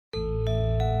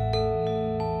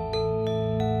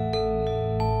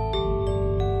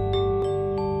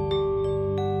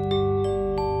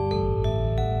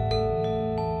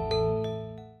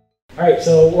All right,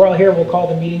 so we're all here. We'll call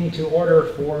the meeting to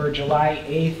order for July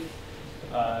 8th.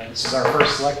 This is our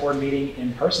first select board meeting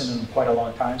in person in quite a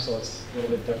long time, so it's a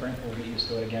little bit different. We'll get used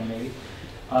to it again, maybe.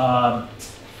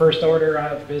 First order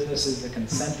of business is the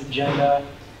consent agenda.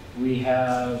 We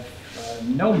have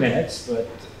no minutes, but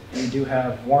we do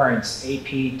have warrants: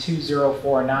 AP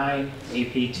 2049,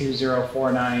 AP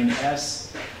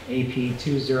 2049S, AP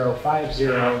 2050,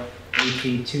 AP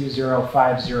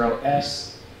 2050S,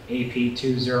 AP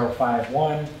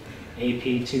 2051, AP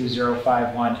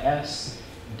 2051S,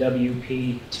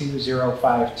 WP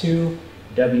 2052,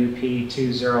 WP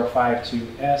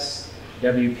 2052S,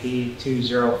 WP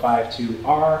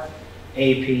 2052R,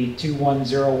 AP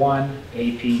 2101,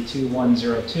 AP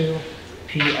 2102,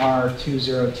 PR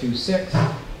 2026,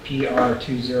 PR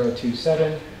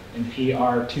 2027, and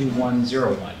PR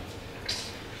 2101.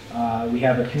 We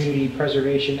have a Community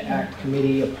Preservation Act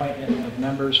Committee appointment of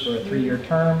members for a 3-year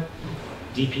term,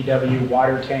 DPW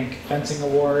Water Tank Fencing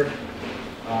Award,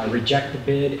 reject the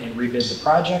bid and rebid the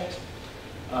project,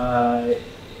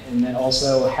 and then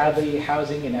also Hadley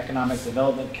Housing and Economic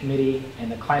Development Committee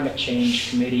and the Climate Change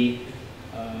Committee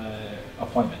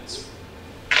appointments.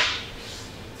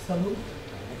 So moved.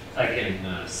 I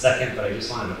can second, but I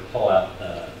just wanted to pull out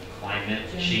the Climate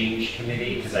Change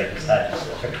Committee because I just had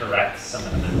to correct some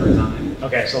of the members on it.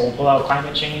 Okay, so we'll pull out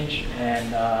climate change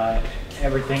and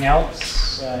everything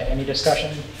else. Any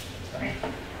discussion? Right.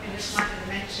 I just wanted to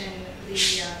mention the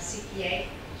CPA. Do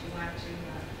you want to?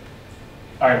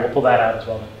 All right, we'll pull that out as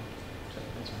well then.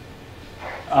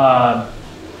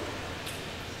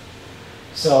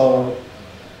 So,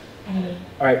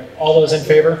 all right, all those in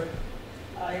favor?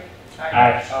 Aye.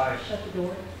 Aye. Shut the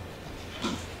door,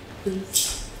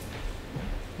 please.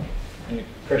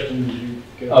 Christian, did you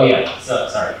get Oh yeah, so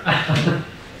sorry.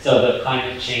 So the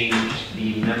climate change,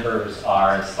 the members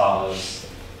are as follows.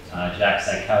 Jack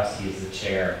Sikowski is the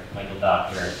chair, Michael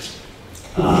Doctor,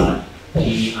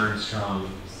 Jeannie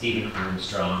Armstrong, Stephen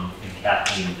Armstrong, and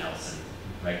Kathleen Nelson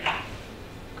right now.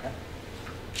 Okay.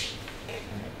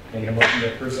 Making a motion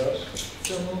to approve those?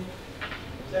 So moved.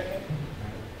 Second.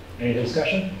 Any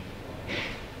discussion?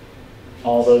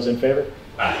 All those in favor?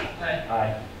 Aye. Aye.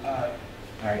 Aye.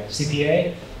 All right,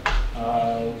 CPA,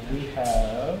 we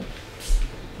have,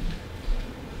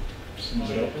 as soon as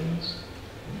it opens,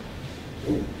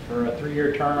 for a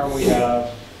 3-year term, we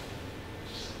have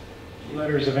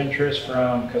letters of interest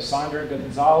from Cassandra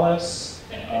Gonzalez,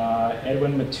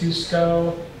 Edwin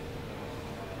Matusco,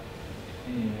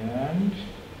 and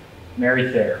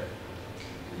Mary Thayer.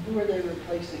 Who are they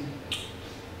replacing?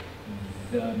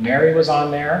 Mary was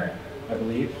on there, I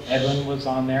believe. Edwin was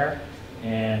on there.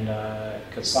 And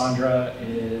Cassandra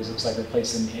looks like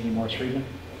replacing Andy Morse-Friedman.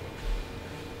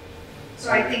 So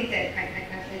I think that,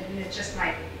 and it's just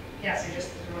my guess, I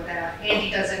just threw that out. Andy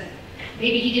doesn't,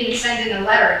 maybe he didn't send in a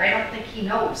letter. I don't think he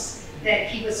knows that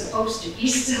he was supposed to.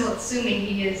 He's still assuming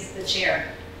he is the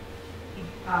chair.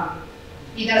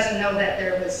 He doesn't know that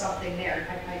there was something there.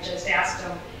 I just asked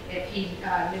him if he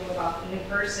knew about the new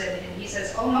person, and he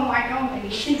says, "Oh no, I don't." And he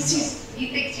thinks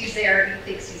he's there, and he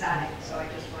thinks he's on it. So I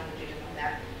just wanted you to know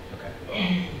that.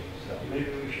 Okay. So maybe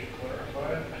we should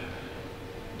clarify it.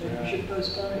 Maybe we should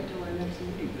postpone it till our next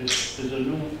meeting. Is there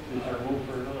room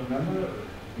for another member? Or?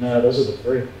 No, those are the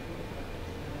 3.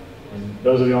 And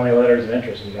those are the only letters of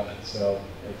interest we got. So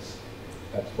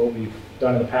that's what we've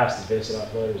done in the past, is based it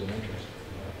off letters of interest.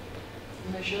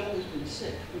 Michelle has been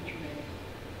sick, which may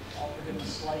offer him a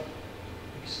slight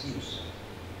excuse.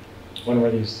 When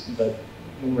were these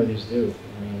due?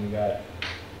 I mean, we got.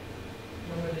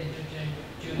 When were they due,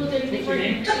 June? Well, they were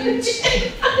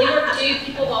due.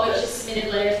 People have always just submitted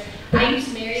letters. I used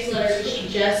Mary's letter because she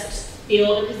just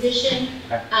filled a position.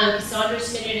 Okay. Cassandra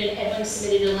submitted and Edwin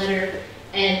submitted a letter.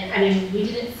 And I mean, we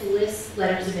didn't solicit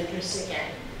letters of interest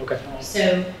again. Okay.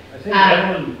 So I think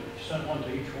Edwin sent one to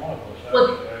each one of us. Well,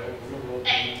 I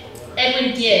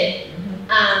Edwin did.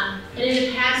 And in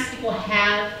the past, people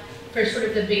have, for sort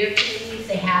of the bigger communities,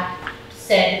 they have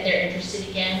said that they're interested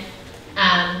again.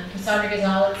 Cassandra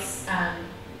Gonzalez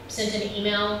sent an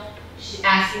email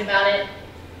asking about it,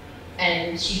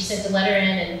 and she sent a letter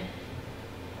in, and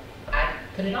I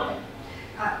put it on it.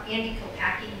 Andy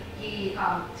Kopacki, he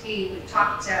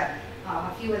talked to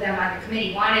a few of them on the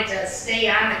committee, wanted to stay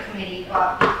on the committee,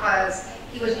 but because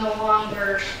he was no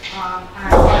longer on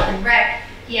Park and Rec,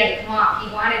 he had to come off. He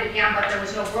wanted to be on, but there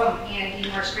was no room. Andy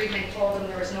Morse-Friedman told him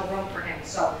there was no room for him.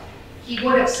 So he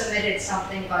would have submitted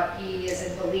something, but he is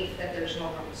in belief that there's no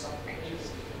room. So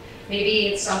maybe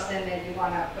it's something that you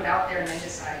want to put out there and then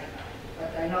decide.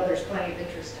 But I know there's plenty of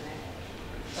interest in it.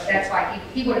 But that's why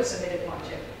he would have submitted one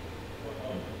too.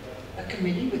 A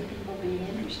committee with people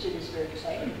being interested is very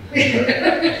exciting.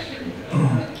 Imagine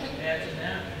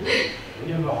that.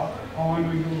 You know, how long do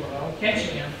we go without?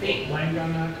 Catching me on feet. Blank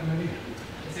on that committee?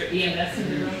 Is there EMS in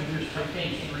the room? There's Okay.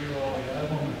 three all we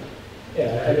have on.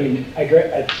 Yeah, I mean,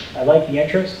 I like the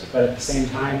interest, but at the same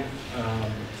time,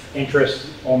 interest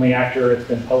only after it's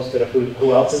been posted of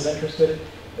who else is interested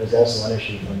is also an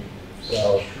issue for me.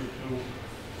 So, That's true too.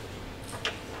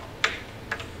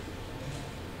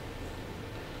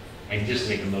 I can just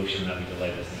make a motion that we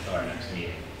delay this until our next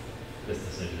meeting, this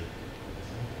decision.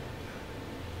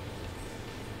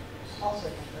 I'll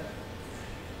second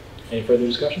that. any further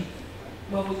discussion?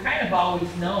 Well, we kind of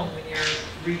always known when you're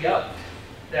re-upped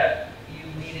that you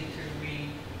needed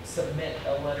to resubmit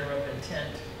a letter of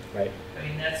intent. Right. I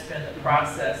mean, that's been the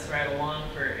process right along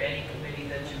for any committee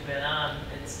that you've been on.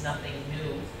 It's nothing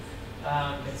new.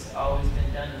 It's always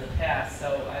been done in the past, so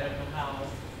I don't know how.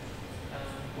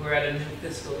 We're at a new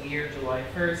fiscal year, July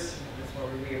 1st. That's where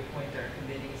we reappoint our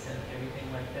committees and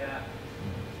everything like that.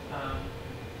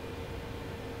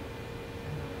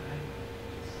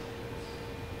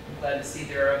 I'm glad to see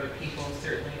there are other people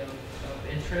certainly of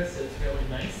interest. It's really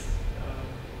nice.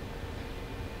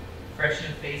 Fresh new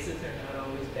faces are not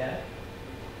always bad.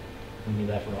 We need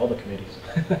that for all the committees.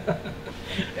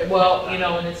 Well, you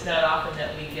know, and it's not often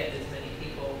that we get as many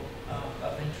people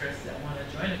of interest that want to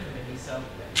join a committee, so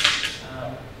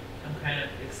I'm kind of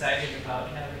excited about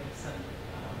having some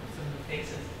new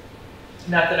faces.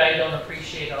 Not that I don't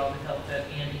appreciate all the help that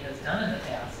Andy has done in the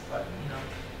past, but, you know,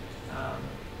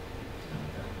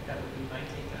 that would be my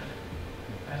take on it.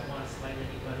 I don't want to slight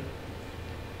anybody.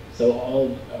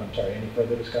 So I'm sorry, any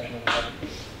further discussion on that?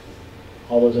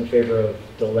 All those in favor of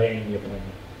delaying the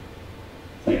appointment?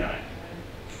 Say aye.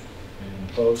 And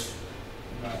opposed?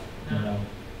 No. No.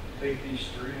 Take these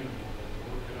three and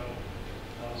work it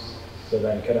out. So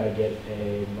then could I get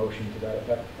a motion to that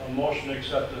effect? A motion to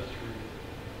accept the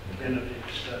three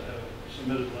candidates that have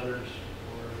submitted letters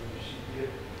for CPA.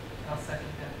 I'll second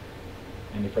that.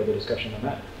 Any further discussion on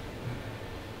that?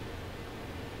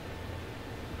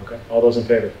 Okay, all those in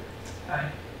favor?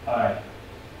 Aye. Aye.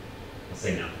 I'll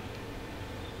say no.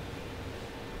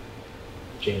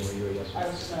 Jane, were you a yes? I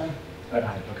was, Aye,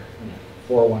 okay.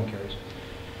 401 carries.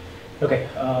 Okay,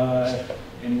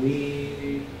 and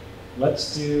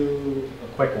let's do a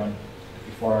quick one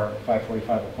before our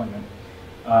 5:45 appointment.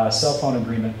 Cell phone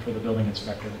agreement for the building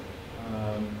inspector.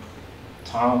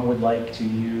 Tom would like to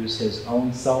use his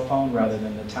own cell phone rather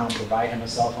than the town provide him a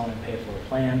cell phone and pay for a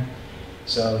plan.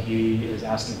 So he is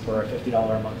asking for a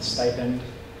 $50 a month stipend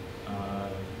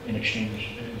in exchange,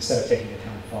 instead of taking a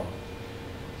town phone.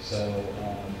 So,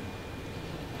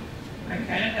 I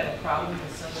kind of have a problem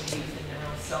with somebody using their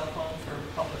own cell phone for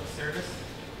public service.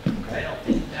 I don't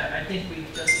think that, I think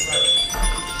we've just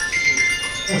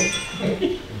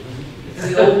It's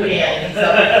the old man, he's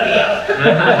up at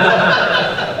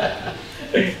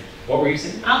What were you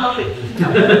saying? I'm up at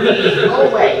go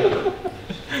away.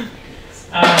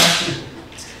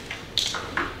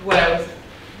 what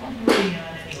were we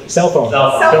on anyway? cell phone.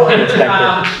 Cell phone. Cell Building phone.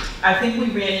 inspector. I think we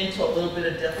ran into a little bit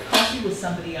of difficulty with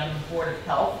somebody on the Board of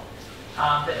Health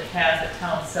that has a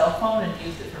town cell phone and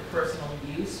used it for personal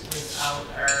use without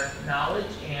our knowledge.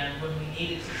 And when we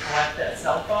needed to collect that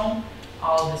cell phone,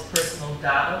 all of his personal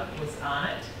data was on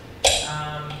it.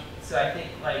 So I think,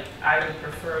 like, I would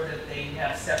prefer that they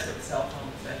have separate cell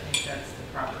phones. I think that's the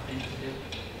proper thing to do.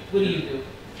 What do you do?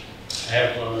 I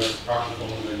have a proper phone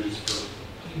that I use for,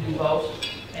 You do both?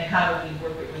 And how do we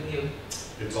work it with you?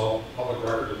 it's all public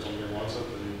record, it's only once that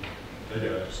they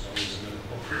get, I just don't use them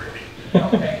appropriately.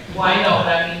 Okay, well, I know,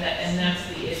 but I mean, and that's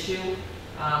the issue. If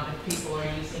people are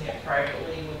using it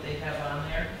privately, what they have on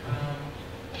there.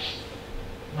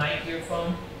 Mike, your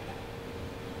phone?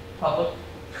 Public?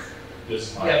 This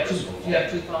is You my have personal two, phone. you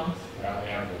have two phones? I only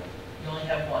have one. You only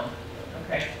have one?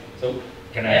 Okay. So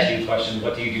can I ask you a question?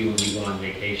 What do you do when you go on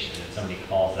vacation and somebody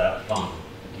calls that phone?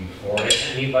 Do you forward it to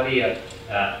anybody at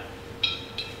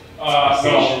No,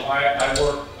 I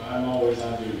work, I'm always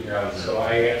on duty, so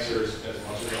I answer as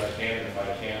much as I can, and if I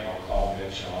can't, I'll call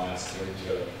Mitch and I'll ask him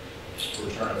to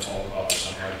return a phone call or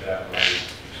something like that, but I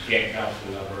can't count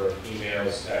the number of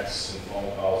emails, texts, and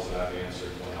phone calls that I've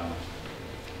answered when I'm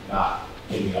not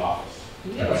in the office. Do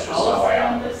we have a That's just how I policy on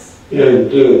operate. this? Yeah, you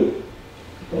do.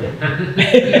 You gotta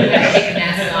take a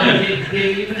mask off. Did you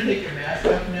even take your mask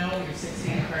off now? You're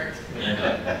 16 apart?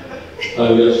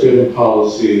 Yes, we have a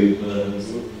policy,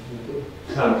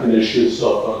 town can issue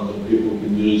cell phones and people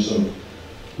can use them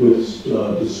with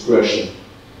discretion.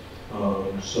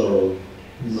 So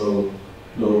no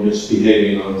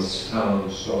misbehaving on the town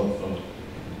cell phone.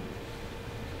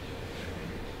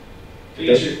 To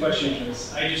answer your question,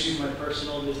 I just use my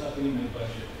personal, there's nothing in my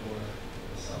budget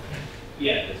for cell phone.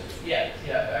 Yeah. Yeah,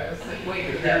 I was like,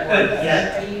 wait, for that one.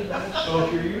 So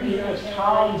if you're using a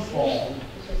town phone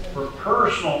for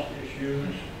personal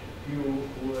issues, you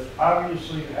would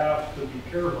obviously have to be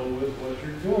careful with what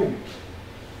you're doing.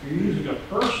 If you're using a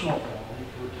personal phone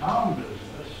for town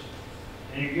business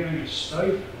and you're getting a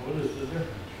stipend, what is the difference?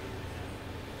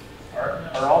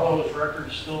 Are all those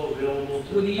records still available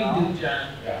to What do the you town? do, John?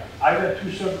 Yeah, I've got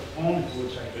two separate phones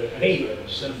which I've paid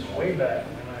since way back,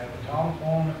 and I have a town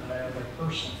phone and I have my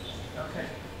personal phone, Okay.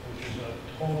 which is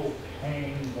a total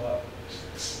pain, but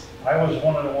I was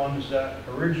one of the ones that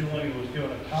originally was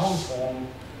given a town phone,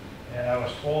 and I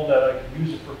was told that I could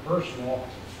use it for personal,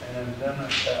 and then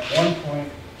at one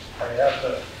point, I had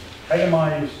to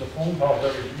itemize the phone calls I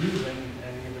was using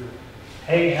and either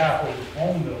pay half of the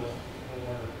phone bill,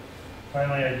 or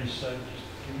finally I just said, just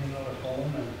give me another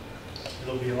phone and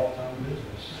it'll be all town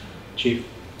business. Chief?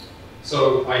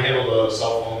 So I handle the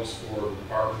cell phones for the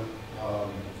department,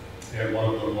 and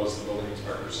one of them was the building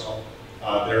inspector's cell.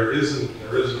 There is an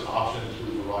option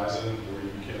through Verizon where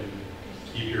you can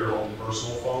keep your own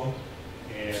personal phone,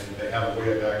 and they have a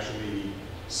way of actually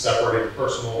separating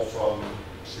personal from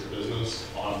your business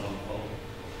on one phone.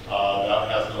 That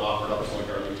has been offered up to like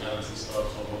our lieutenants and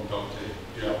stuff, some of them don't take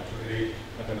the opportunity.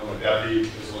 I know a deputy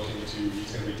is looking to,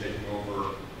 he's going to be taking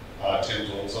over Tim's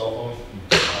old cell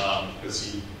phone because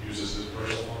he uses his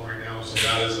personal phone right now. So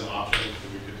that is an option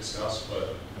that we could discuss,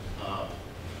 but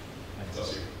it's up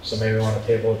to you. So maybe we want to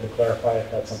table it to clarify if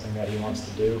that's something that he wants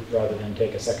to do, rather than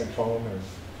take a second phone, or?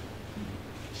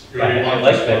 I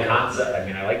like the concept,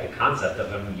 I like the concept of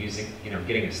them using,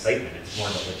 getting a stipend. It's more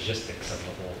the logistics of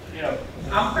the whole thing. Yeah.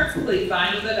 I'm perfectly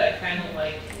fine with it. I kind of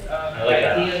like I the like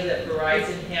that. idea that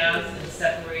Verizon has in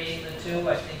separating the two.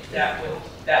 I think that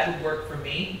would work for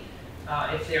me.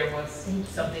 If there was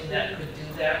something that could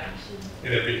do that.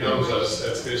 And it becomes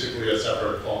it's basically a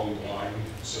separate phone line.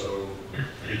 So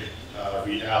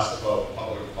we asked about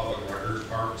public records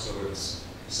part, so it's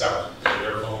separate. So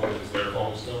their phone is their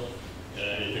phone still.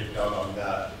 And anything done on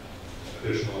that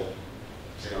additional,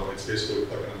 it's basically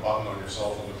clicking a button on your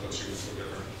cell phone that puts you into a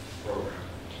different program.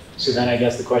 So then I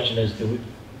guess the question is,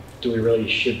 should we really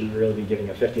be giving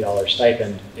a $50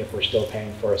 stipend if we're still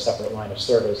paying for a separate line of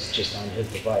service just on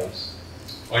his device?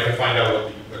 Well, I can find out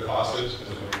what the cost is,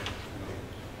 because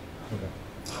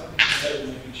That would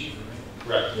make it cheaper,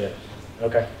 right? correct. Yeah,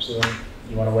 okay, so then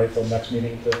you want to wait till next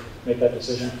meeting to make that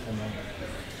decision, and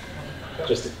then,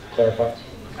 just to clarify?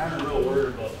 I'm real worried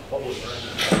about the public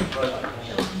record, but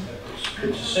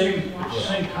it's the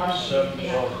same concept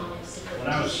of when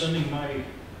I was sending my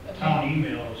town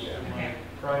emails to my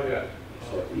private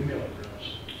email address,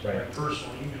 my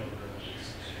personal email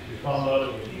address. We found out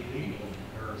it was illegal,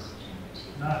 or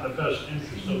not in the best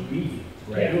interest of me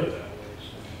to do it that way.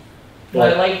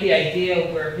 But I like the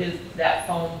idea where that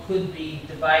phone could be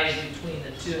divided between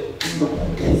the two,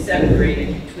 and separated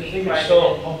I between think it's private.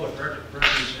 still a public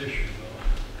records issue,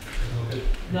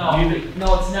 though.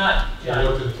 No, it's not, I John.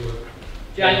 looked into it.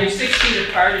 John, you're 6 feet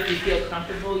apart. If you feel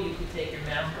comfortable, you could take your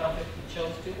mask off if you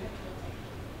chose to.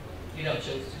 You don't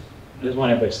choose to. I just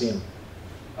want everybody to see him.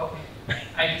 Okay.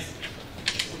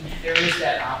 There is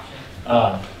that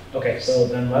option. Okay, so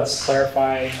then let's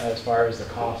clarify as far as the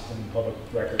cost and public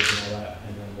records and all that,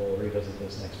 and then we'll revisit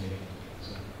this next meeting.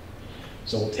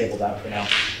 So we'll table that for now.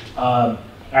 All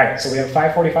right, so we have a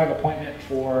 5:45 appointment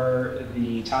for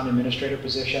the town administrator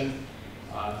position.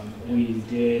 We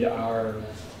did our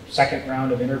second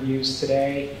round of interviews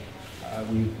today.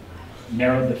 We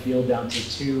narrowed the field down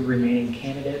to 2 remaining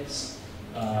candidates.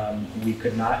 We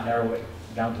could not narrow it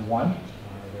down to 1.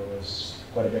 There was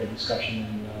quite a bit of discussion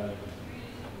and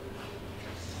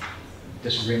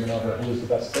disagreement over who was the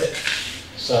best fit.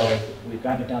 So we've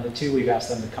gotten it down to 2. We've asked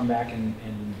them to come back and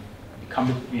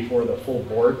come before the full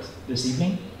board this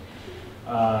evening.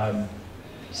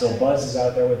 So Buzz is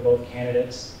out there with both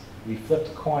candidates. We flipped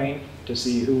a coin to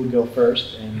see who would go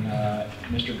first, and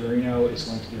Mr. Guarino is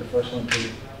going to be the first one to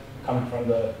come in front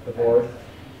of the board.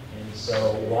 And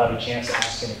so we'll have a chance to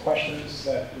ask any questions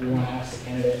that we want to ask the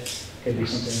candidate. Could be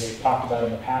something they've talked about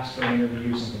in the past for an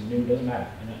interview, something new, doesn't matter.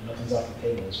 Nothing's off the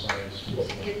table as far as. Do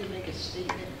we get to make a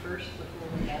statement first before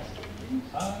we ask him?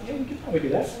 Yeah, we could probably do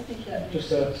that. I think that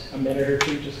Just a minute or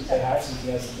two just to say hi since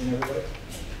he hasn't seen everybody.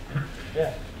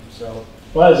 Yeah, so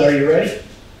Buzz, are you ready?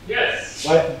 Yes.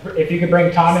 If you could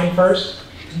bring Tom in first.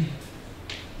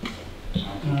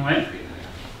 All right.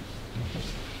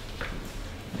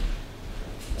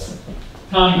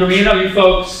 Tom Guarino, you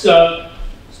folks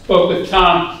spoke with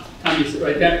Tom, you sit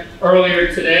right there,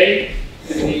 earlier today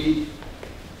in the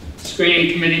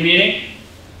screening committee meeting.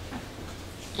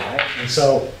 All right, and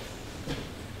so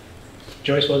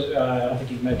Joyce was, I don't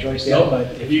think you've met Joyce yet, Nope. but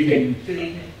if you can Good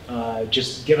evening.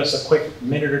 just give us a quick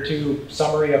minute or two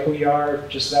summary of who you are,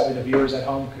 just so that way the viewers at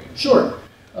home could. Sure.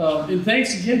 And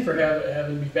thanks again for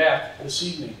having me back this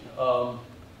evening. A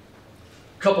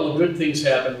couple of good things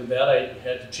happened with that. I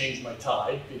had to change my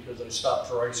tie because I stopped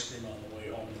for ice cream on the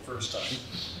way home the first time.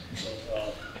 So,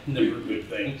 never a good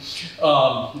thing.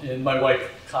 And my wife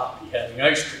caught me having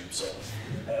ice cream, so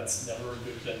that's never a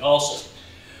good thing also.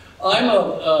 I'm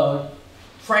a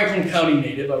Franklin County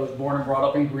native. I was born and brought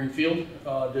up in Greenfield.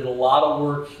 Did a lot of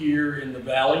work here in the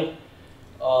valley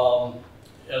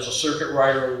as a circuit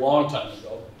rider a long time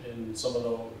ago in some of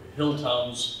the hill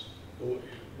towns,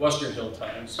 western hill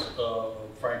towns of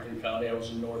Franklin County. I was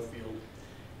in Northfield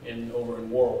over in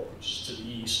Warwick, which is to the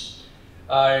east.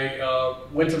 I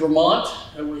went to Vermont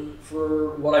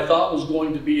for what I thought was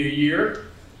going to be a year.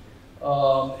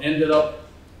 Ended up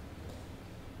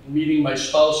meeting my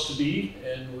spouse-to-be,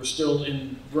 and we're still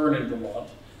in Vernon, Vermont.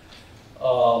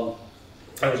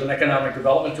 I was an economic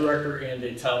development director and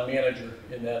a town manager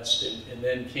in that stint, and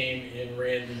then came and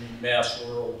ran the Mass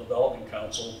Rural Development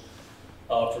Council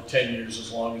for 10 years,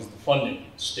 as long as the funding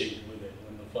stayed with it.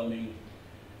 When the funding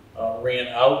ran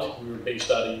out, we were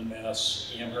based out of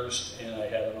UMass Amherst, and I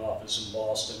had an office in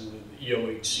Boston with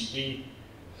EOHCD,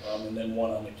 and then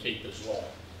one on the Cape as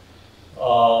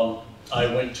well. I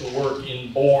went to work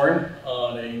in Bourne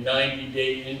on a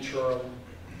 90-day interim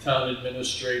town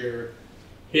administrator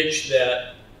hitch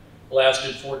that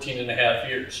lasted 14 and a half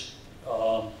years.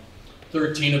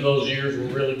 13 of those years were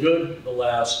really good. The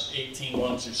last 18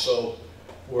 months or so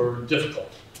were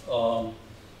difficult.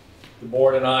 The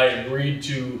board and I agreed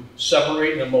to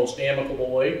separate in the most amicable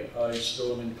way. I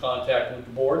still am in contact with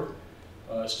the board.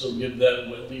 I still give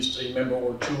them at least a member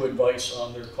or two advice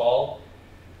on their call.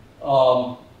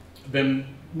 I've been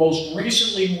most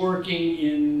recently working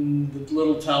in the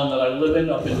little town that I live in,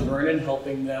 up in Vernon,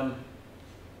 helping them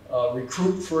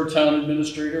recruit for a town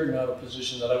administrator, not a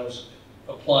position that I was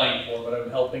applying for, but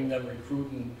I'm helping them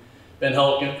recruit and been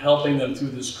helping them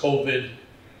through this COVID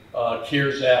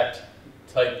CARES Act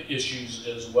type issues,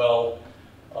 as well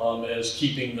as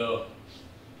keeping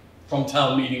from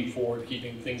town meeting forward,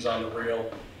 keeping things on the rail.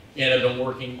 And I've been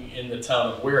working in the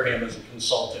town of Wareham as a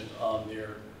consultant on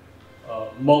their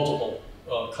multiple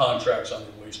contracts on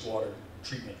the wastewater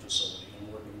treatment facility, and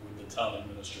working with the town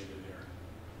administrator there.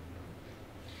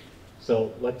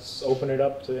 So let's open it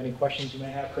up to any questions you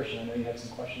may have. Christian, I know you had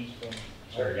some questions from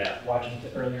Sure, yeah. watching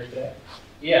earlier today.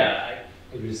 Yeah,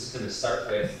 I was just going to start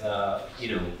with,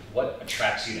 what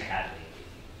attracts you to Hadley?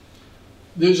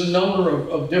 There's a number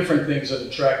of different things that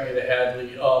attract me to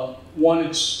Hadley. One,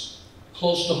 it's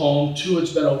close to home. Two,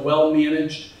 it's been a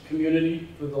well-managed community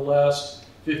for the last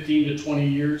 15 to 20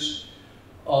 years.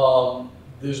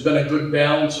 There's been a good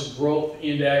balance of growth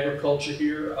and agriculture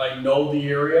here. I know the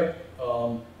area.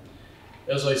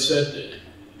 As I said,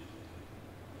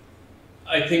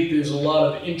 I think there's a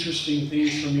lot of interesting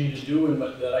things for me to do and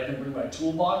that I can bring my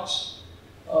toolbox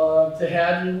to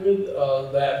Hadley with.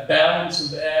 That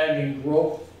balance of ag and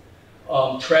growth,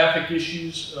 traffic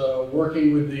issues,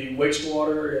 working with the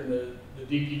wastewater and the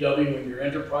DPW and your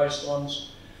enterprise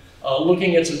funds,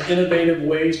 looking at some innovative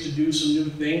ways to do some new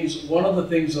things. One of the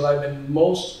things that I've been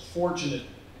most fortunate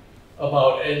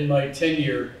about in my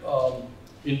tenure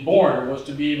in Bourne was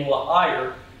to be able to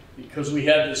hire, because we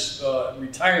had this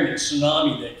retirement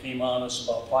tsunami that came on us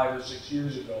about 5 or 6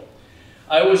 years ago.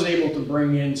 I was able to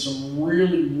bring in some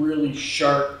really, really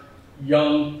sharp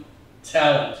young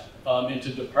talent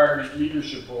into department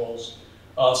leadership roles.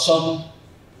 Some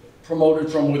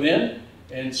promoted from within,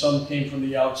 and some came from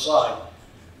the outside.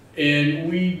 And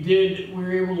we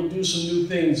were able to do some new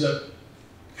things that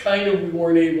we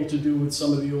weren't able to do with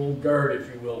some of the old guard,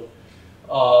 if you will.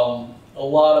 A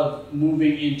lot of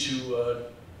moving into a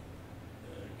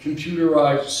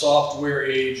computerized software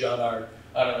age on our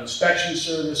inspection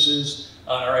services,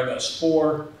 on our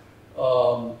MS4,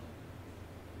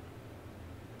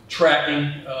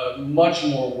 tracking, much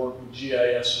more work with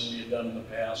GIS than we had done in the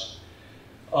past.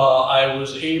 I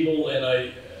was able,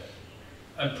 and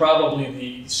I'm probably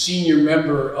the senior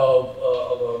member of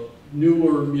a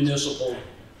newer municipal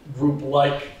group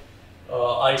like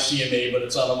ICMA, but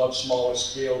it's on a much smaller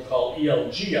scale, called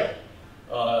ELGL,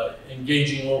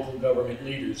 Engaging Local Government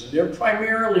Leaders. And they're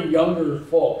primarily younger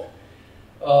folk,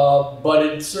 but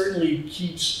it certainly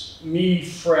keeps me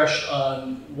fresh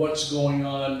on what's going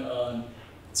on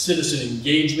citizen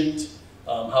engagement,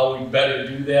 how we better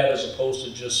do that as opposed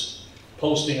to just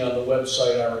posting on the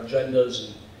website our agendas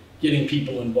and getting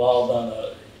people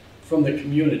involved from the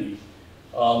community.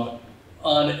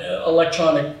 on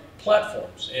electronic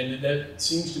platforms, and that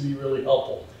seems to be really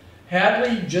helpful.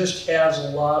 Hadley just has a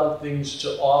lot of things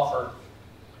to offer.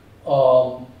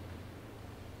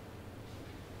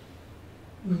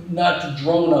 Not to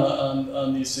drone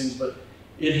on these things, but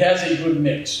it has a good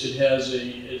mix. It has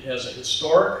a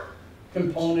historic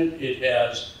component. It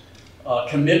has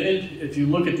commitment. If you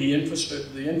look at the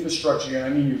infrastructure, and I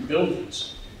mean your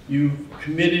buildings, you've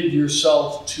committed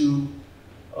yourself to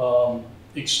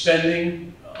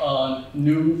expending on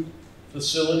new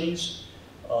facilities.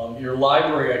 Your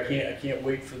library, I can't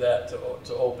wait for that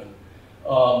to open.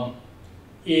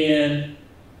 And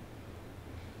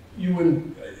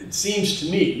it seems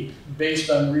to me, based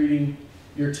on reading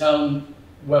your town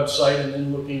website and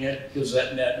then looking at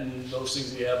GazetteNet and those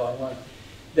things you have online,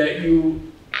 that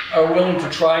you are willing to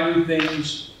try new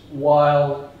things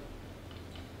while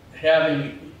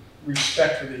having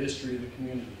respect for the history of the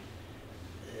community.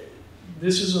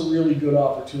 This is a really good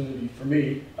opportunity for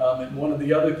me. And one of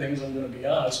the other things, I'm going to be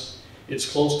honest, it's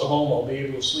close to home. I'll be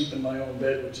able to sleep in my own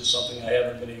bed, which is something I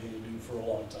haven't been able to do for a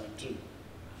long time, too.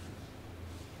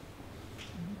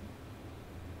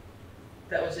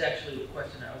 That was actually the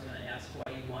question I was gonna ask,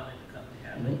 why you wanted to come to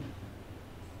Hadley.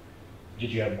 Did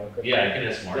you have more? Yeah, I can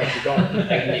ask more. Yeah, keep going. I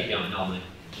can keep going, all night.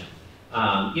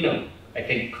 Yeah. You know, I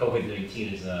think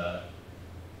COVID-19 is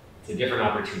it's a different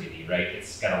opportunity, right?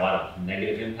 It's got a lot of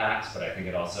negative impacts, but I think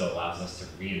it also allows us to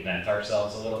reinvent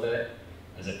ourselves a little bit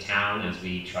as a town as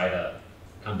we try to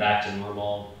come back to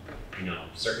normal. You know,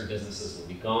 certain businesses will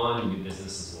be gone, new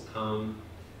businesses will come,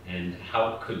 and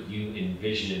how could you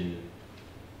envision,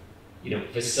 you know,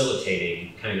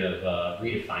 facilitating kind of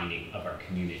redefining of our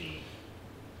community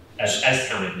as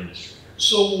town administrator?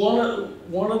 So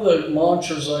one of the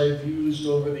mantras I've used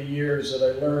over the years that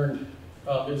I learned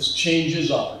is change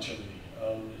is opportunity.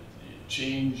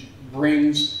 Change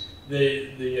brings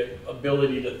the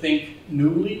ability to think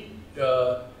newly,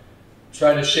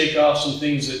 try to shake off some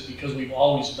things that because we've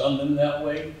always done them that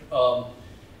way,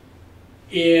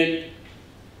 and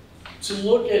to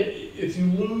look at, if you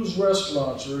lose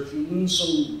restaurants or if you lose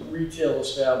some retail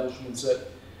establishments that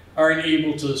aren't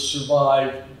able to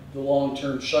survive the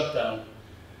long-term shutdown,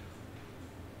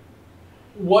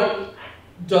 what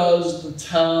does the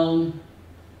town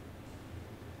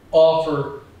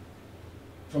offer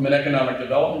from an economic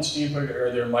development standpoint?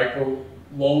 Are there micro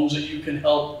loans that you can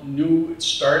help new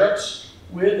startups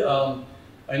with?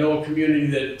 I know a community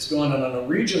that's gone on a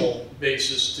regional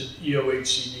basis to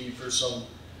EOHCD for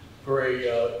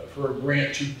a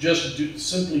grant to just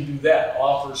simply do that,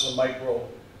 offer some micro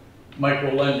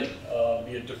lending,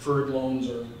 be it deferred loans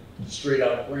or straight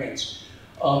out grants.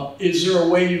 Is there a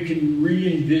way you can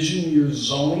re-envision your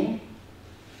zoning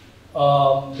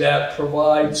that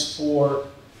provides for,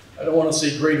 I don't want to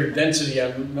say greater density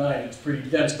on Route 9, it's pretty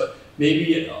dense, but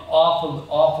maybe off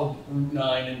of Route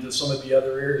 9 into some of the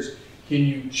other areas, can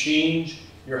you change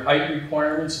your height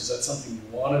requirements? Is that something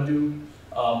you want to do?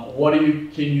 What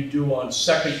can you do on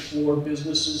second floor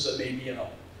businesses that may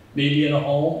be in a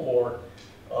home, or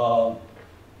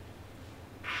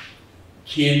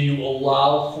can you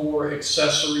allow for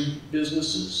accessory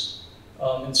businesses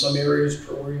in some areas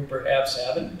where you perhaps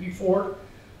haven't before?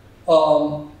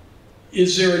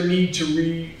 Is there a need to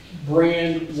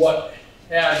rebrand what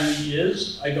Hadley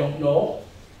is? I don't know,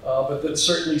 but that's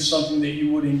certainly something that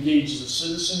you would engage the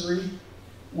citizenry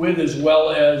with, as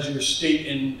well as your state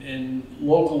and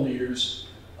local leaders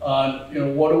on,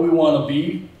 what do we want to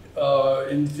be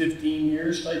in 15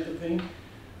 years type of thing.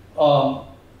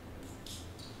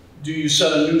 Do you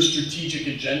set a new strategic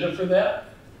agenda for that?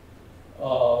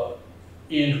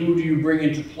 And who do you bring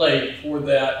into play for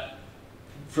that,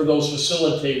 for those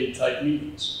facilitated type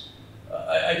meetings?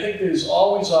 I think there's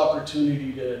always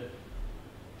opportunity to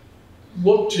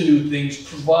look to new things,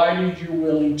 provided you're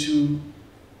willing to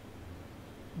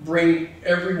bring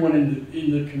everyone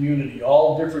in the community,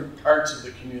 all different parts of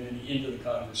the community, into the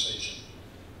conversation.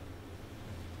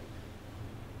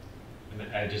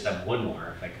 I just have one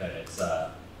more, if I could. It's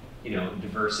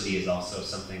diversity is also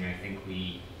something I think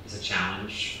is a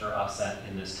challenge for us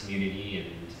in this community,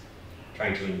 and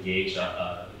trying to engage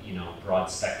a broad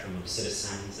spectrum of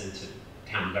citizens into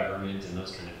town government and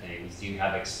those kind of things. Do you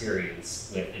have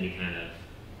experience with any kind of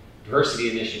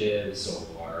diversity initiatives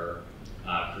or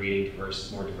creating more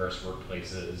diverse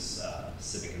workplaces,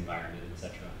 civic environment,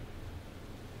 etc.?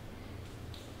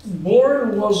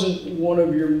 Bourne wasn't one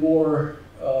of your more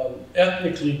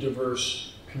ethnically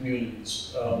diverse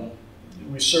communities.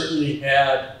 We certainly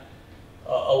had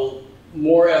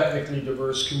more ethnically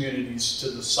diverse communities to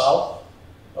the south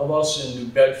of us in New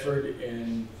Bedford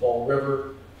and Fall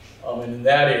River, and in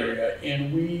that area.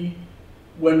 And we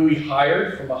when we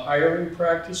hired, from a hiring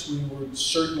practice, we would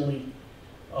certainly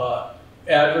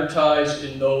advertise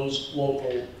in those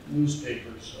local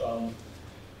newspapers,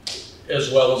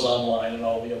 as well as online and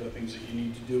all the other things that you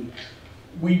need to do.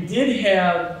 We did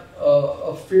have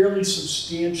a fairly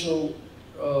substantial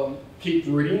Cape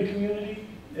Verdean community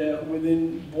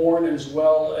within Bourne, as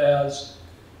well as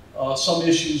some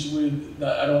issues with,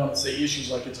 I don't want to say issues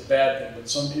like it's a bad thing, but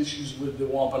some issues with the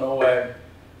Wampanoag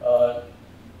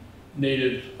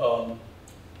native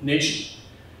nation.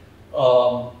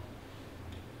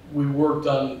 We worked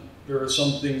on, there are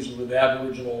some things with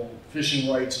Aboriginal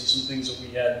fishing rights and some things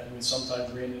that we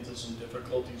sometimes ran into some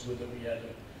difficulties with that we had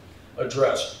to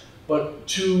address. But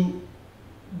to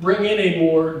bring in a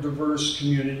more diverse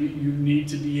community, you need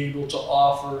to be able to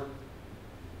offer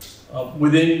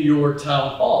within your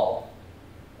town hall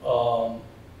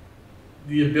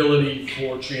the ability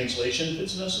for translation if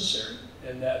it's necessary,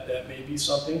 and that may be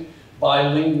something.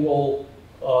 Bilingual,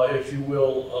 if you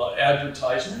will,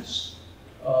 advertisements,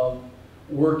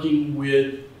 working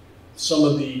with some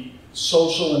of the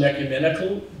social and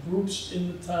ecumenical groups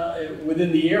in the town,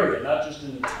 within the area, not just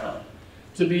in the town,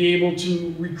 to be able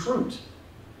to recruit.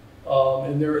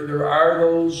 And there are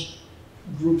those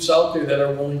groups out there that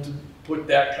are willing to put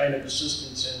that kind of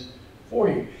assistance in for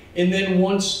you. And then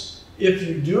once, if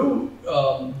you do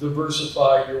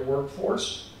diversify your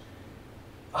workforce,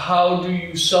 how do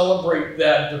you celebrate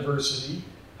that diversity?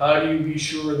 How do you be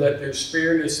sure that there's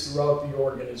fairness throughout the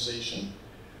organization?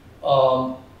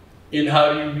 And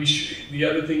how do you be sure, the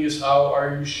other thing is, how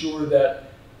are you sure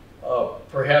that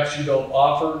perhaps you don't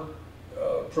offer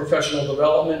professional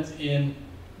development in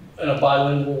a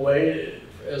bilingual way,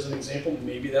 as an example?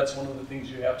 Maybe that's one of the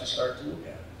things you have to start to look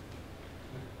at.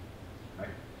 All right,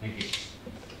 thank you.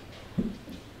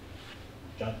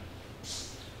 John?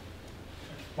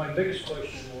 My biggest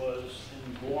question was,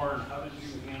 in Bourne, how did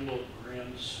you handle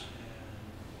grants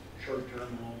and short-term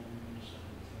loans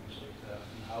and things like that?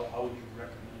 And how would you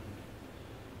recommend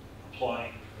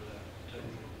applying for that type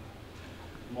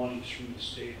of money from the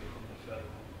state or from the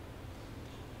federal?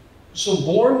 So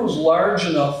Bourne was large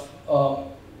enough,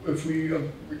 if we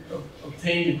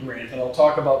obtained a grant, and I'll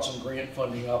talk about some grant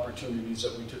funding opportunities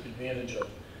that we took advantage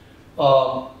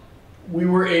of. We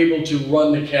were able to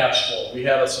run the cash flow. We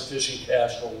had a sufficient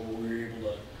cash flow where we were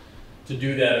able to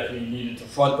do that if we needed to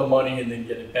front the money and then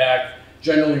get it back.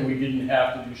 Generally, we didn't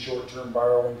have to do short-term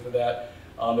borrowing for that.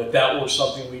 If that was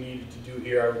something we needed to do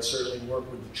here, I would certainly work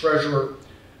with the treasurer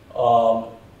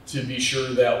to be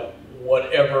sure that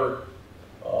whatever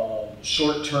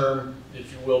short-term,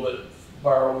 if you will, the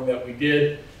borrowing that we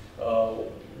did,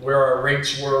 where our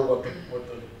rates were, what the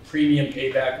premium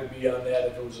payback would be on that,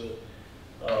 if it was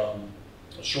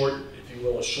a short, if you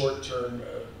will, a short-term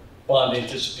bond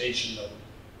anticipation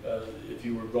note, if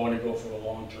you were going to go for a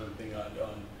long-term thing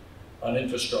on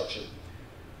infrastructure.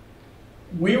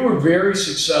 We were very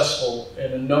successful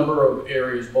in a number of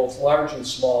areas, both large and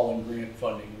small, in grant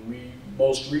funding. We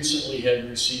most recently had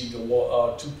received a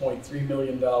 $2.3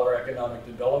 million Economic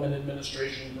Development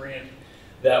Administration grant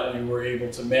that we were able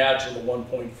to match with a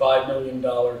 $1.5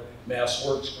 million Mass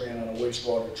Works grant on a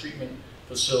wastewater treatment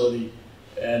facility.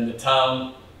 And the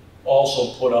town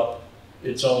also put up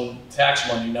its own tax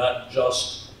money, not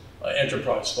just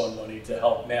enterprise fund money, to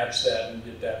help match that and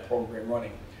get that program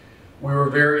running. We were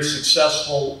very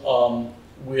successful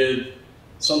with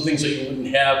some things that you wouldn't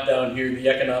have down here. The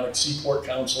Economic Seaport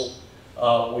Council,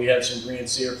 we had some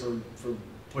grants there for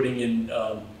putting in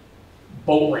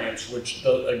boat ramps, which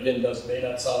again may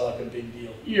not sound like a big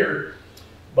deal here,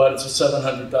 but it's a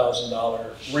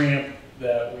 $700,000 ramp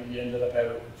that we ended up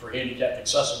having for handicap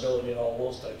accessibility and all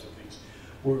those types of things.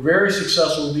 We're very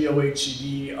successful with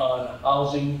DOHCD on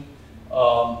housing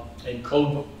and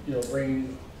code,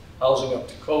 bringing housing up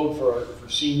to code for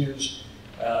seniors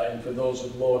and for those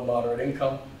with low and moderate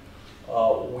income.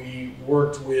 We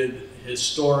worked with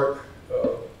historic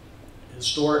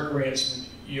grants from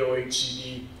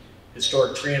EOHCD,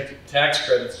 historic tax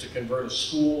credits to convert a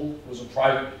school. It was a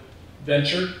private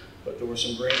venture, but there was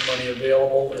some grant money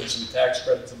available and some tax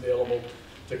credits available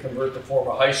to convert the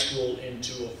former high school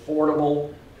into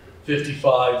affordable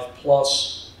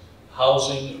 55+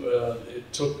 housing.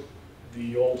 It took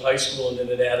the old high school and then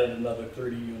it added another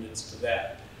 30 units to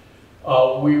that.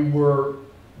 We were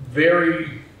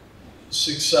very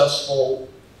successful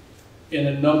in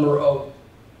a number of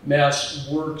Mass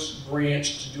Works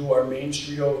grants to do our Main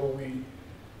Street over. We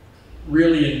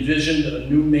really envisioned a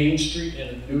new Main Street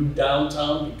and a new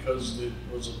downtown because it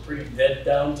was a pretty dead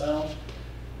downtown.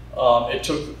 It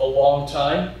took a long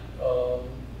time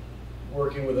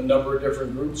working with a number of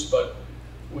different groups, but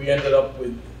we ended up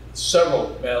with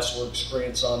several MassWorks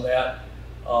grants on that.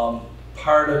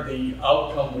 Part of the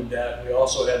outcome with that, we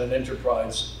also had an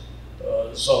enterprise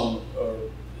zone, or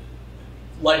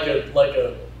like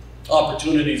a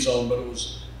opportunity zone, but it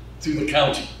was through the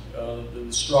county,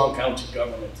 the strong county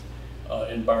government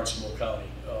in Barnstable County.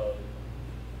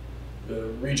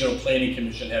 The Regional Planning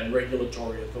Commission had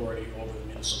regulatory authority over the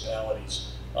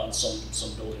municipalities on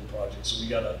some building projects. So we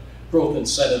got a growth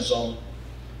incentive zone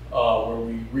where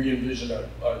we re-envisioned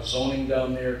our zoning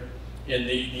down there. And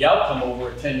the outcome over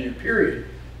a 10-year period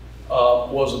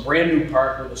was a brand new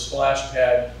park with a splash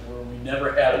pad where we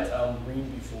never had a town green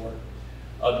before.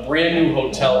 A brand new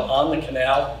hotel on the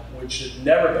canal, which had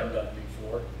never been done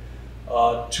before.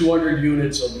 200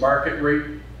 units of market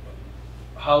rate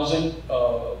housing,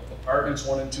 apartments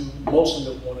 1 and 2, most of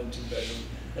them 1 and 2 bedroom,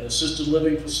 an assisted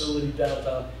living facility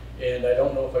downtown, and I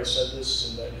don't know if I said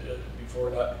this before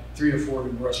or not, 3 or 4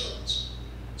 new restaurants.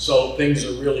 So things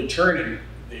are really turning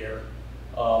there,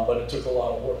 but it took a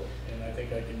lot of work, and I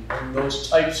think I can bring those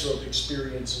types of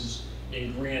experiences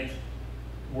in grant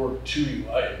work to you.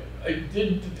 I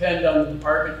did depend on the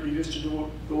department leaders to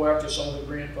go after some of the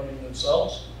grant funding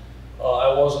themselves.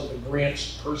 I wasn't the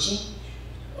grants person,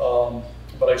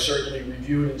 but I certainly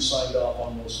reviewed and signed off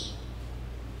on those.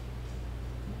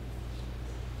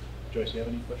 Joyce, do you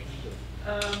have any questions?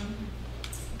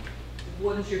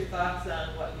 What is your thoughts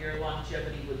on what your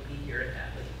longevity would be here at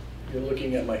Hadley? You're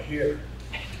looking at my hair.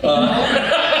 Hey,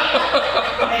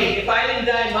 if I didn't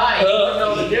dye mine, you would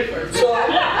know the difference.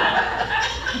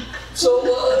 So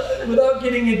without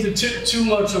getting into too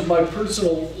much of my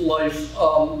personal life,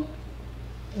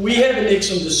 we had to make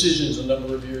some decisions a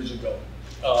number of years ago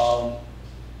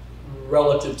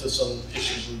relative to some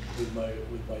issues with my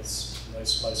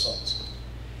sons.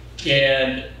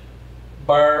 And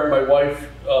my wife,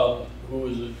 who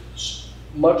is a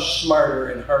much smarter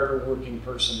and harder working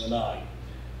person than I,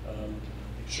 I'm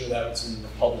sure that's in the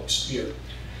public sphere,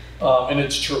 and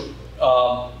it's true.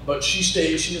 But she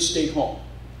just stayed home.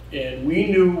 And we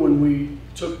knew when we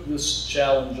took this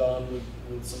challenge on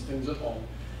with some things at home,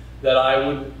 that I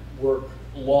would work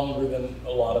longer than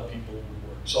a lot of people would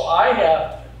work. So I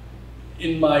have,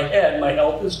 in my head, my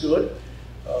health is good,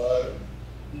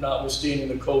 notwithstanding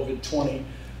the COVID-20.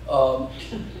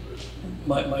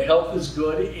 My health is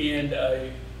good, and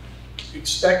I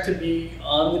expect to be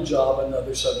on the job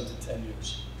another 7 to 10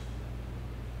 years.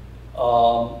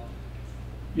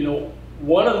 You know,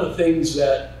 one of the things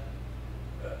that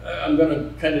I'm going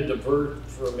to kind of divert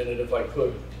for a minute, if I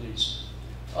could, please.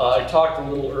 I talked a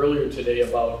little earlier today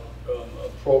about a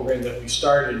program that we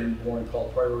started in Bourne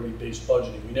called priority-based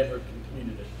budgeting. We never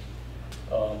completed it.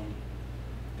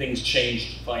 Things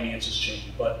changed, finances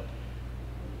changed, but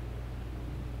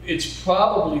it's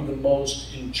probably the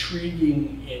most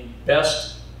intriguing and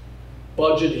best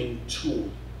budgeting tool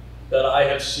that I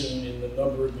have seen in the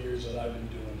number of years that I've been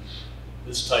doing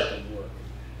this type of work.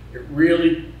 It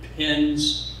really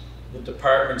pins the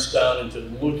departments down into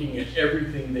looking at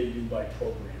everything they do by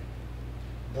program,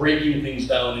 breaking things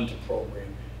down into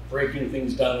program, breaking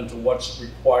things down into what's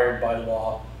required by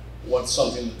law, what's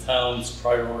something the town's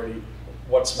priority,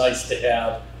 what's nice to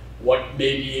have, what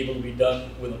may be able to be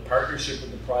done with a partnership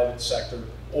with the private sector,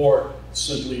 or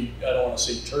simply, I don't want to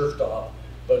say turfed off,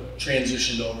 but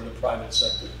transitioned over to private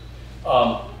sector.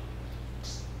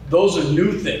 Those are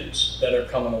new things that are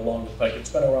coming along the pike. It's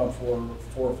been around for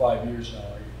 4 or 5 years now.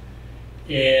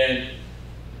 And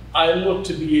I look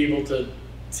to be able to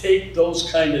take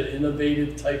those kind of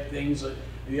innovative type things.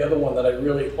 The other one that I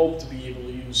really hope to be able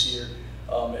to use here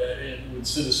with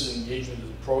citizen engagement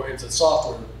is it's a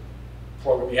software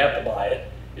program. You have to buy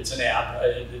it. It's an app.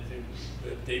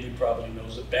 David probably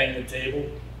knows it. Bang the Table.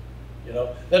 You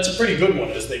know, that's a pretty good one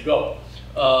as they go.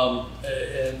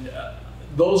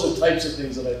 Those are types of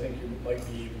things that I think you might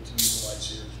be able to utilize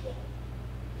here as well.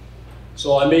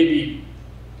 So I may be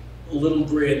a little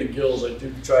gray in the gills. I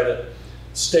do try to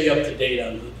stay up to date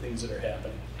on the things that are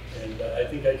happening. And I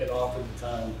think I can offer the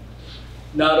town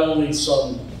not only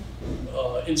some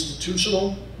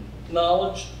institutional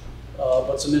knowledge,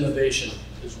 but some innovation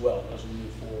as well as we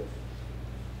move forward.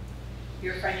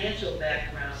 Your financial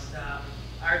background,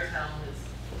 our town was,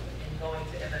 in going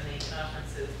to MMA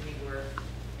conferences, we were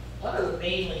one of the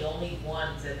mainly only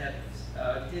ones that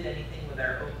have, did anything with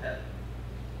our OPEB.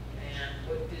 And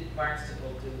what did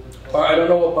Barnstable do with OPEB? I don't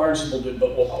know what Barnstable did,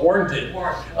 but what Bourne did.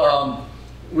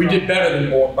 We did better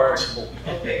than Barnstable.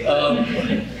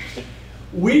 Okay.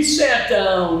 We sat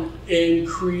down and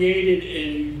created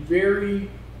a very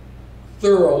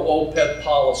thorough OPEB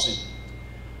policy.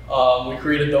 We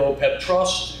created the OPEB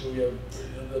trust. We have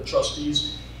the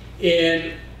trustees,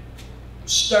 and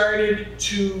started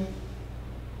to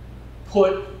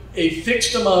put a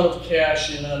fixed amount of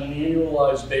cash in on an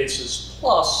annualized basis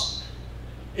plus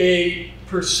a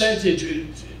percentage,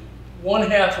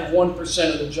 1/2 of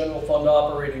 1% of the general fund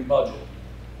operating budget,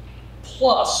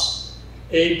 plus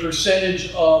a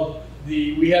percentage of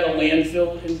we had a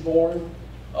landfill in Bourne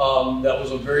that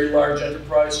was a very large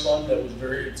enterprise fund that was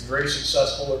it's very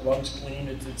successful, it runs clean,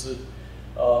 and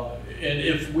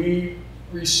if we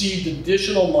received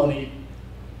additional money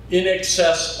in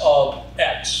excess of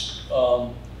X,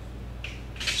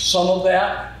 some of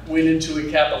that went into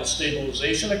a capital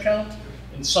stabilization account,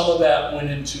 and some of that went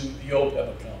into the OPEB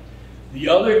account. The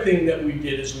other thing that we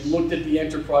did is we looked at the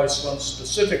enterprise fund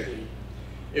specifically,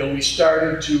 and we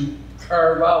started to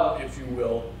carve out, if you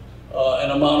will,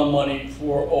 an amount of money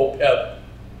for OPEB,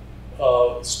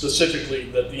 specifically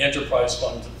that the enterprise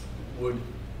fund would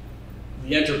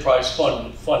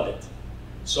fund it.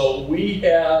 So we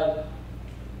had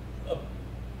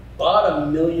about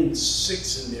 $1.6 million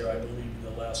in there, I believe,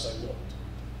 the last I looked.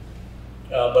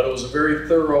 But it was a very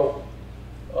thorough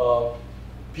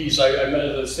piece. I met,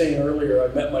 as I was saying earlier, I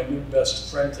met my new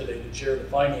best friend today, the chair of the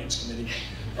finance committee.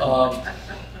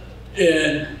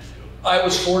 And I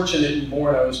was fortunate in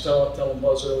Bourne, I was telling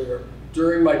Buzz earlier,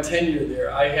 during my tenure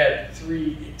there, I had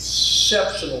 3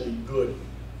 exceptionally good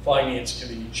finance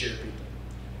committee chair people.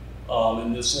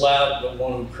 And this lab, the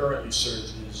one who currently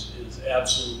serves, is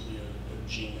absolutely a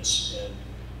genius. And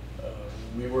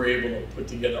we were able to put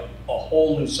together a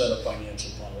whole new set of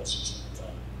financial policies at the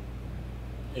time,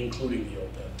 including the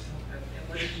OPEB. And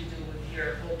what did you do with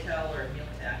your hotel or meal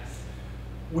tax?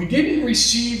 We didn't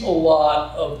receive a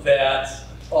lot of that.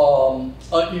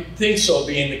 You'd think so,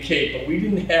 being the Cape, but we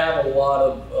didn't have a lot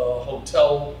of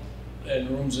hotel and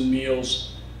rooms and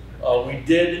meals. We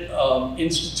did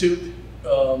institute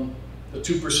the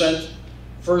 2%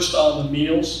 first on the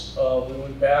meals. We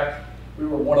went back. We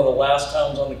were one of the last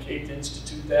towns on the Cape to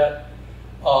institute that.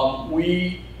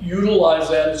 We utilized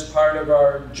that as part of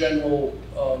our general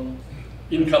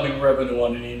incoming revenue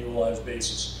on an annualized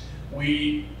basis.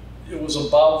 It was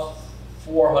about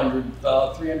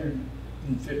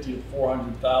 350 to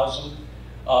 400,000.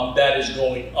 That is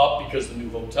going up because the new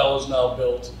hotel is now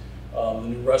built, the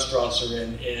new restaurants are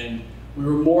in, and we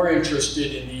were more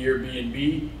interested in the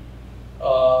Airbnb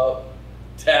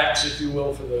tax, if you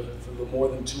will, for the more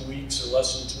than 2 weeks or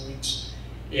less than 2 weeks,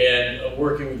 and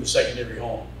working with the secondary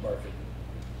home market.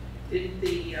 Didn't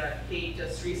the Cape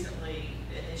just recently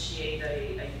initiate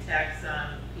a tax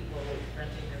on people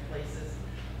renting their places?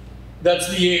 That's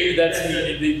we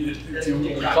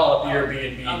call it the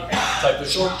Airbnb type of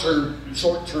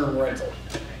short-term rental.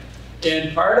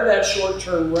 And part of that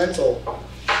short-term rental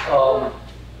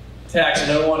tax,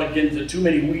 and I don't want to get into too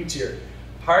many weeds here,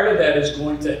 part of that is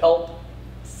going to help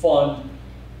fund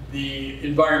the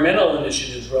environmental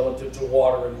initiatives relative to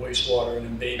water and wastewater and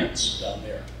abatements down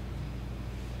there.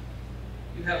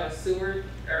 You have a sewer,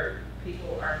 or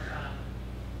people aren't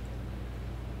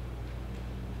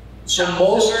So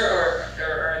most, sewer, or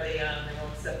are they on their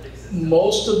own septic system?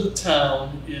 Most of the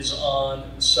town is on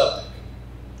septic.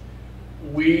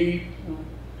 We,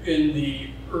 in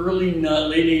the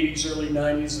late 80s, early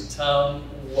 90s, the town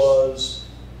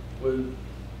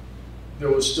there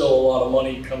was still a lot of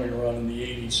money coming around in the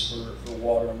 80s for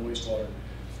water and wastewater.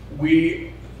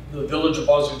 The village of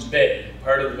Buzzards Bay,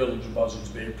 part of the village of Buzzards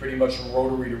Bay, pretty much from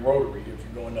rotary to rotary if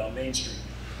you're going down Main Street.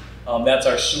 That's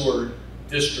our sewer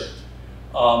district.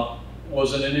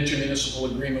 Was in an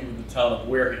intermunicipal agreement with the town of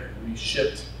Wareham. We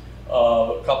shipped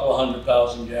a couple of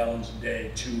 100,000 gallons a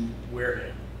day to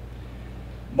Wareham.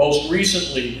 Most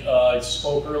recently, I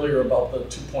spoke earlier about the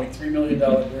 $2.3 million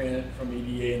grant from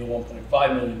EDA and the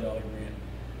 $1.5 million grant.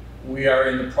 We are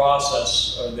in the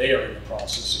process, or they are in the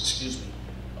process, excuse me,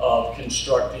 of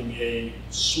constructing a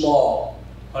small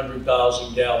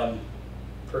 100,000 gallon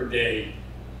per day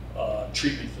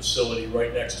treatment facility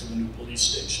right next to the new police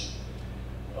station.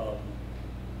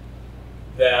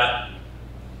 That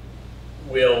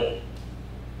will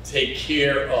take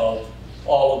care of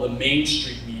all of the Main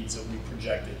Street needs that we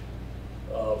projected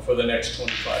for the next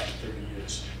 25 to 30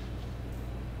 years.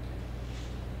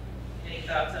 Any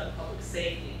thoughts on public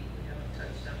safety? We haven't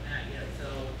touched on that yet. So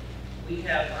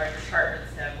our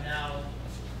departments have now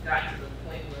gotten to the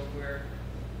point where we're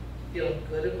feeling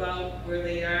good about where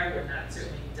they are. We're not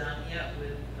certainly done yet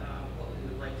with what we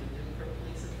would like to do for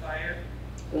police and fire.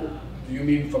 Do you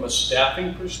mean from a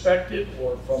staffing perspective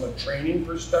or from a training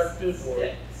perspective?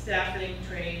 Or? Staffing,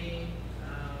 training,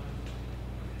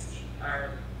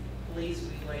 our police,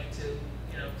 we'd like to,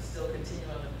 still continue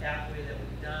on the pathway that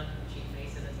we've done. Chief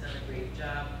Mason has done a great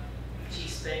job. Chief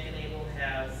Spangenable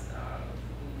has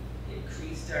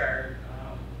increased our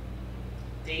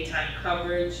daytime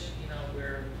coverage. You know,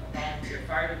 we're a volunteer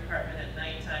fire department at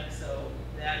nighttime, so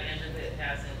that end of it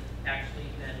hasn't actually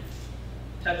been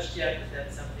touched yet, but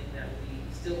that's something that we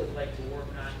still would like to work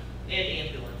on. And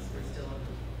ambulance, we're still in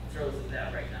the throes of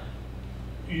that right now.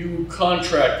 You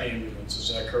contract ambulance,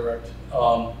 is that correct?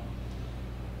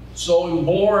 So in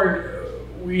Bourne,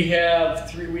 we had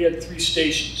three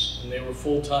stations, and they were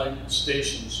full-time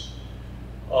stations.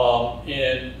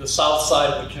 And the south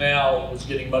side of the canal was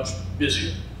getting much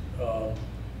busier.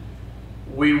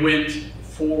 We went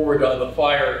forward on the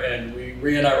fire, and we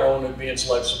ran our own advanced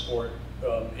life support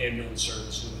ambulance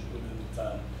service within the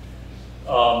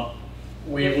town.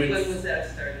 When was that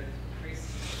started?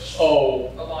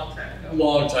 Oh, A long time ago.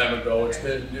 long time ago.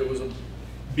 It was a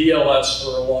BLS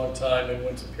for a long time and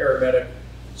went to paramedic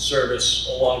service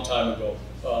a long time ago.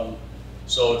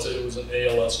 So it was an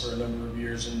ALS for a number of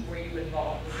years. And were you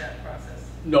involved with that process?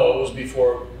 No, it was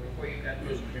before. Before you got there?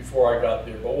 It was before I got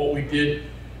there. But what we did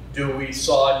do, we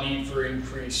saw a need for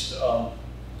increased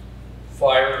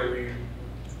fire.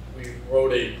 We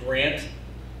wrote a grant,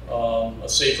 a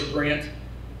safer grant,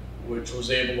 which was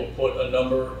able to put a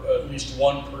number, at least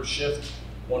one per shift,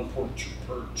 one per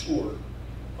tour,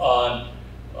 on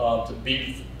to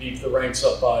beef the ranks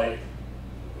up by,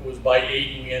 it was by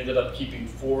 8, and we ended up keeping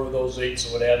 4 of those 8,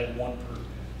 so it added one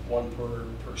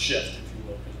per shift, if you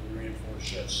will, because we ran 4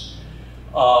 shifts.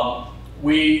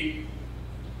 We,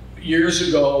 years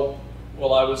ago,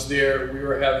 while I was there, we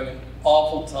were having an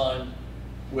awful time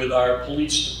with our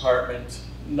police department,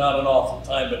 not an awful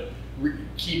time, but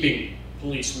keeping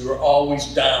police. We were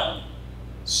always down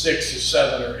 6 or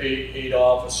 7 or 8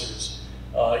 officers,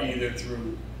 either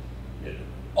through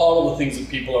all of the things that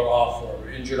people are off for,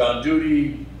 injured on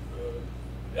duty,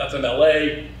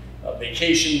 FMLA,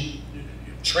 vacation,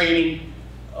 training.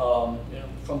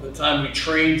 From the time we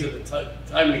trained to the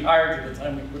time we hired to the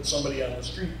time we put somebody on the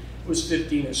street, it was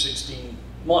 15 or 16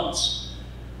 months.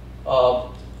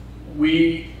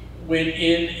 We went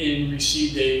in and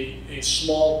received a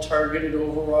small targeted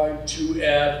override to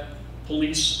add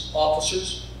police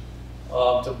officers,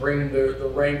 to bring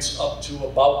the ranks up to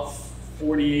about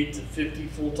 48 to 50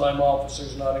 full-time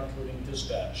officers, not including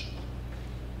dispatch.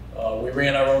 We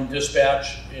ran our own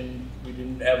dispatch, and we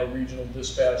didn't have a regional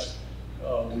dispatch.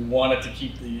 We wanted to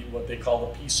keep what they call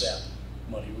the PSAP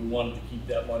money. We wanted to keep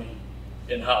that money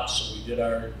in-house, so we did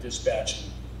our dispatching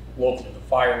locally. The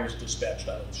fire was dispatched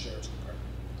out of the sheriff's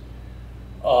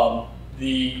department.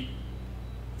 The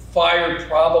fire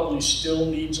probably still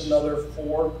needs another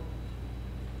 4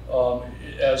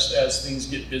 as things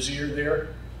get busier there,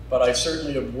 but I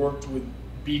certainly have worked with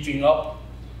beefing up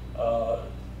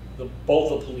both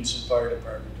the police and fire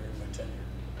department during my tenure.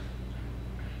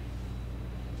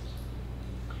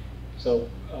 So,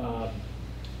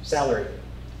 salary,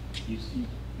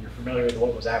 you're familiar with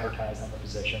what was advertised on the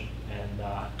position, and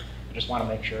I just want to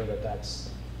make sure that that's,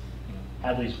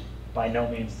 Hadley's by no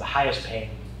means the highest paying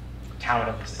town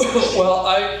in the state. Well,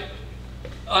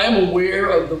 I am aware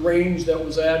of the range that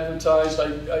was advertised.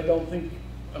 I don't think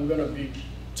I'm going to be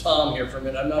Tom here for a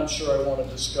minute. I'm not sure I want to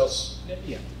discuss,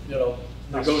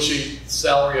 negotiate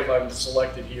salary if I'm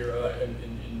selected here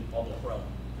in the public realm.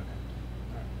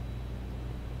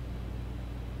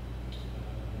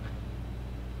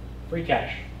 Free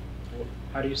cash.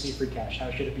 How do you see free cash?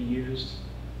 How should it be used?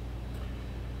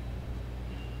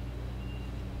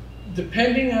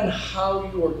 Depending on how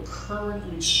you are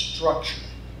currently structured,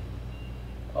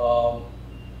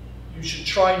 you should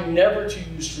try never to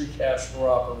use free cash for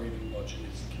operating budget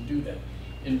if you can do that.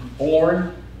 In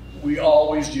Bourne, we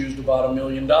always used about $1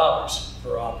 million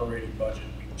for operating budget.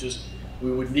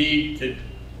 We would need to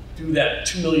do that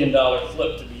 $2 million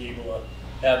flip to be able to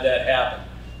have that happen.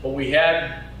 But we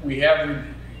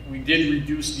did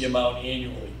reduce the amount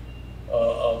annually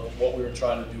of what we were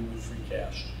trying to do with free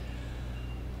cash.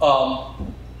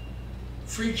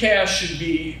 Free cash should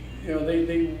be,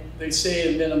 they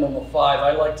say a minimum of 5.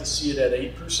 I like to see it at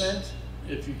 8%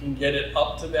 if you can get it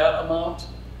up to that amount.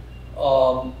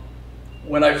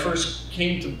 When I first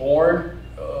came to Bourne,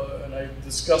 and I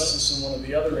discussed this in one of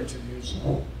the other interviews,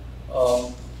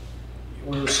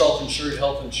 we were self-insured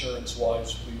health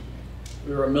insurance-wise.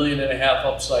 We were $1.5 million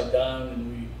upside down, and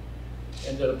we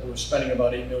ended up spending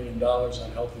about $8 million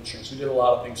on health insurance. We did a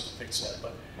lot of things to fix that,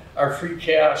 but our free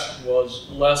cash was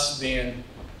less than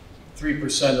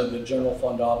 3% of the general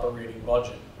fund operating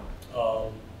budget.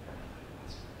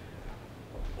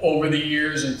 Over the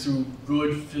years and through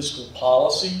good fiscal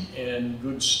policy and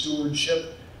good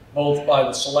stewardship, both by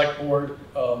the select board,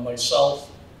 myself,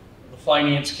 the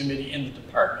finance committee, and the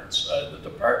departments. The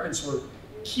departments were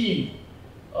key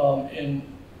in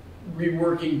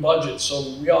reworking budgets,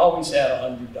 so we always had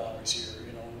 $100 here,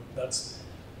 you know, that's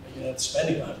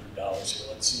spending $100 here,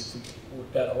 let's see if we can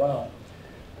work that around.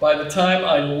 By the time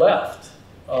I left,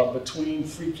 between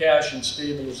free cash and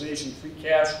stabilization, free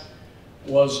cash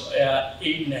was at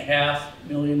 $8.5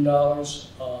 million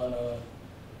on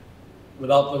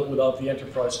without the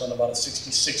enterprise fund, about a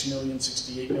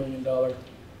 $68 million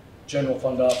general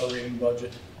fund operating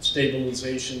budget.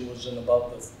 Stabilization was in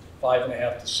about the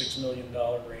 $5.5 to $6 million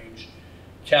range.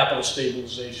 Capital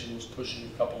stabilization was pushing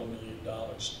a couple of $1 million.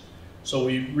 So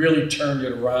we really turned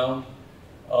it around.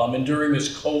 And during this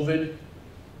COVID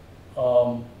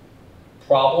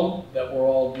problem that we're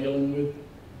all dealing with,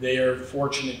 they are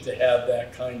fortunate to have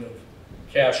that kind of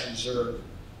cash reserve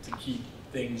to keep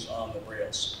things on the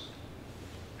rails.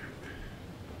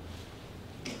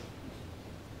 That's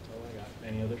all I got.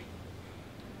 Any others?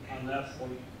 On that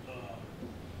point,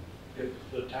 if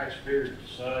the taxpayers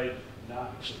decide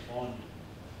not to fund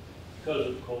because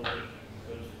of COVID, and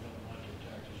because they don't want their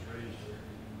taxes raised,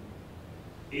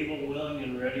 are you able, willing,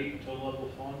 and ready to level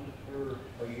fund for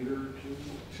a year or two?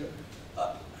 Sure.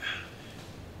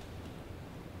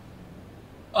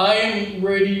 I am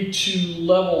ready to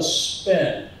level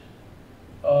spend.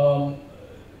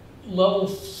 Level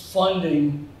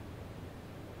funding,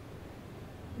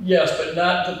 yes, but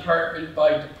not department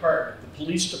by department. The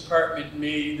police department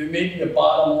there may be a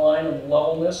bottom line of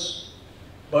levelness,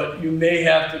 but you may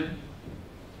have to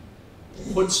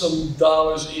put some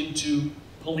dollars into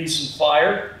police and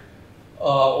fire,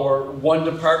 or one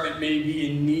department may be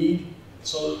in need,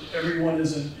 so everyone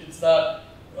isn't, it's not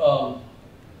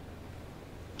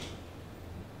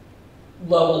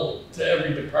level to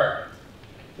every department.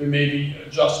 There may be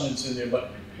adjustments in there, but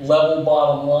level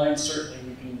bottom line, certainly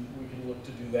we can look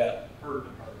to do that. Per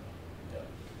department.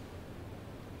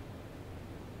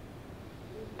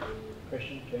 Yeah.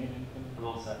 Christian, Jane, anything? I'm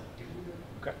all set.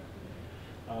 Okay.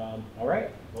 All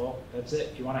right, well, that's it.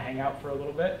 If you want to hang out for a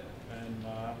little bit, and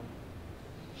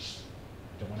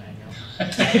don't want to hang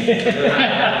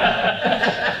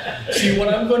out. See, what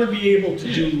I'm going to be able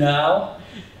to do now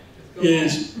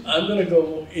is I'm going to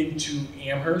go into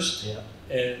Amherst, Yeah.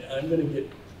 and I'm going to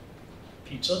get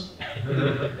pizza,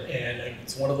 and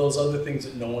it's one of those other things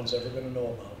that no one's ever going to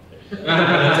know about. I'm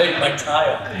going to take my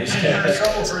tie off. You're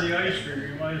trouble for the ice cream,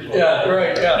 you might as well. Yeah,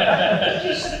 right, yeah. Would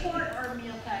you support our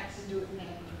meal tax and do it now?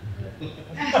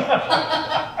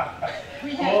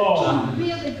 We have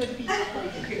really good pizza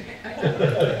places here.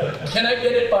 Can I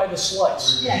get it by the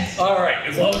slice? Yes. All right,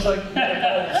 as long as I can get it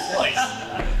by the slice,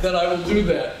 then I will do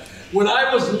that. When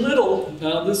I was little,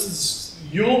 now this is,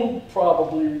 you'll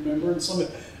probably remember, and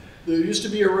there used to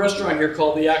be a restaurant here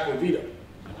called the Aquavita.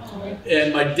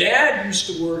 And my dad used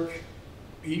to work,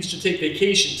 he used to take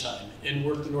vacation time and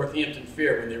work the Northampton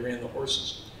Fair when they ran the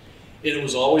horses. And it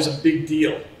was always a big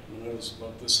deal when I was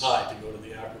about this high to go to the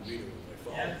Aquavita with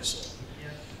my father. So.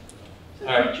 So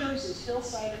All right. your choice is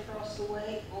Hillside across the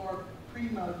way or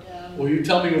Primo down. Well, you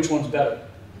tell me which one's better.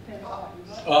 Depends on what you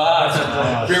like.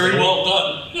 Ah, very well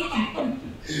done.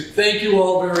 Thank you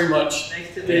all very much.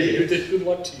 Nice to meet David, you. you did good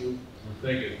luck to you.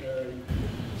 Thank you.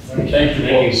 Thank you,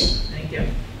 folks. Thank you.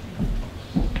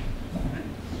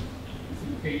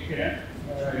 Okay, yeah,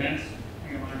 minutes,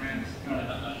 hang on, 1 minute.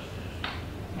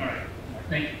 All right,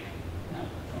 thank you.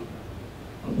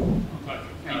 Okay,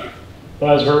 thank you.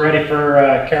 Buzz, we're ready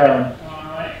for Carolyn. All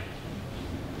right.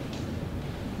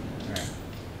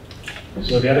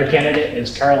 So the other candidate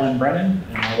is Carolyn Brennan,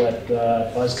 and I'll let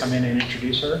Buzz come in and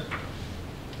introduce her.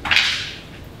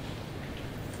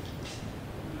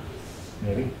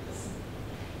 Maybe.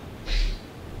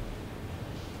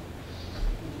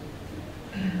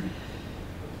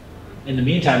 In the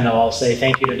meantime, though, I'll say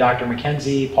thank you to Dr.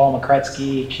 McKenzie, Paul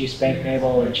McCretsky, Chief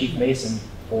Spanknagel, and Chief Mason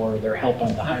for their help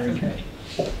on the hiring committee.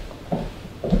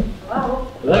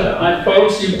 Hello. Hi,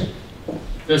 folks.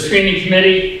 The screening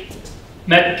committee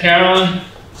met Carolyn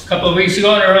a couple of weeks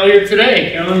ago and earlier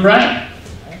today, Carolyn Brennan.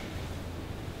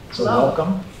 So Hello.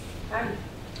 welcome. Hi.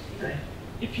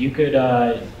 If you could,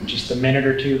 just a minute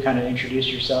or two, kind of introduce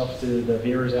yourself to the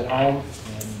viewers at home,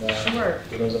 and Sure.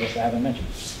 for those of us that haven't mentioned.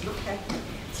 Okay.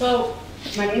 So,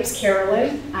 my name's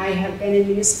Carolyn. I have been in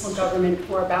municipal government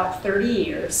for about 30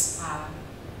 years,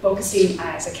 focusing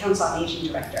as a council on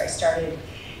aging director. I started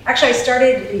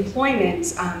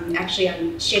employment actually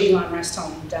on Shady Lawn Rest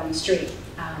Home down the street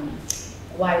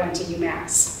while I went to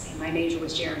UMass, and my major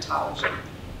was gerontology.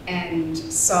 And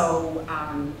so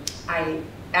I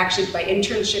actually, by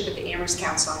internship at the Amherst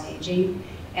Council on Aging,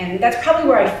 and that's probably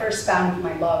where I first found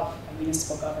my love of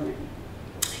municipal government.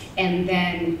 And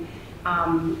then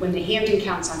when the Hampton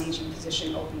Council on Aging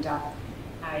position opened up,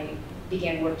 I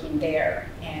began working there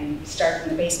and started in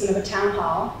the basement of a town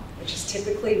hall, which is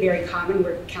typically very common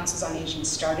where councils on aging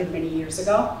started many years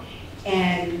ago,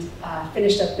 and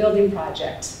finished a building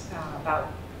project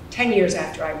about 10 years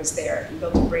after I was there and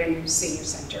built a brand new senior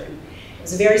center. And it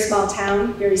was a very small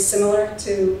town, very similar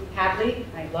to Hadley.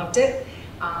 I loved it.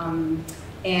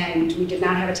 And we did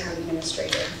not have a town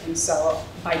administrator. And so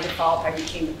by default, I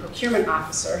became the procurement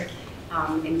officer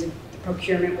and did the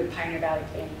procurement with Pioneer Valley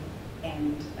Planning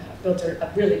and built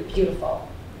a really beautiful,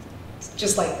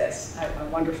 just like this, a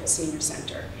wonderful senior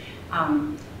center.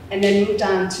 And then moved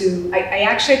on to, I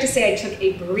actually have to say I took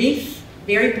a brief,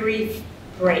 very brief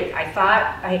break. I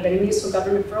thought I had been in municipal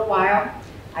government for a while.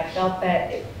 I felt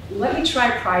that, let me try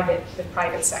the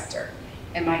private sector.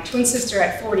 And my twin sister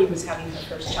at 40 was having her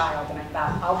first child, and I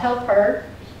thought, I'll help her,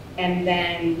 and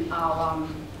then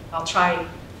I'll try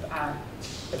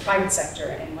the private sector,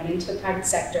 and went into the private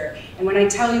sector. And when I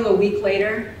tell you a week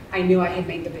later, I knew I had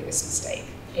made the biggest mistake.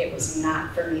 It was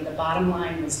not for me. The bottom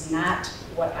line was not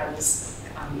what I was,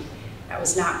 that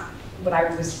was not what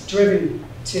I was driven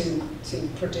to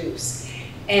produce.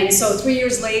 And so 3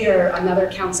 years later, another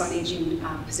Council on Aging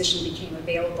position became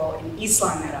available in East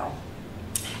Long Meadow.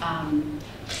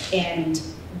 And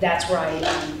that's where I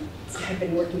have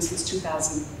been working since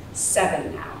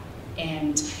 2007 now.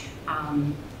 And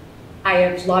I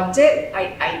have loved it.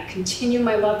 I continue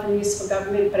my love for municipal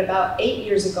government, but about 8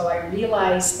 years ago, I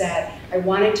realized that I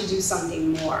wanted to do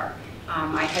something more.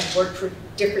 I had worked for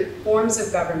different forms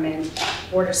of government,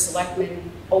 Board of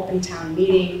Selectmen, Open Town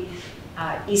Meeting.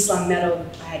 East Long Meadow,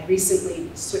 I had recently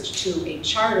switched to a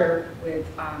charter with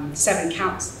 7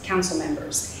 council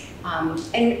members.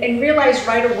 And realized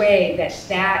right away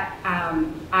that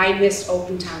I missed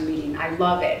Open Town Meeting. I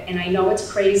love it, and I know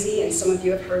it's crazy, and some of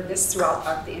you have heard this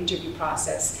throughout the interview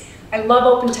process. I love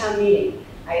Open Town Meeting.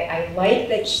 I like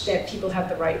that people have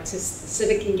the right to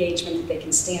civic engagement, that they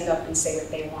can stand up and say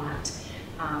what they want.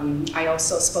 I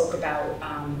also spoke about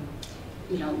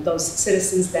those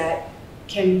citizens that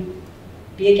can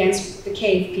be against the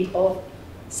cave people,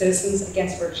 citizens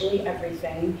against virtually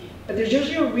everything. But there's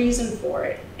usually a reason for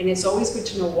it, and it's always good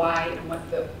to know why and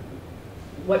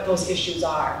what those issues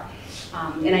are.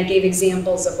 And I gave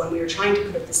examples of when we were trying to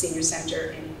put up the senior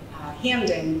center in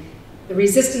Hamden, the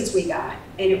resistance we got,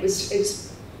 and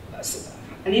it's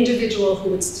an individual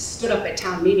who had stood up at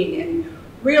town meeting and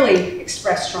really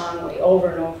expressed strongly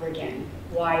over and over again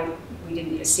why we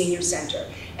didn't need a senior center.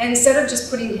 And instead of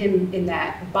just putting him in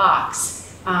that box,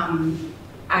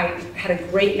 I had a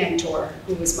great mentor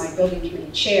who was my building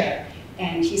committee chair,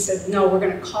 and he said, no, we're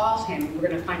going to call him, and we're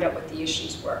going to find out what the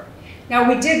issues were. Now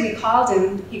we did, we called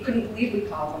him, he couldn't believe we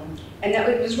called him, and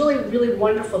it was really, really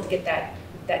wonderful to get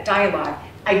that dialogue.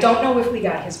 I don't know if we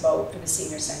got his vote for the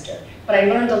senior center, but I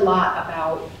learned a lot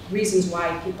about reasons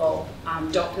why people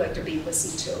don't feel like they're being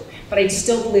listened to. But I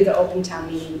still believe that Open Town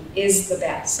Meeting is the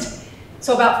best.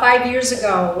 So about 5 years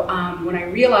ago, when I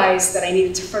realized that I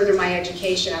needed to further my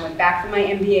education, I went back for my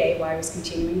MBA while I was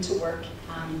continuing to work,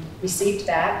 received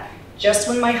that. Just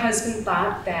when my husband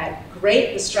thought that,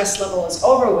 great, the stress level is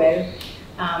over with,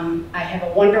 I have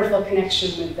a wonderful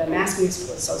connection with the Mass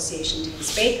Municipal Association,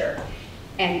 Denise Baker.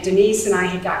 And Denise and I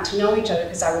had gotten to know each other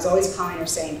because I was always calling her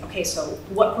saying, okay, so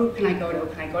what group can I go to?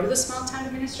 Can I go to the small town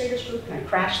administrators group? Can I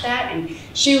crash that? And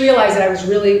she realized that I was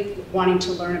really wanting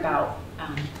to learn about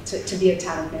to be a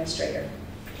town administrator.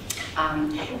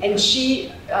 And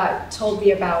she told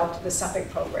me about the Suffolk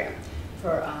program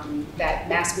for that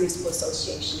Mass Municipal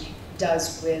Association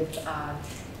does with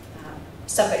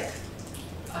Suffolk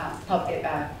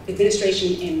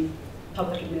administration in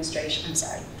public administration, I'm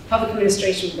sorry, public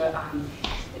administration,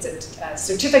 it's a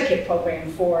certificate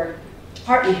program for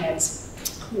department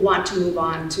heads who want to move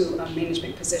on to a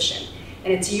management position.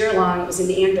 And it's year-long, it was in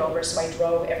Andover, so I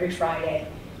drove every Friday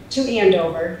to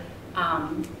Andover,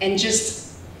 and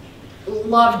just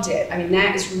loved it. I mean,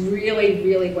 that is really,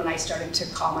 really when I started to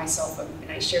call myself,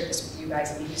 and I shared this with you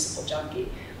guys, a municipal junkie.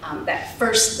 Our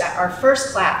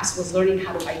first class was learning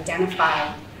how to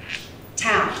identify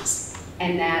towns,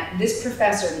 and that this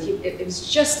professor, it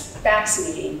was just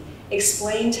fascinating,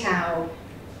 explained how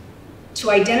to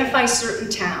identify certain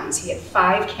towns, he had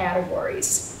 5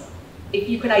 categories. If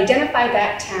you could identify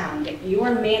that town that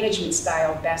your management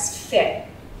style best fit,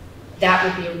 that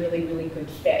would be a really, really good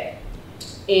fit.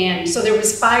 And so there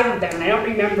was 5 of them, and I don't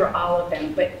remember all of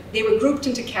them, but they were grouped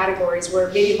into categories where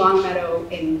maybe Long Meadow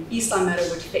and East Long Meadow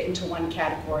would fit into one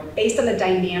category based on the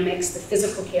dynamics, the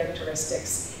physical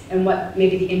characteristics, and what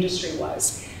maybe the industry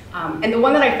was. And the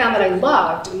one that I found that I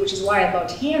loved, and which is why I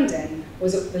loved Hamden,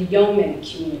 was the yeoman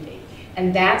community.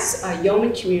 And that's,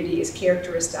 Yeoman community is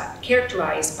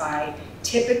characterized by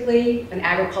typically an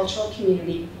agricultural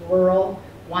community, rural,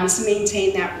 wants to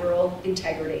maintain that rural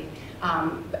integrity,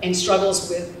 and struggles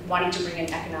with wanting to bring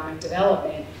in economic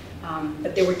development.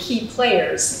 But there were key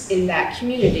players in that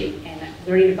community, and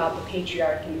learning about the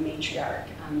patriarch and the matriarch.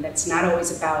 That's not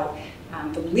always about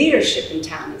the leadership in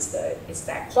town. It's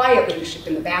that quiet leadership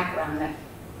in the background, that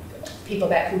people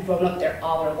who've grown up there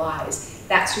all their lives.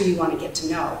 That's who you want to get to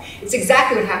know. It's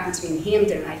exactly what happened to me in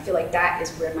Hampton, and I feel like that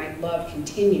is where my love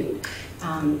continued.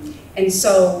 And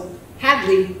so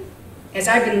Hadley, as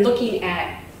I've been looking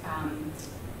at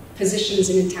positions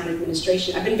in town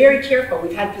administration, I've been very careful.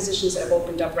 We've had positions that have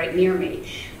opened up right near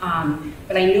me,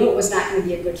 but I knew it was not going to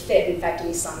be a good fit. In fact, in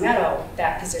East Long Meadow,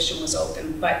 that position was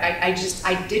open, but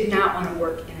I did not want to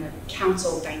work in a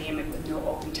council dynamic with no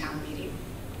open town meeting.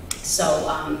 So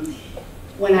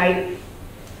when I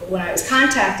was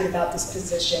contacted about this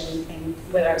position and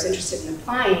whether I was interested in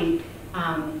applying,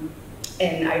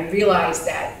 and I realized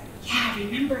that, yeah, I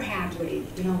remember Hadley.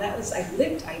 You know,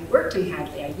 I worked in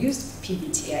Hadley. I used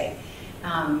PBTA.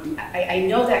 I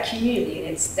know that community, and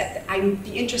it's that I'd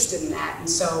be interested in that. And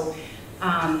so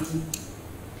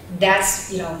that's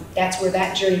where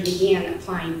that journey began,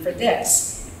 applying for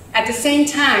this. At the same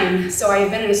time, so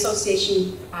I've been in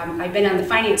association. I've been on the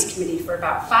finance committee for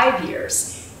about 5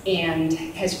 years, and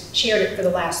has chaired it for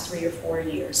the last 3 or 4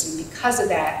 years. And because of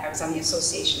that, I was on the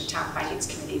Association of Town Finance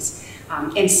Committees,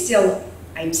 and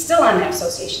I'm still on the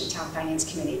Association of Town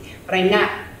Finance Committee, but I'm not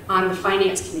on the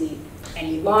Finance Committee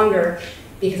any longer,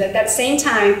 because at that same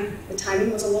time, the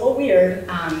timing was a little weird,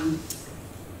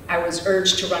 I was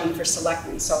urged to run for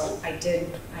selectman, so I did.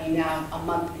 I am now a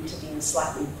month into being a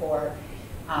selectman for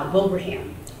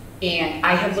Wilbraham. And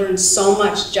I have learned so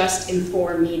much just in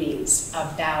 4 meetings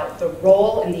about the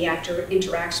role and the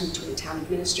interaction between the town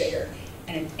administrator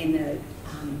and the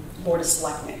Board of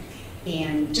Selectmen.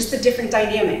 And just the different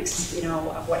dynamics, you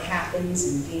know, of what happens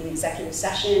and being in executive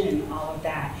session and all of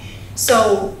that.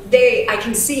 So I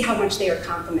can see how much they are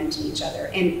complementing each other.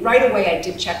 And right away, I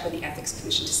did check with the Ethics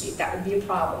Commission to see if that would be a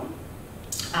problem.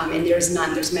 And there's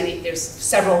none. There's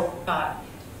several,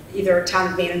 either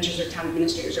town managers or town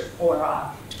administrators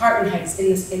or department heads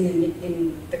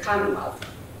in the Commonwealth,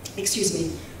 excuse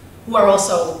me, who are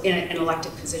also in an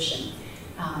elected position.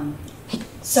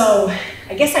 So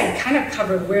I guess I kind of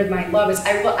covered where my love is.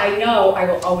 I know I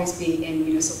will always be in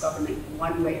municipal government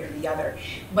one way or the other,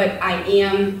 but I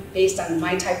am, based on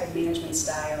my type of management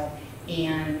style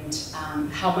and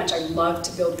how much I love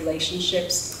to build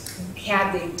relationships,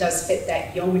 Hadley does fit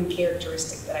that yeoman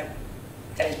characteristic that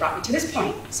has brought me to this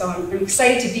point. So I'm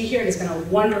excited to be here. It has been a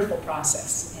wonderful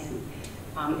process,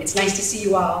 and it's nice to see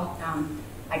you all.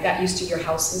 I got used to your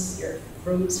houses, your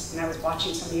rooms, when I was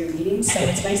watching some of your meetings, so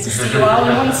it's nice to see you all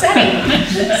in one setting.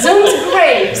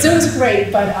 Zoom's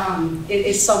great, but it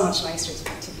is so much nicer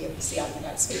to be able to see all you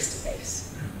guys face to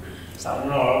face. So. I don't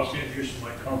know, I was getting used to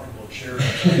my comfortable chair.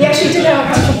 Yes, you did have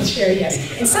a comfortable chair,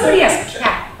 yes. And somebody has a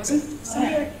cat, wasn't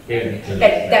somebody?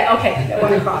 Yeah. Okay, that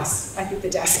went across. I think the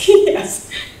desk,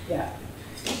 yes. Yeah.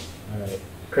 All right.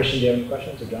 Christian, do you have any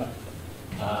questions, or John?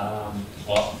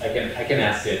 Well, I can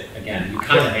ask it again. You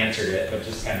kind of answered it, but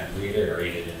just kind of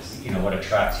reiterated is, you know, what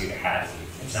attracts you to Hadley?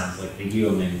 It sounds like the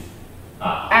yeoman.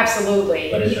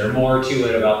 Absolutely. But is there more to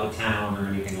it about the town or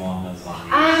anything along those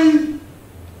lines?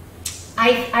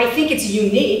 I think it's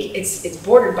unique. It's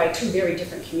bordered by 2 very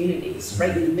different communities right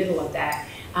in the middle of that,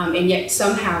 and yet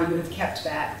somehow you have kept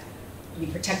that. You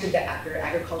protected that your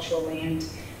agricultural land.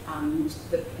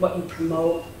 What you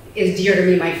promote is dear to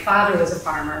me. My father was a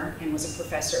farmer and was a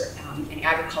professor in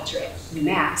agriculture at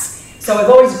UMass. So I've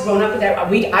always grown up with that.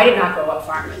 I did not grow up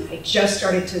farming. I just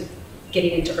started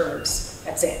getting into herbs.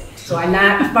 That's it. So I'm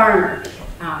not a farmer.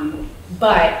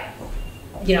 But,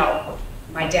 you know,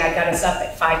 my dad got us up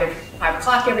at 5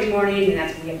 o'clock every morning, and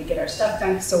that's when we had to get our stuff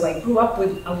done. So I grew up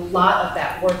with a lot of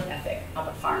that work ethic of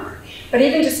a farmer. But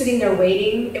even just sitting there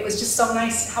waiting, it was just so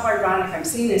nice. How ironic. I'm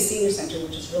sitting in a senior center,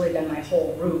 which has really been my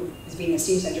whole route, is being a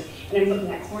senior center, and I'm looking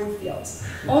at cornfields.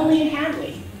 Only in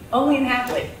Hadley. Only in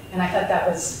Hadley. And I thought that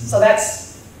was, so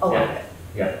that's a lot of it.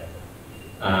 Yeah.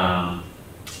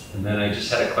 And then I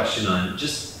just had a question on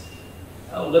just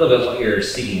a little bit what you're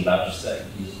speaking about, just that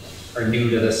you are new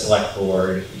to the select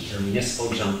board, you're a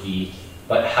municipal junkie,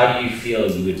 but how do you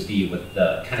feel you would be with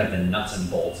the kind of the nuts and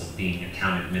bolts of being a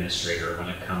town administrator when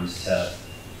it comes to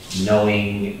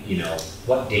knowing, you know,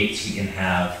 what dates we can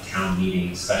have, town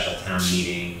meetings, special town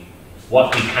meeting,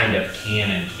 what we kind of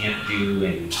can and can't do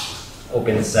in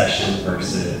open session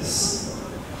versus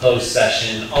closed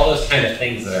session, all those kind of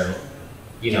things that are,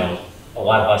 you know, a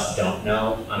lot of us don't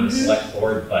know on the select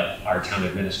board, but our town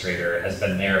administrator has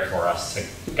been there for us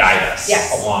to guide us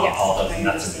along all those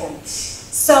nuts and bolts.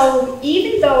 So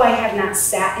even though I have not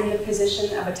sat in the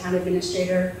position of a town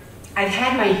administrator, I've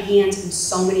had my hands in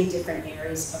so many different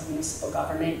areas of municipal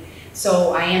government.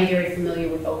 So I am very familiar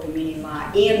with open meeting law,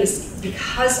 and this,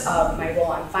 because of my role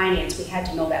on finance, we had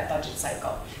to know that budget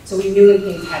cycle. So we knew when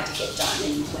things had to get done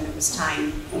and when it was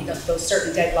time, those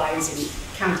certain deadlines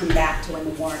and counting back to when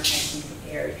the warrant had to be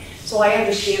prepared. So I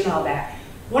understand all that.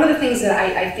 One of the things that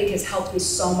I think has helped me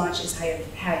so much is I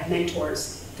have had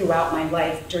mentors throughout my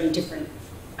life during different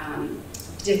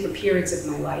periods of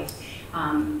my life.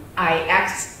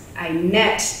 I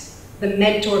met the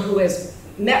mentor who has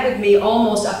met with me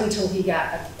almost up until he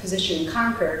got a position in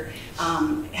Concord,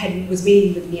 was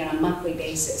meeting with me on a monthly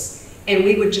basis. And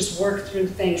we would just work through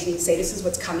things and he'd say, this is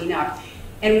what's coming up.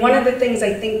 And one of the things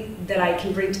I think that I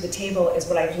can bring to the table is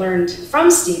what I've learned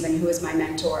from Stephen, who is my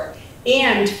mentor,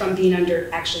 and from being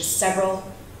under actually several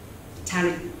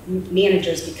town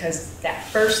managers, because that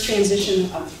first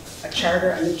transition of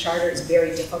a new charter is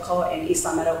very difficult, and East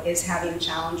Long Meadow is having a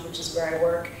challenge, which is where I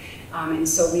work. And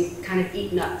so we've kind of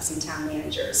eaten up some town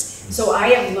managers. So I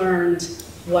have learned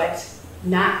what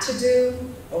not to do,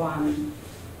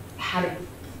 how to,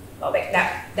 well,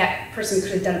 that person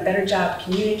could have done a better job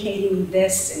communicating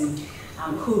this, and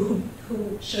who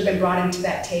should have been brought into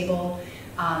that table.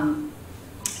 And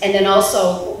then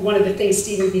also, one of the things,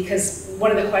 Stephen, because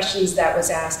one of the questions that was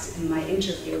asked in my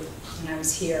interview when I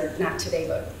was here, not today,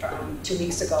 but 2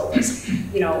 weeks ago, was,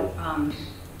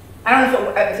 I don't know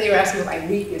if they were asking about my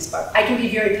weakness, but I can be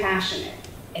very passionate,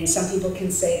 and some people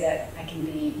can say that I can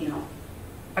be,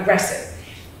 aggressive.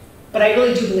 But I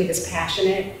really do believe it's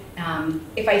passionate.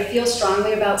 If I feel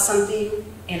strongly about something,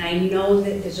 and I know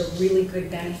that there's a really good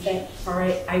benefit for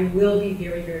it, I will be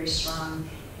very, very strong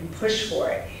and push for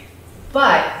it.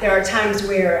 But there are times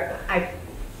where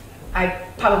I've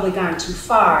probably gone too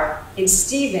far, and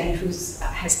Stephen,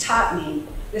 has taught me,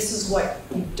 this is what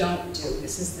you don't do.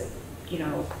 This is the,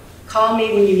 call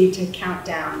me when you need to count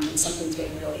down when something's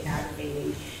being really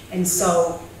aggravating. And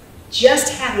so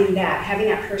just having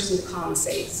that person to call and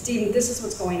say, Stephen, this is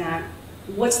what's going on.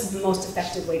 What's the most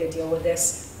effective way to deal with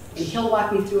this? And he'll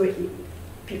walk me through it,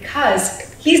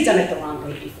 because he's done it the wrong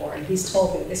way before, and he's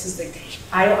told me, this is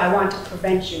I want to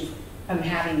prevent you from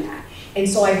having that. And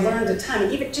so I've learned a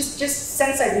ton, even just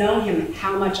since I've known him,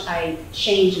 how much I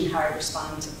change and how I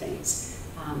respond to things.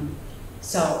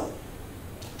 So,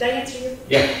 did I answer you?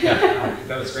 Yeah,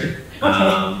 that was great.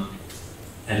 And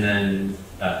then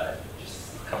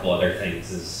just a couple other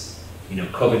things is,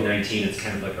 COVID-19 is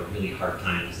kind of like a really hard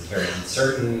time. This is very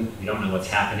uncertain. We don't know what's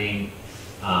happening.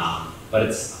 But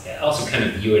it's also kind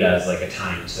of view it as like a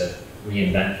time to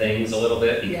reinvent things a little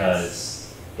bit,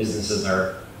 because businesses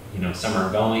are, some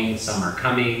are going, some are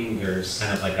coming. There's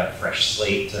kind of like a fresh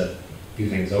slate to do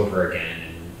things over again.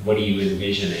 And what do you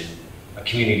envision in a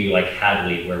community like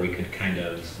Hadley, where we could kind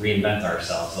of reinvent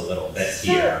ourselves a little bit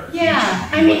here? Yeah,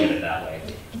 I mean, look at it that way.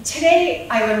 Today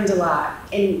I learned a lot.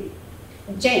 And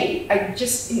Jane,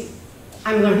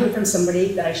 I'm learning from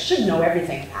somebody that I should know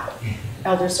everything about,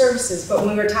 elder services. But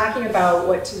when we were talking about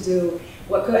what to do,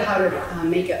 how to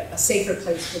make a safer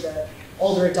place for the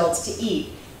older adults to eat,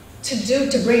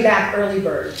 to bring back early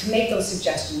bird, to make those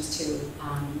suggestions to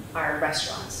our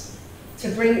restaurants, to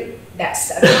bring that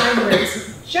time where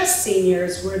it's just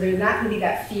seniors, where there's not going to be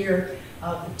that fear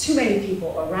of too many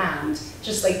people around,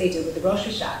 just like they do with the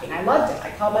grocery shopping. I loved it. I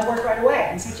called my work right away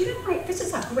and said, this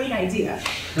is a great idea.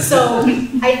 So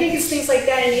I think it's things like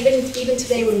that. And even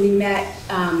today when we met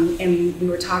and we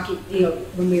were talking,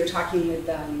 when we were talking with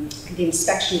the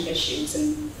inspection issues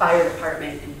and fire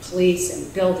department and police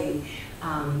and building,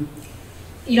 I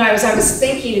was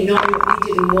thinking, and knowing what we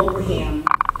did in Wilbraham,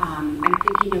 I'm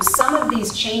thinking, some of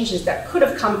these changes that could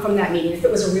have come from that meeting, if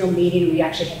it was a real meeting and we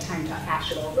actually had time to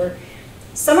hash it over,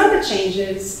 some of the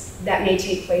changes that may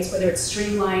take place, whether it's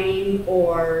streamlining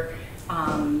or,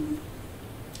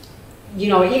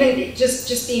 even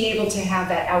just being able to have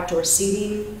that outdoor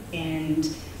seating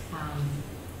and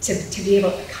to be able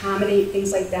to accommodate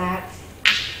things like that,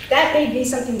 that may be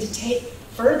something to take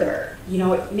further.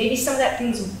 Maybe some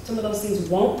of those things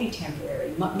won't be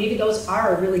temporary. Maybe those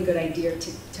are a really good idea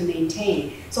to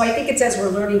maintain. So I think it's as we're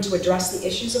learning to address the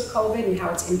issues of COVID and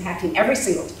how it's impacting every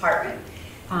single department,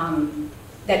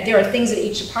 that there are things in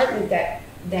each department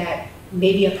that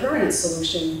may be a permanent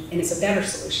solution, and it's a better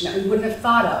solution that we wouldn't have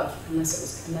thought of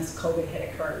unless COVID had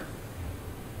occurred.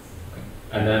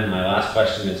 And then my last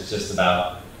question is just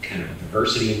about kind of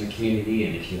diversity in the community,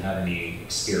 and if you have any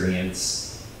experience,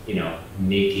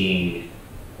 making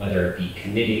whether it be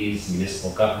committees,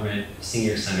 municipal government,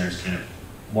 senior centers, kind of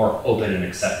more open and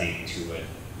accepting to a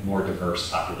more diverse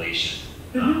population.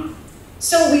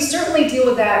 So we certainly deal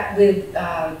with that with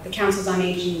the Councils on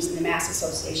Aging and the Mass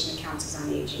Association of Councils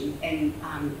on Aging, and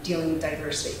dealing with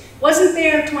diversity. Wasn't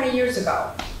there 20 years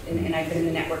ago, and I've been in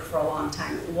the network for a long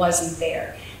time. It wasn't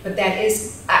there. But that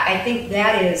is, I think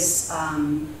that is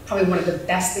probably one of the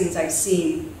best things I've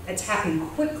seen that's happened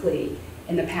quickly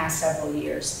in the past several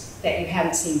years that you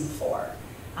haven't seen before.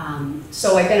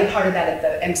 So I've been a part of that at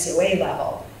the MCOA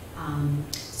level.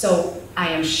 So I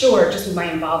am sure, just with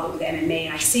my involvement with MMA,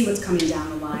 and I see what's coming down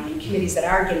the line, and committees that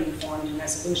are getting formed and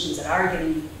resolutions that are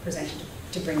getting presented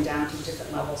to bring down to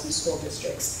different levels in school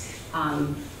districts,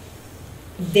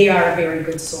 they are a very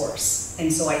good source.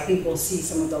 And so I think we'll see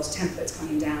some of those templates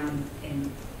coming down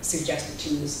and suggested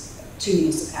to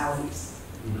municipalities.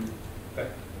 Okay,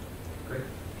 great,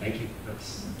 thank you.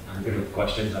 I'm good with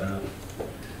questions, I don't know.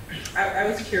 I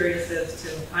was curious as to,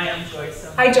 I am Joyce.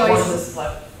 I'm Hi, Joyce. one of the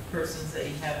select persons that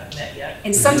you haven't met yet.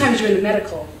 And sometimes you're in the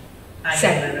medical I'm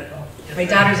setting. medical. Yes, My I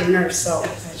daughter's am. a nurse, so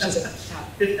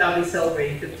she's I'll be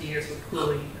celebrating 50 years with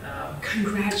Cooley.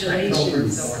 congratulations. October,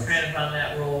 so we're kind of on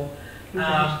that roll. I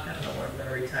don't know where I'm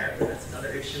gonna retire, but that's another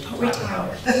issue. We'll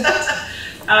talk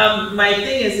about. My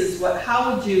thing is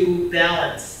how would you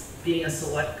balance being a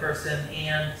select person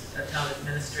and a town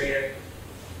administrator?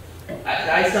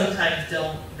 I sometimes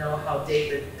don't know how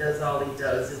David does all he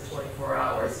does in 24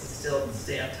 hours to still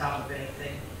stay on top of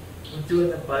anything, with doing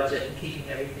the budget and keeping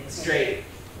everything straight.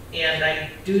 And I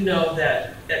do know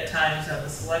that at times on the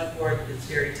select board, it's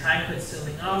very time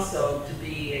consuming also to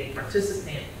be a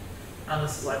participant on the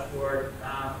select board.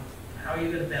 How are you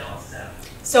going to balance that?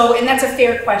 So, and that's a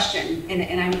fair question.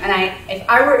 If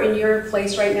I were in your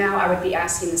place right now, I would be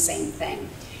asking the same thing.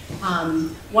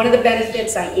 One of the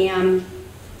benefits, I am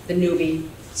the newbie,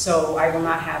 so I will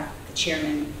not have the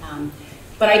chairman.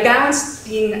 But I balanced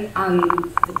being on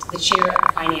the chair of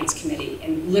the finance committee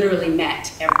and literally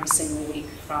met every single week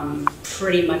from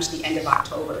pretty much the end of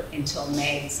October until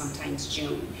May, sometimes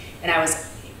June. And I was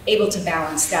able to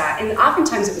balance that. And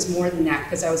oftentimes it was more than that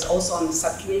because I was also on the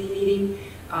subcommittee meeting.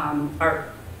 I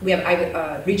have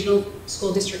a regional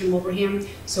school district in Wilbraham,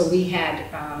 so we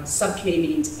had subcommittee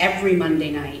meetings every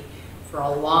Monday night for a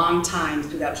long time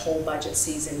through that whole budget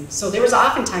season. So there was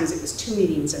oftentimes it was 2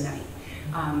 meetings a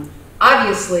night.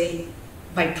 Obviously,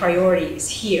 my priority is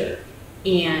here,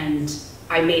 and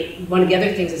one of the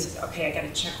other things is, okay, I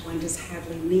gotta check when does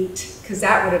Hadley meet, because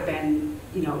that would have been,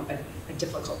 a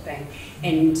difficult thing.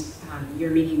 And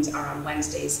your meetings are on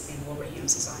Wednesdays and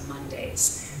Wilbraham's is on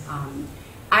Mondays.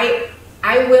 I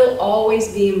will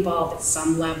always be involved at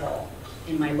some level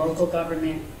in my local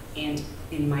government and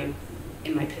in my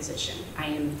position. I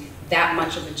am that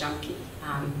much of a junkie.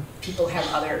 People have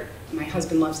my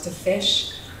husband loves to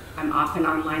fish. I'm often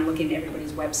online looking at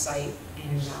everybody's website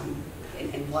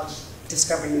and love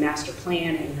discovering the master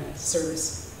plan and the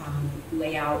service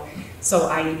layout. So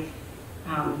I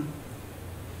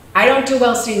don't do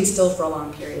well staying still for a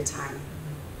long period of time.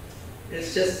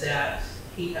 It's just that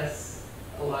he has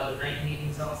a lot of night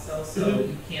meetings also, so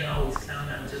you can't always count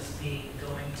on just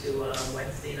going to a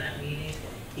Wednesday night meeting.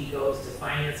 He goes to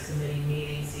finance committee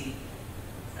meetings. He,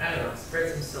 I don't know,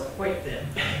 spreads himself quite thin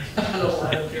on a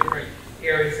lot of different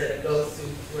areas that it goes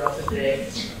through throughout the day.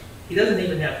 He doesn't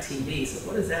even have TV, so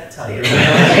what does that tell you?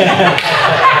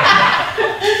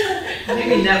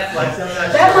 Maybe Netflix, I'm not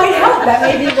sure. That might help, that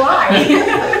may be why.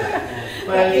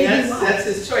 But I mean, that's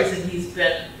his choice, and he's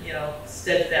been,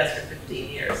 steadfast for 15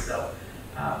 years, so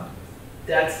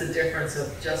that's the difference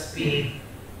of just being,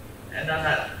 and I'm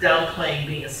not downplaying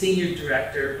being a senior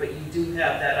director, but you do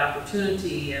have that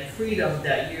opportunity and freedom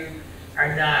that you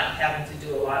are not having to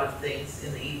do a lot of things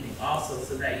in the evening also,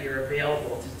 so that you're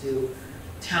available to do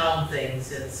town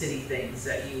things and city things,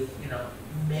 that you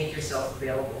make yourself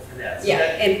available for that. So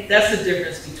and that's the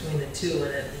difference between the two,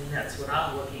 and that's what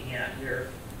I'm looking at,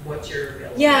 what you're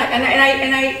available. Yeah,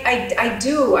 and I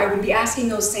do. I would be asking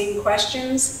those same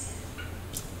questions,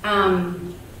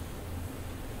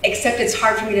 except it's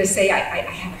hard for me to say I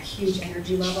have a huge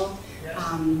energy level.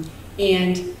 Yes.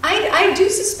 And I do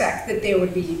suspect that there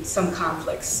would be some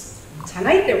conflicts.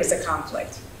 Tonight there was a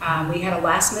conflict. We had a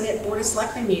last-minute Board of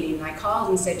Selectmen meeting, and I called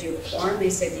and said, "Do you have a quorum?" They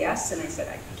said yes, and I said,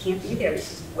 "I can't be there.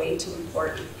 This is way too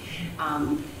important."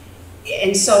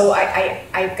 And so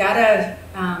I've got to.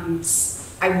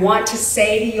 I want to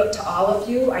say to all of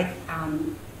you, I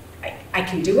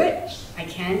can do it. I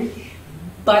can,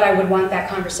 but I would want that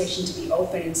conversation to be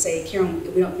open and say, "Karen,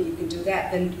 we don't think you can do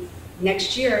that." Then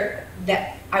next year,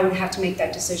 that I would have to make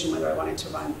that decision whether I wanted to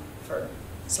run for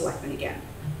selectman again,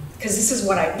 because this is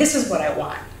what I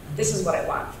want. this is what I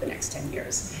want for the next 10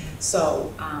 years.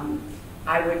 So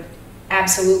I would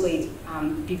absolutely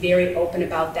be very open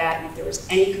about that, and if there was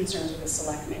any concerns with the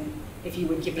selectmen, if you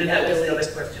would give me And that that was the ability.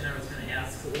 other question I was gonna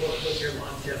ask, what was your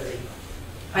longevity?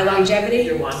 My longevity?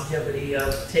 Your longevity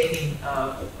of taking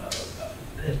an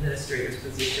administrator's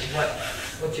position,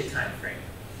 what's your time frame?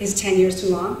 Is 10 years too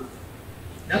long?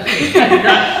 Nothing,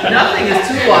 nothing is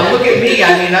too long. Look at me.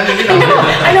 I mean, you know.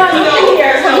 I know, I'm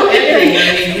here. So anything. I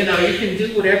mean, you know, you can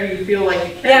do whatever you feel like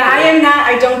you can. Yeah,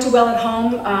 I don't do well at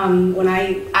home. When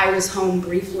I was home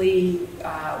briefly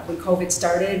when COVID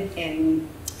started, and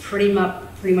pretty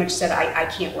much said I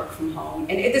can't work from home.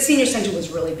 And the senior center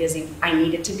was really busy. I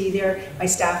needed to be there. My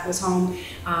staff was home.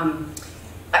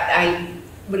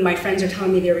 When my friends are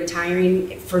telling me they're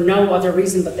retiring for no other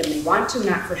reason but that they want to,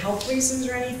 not for health reasons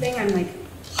or anything, I'm like,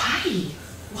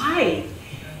 why?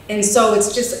 And so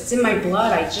it's in my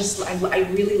blood. I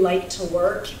really like to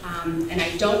work, and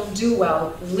I don't do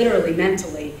well, literally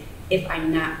mentally, if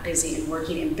I'm not busy and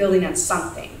working and building on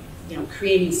something, you know,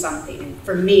 creating something. And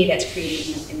for me, that's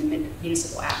creating in the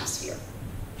municipal atmosphere.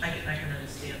 I can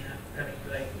understand that. I mean,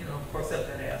 but you know, of course, I've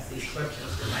got to ask these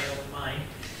questions for my own mind.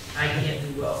 I can't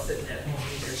do well sitting at home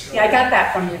either. So. Yeah, I got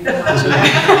that from you. Watching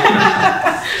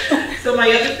that. So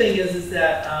my other thing is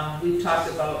that we've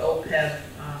talked about OPEB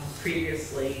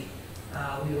previously.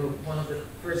 We were one of the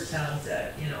first towns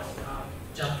that, you know,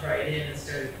 jumped right in and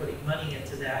started putting money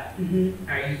into that. Mm-hmm.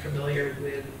 Are you familiar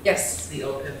with yes. the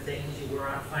OPEB things? You were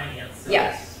on finance. So,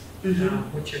 yes.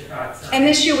 Mm-hmm. What's your thoughts on And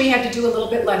this year we had to do a little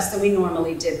bit less than we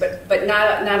normally did, but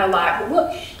not a lot.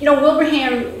 But you know,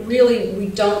 Wilbraham, really, we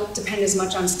don't depend as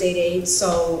much on state aid,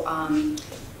 so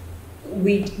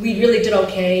we really did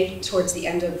okay towards the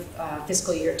end of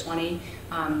fiscal year 20.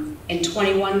 In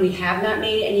 21, we have not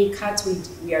made any cuts.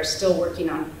 We are still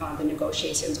working on the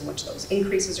negotiations in which those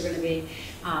increases are going to be.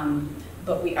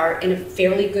 But we are in a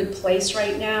fairly good place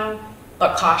right now,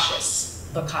 but cautious.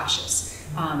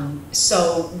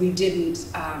 So we didn't,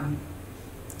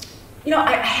 you know,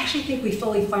 I actually think we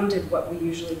fully funded what we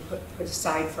usually put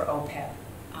aside for OPEB.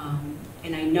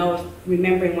 And I know,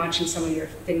 remembering watching some of your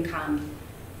FinCom,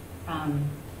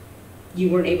 you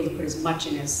weren't able to put as much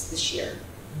in as this year,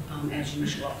 as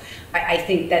usual. I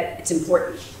think that it's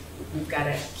important. We've got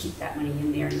to keep that money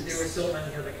in there. There were so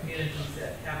many other communities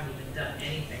that haven't even done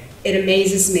anything. It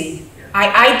amazes me.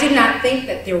 I did not think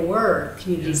that there were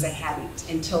communities that hadn't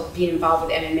until being involved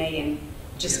with MMA and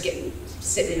just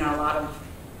sitting in on a lot of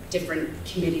different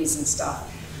committees and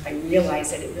stuff. I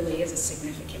realized that it really is a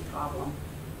significant problem.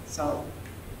 So,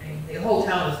 I mean, the whole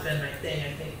town has been my thing.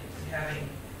 I think having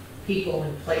people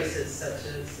in places such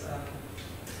as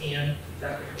Ann,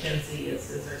 Dr. McKenzie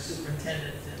is our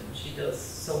superintendent, and she does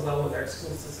so well with our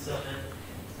school system,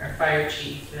 and our fire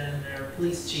chief and our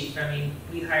police chief. I mean,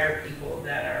 we hire people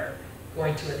that are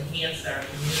going to enhance our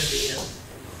community,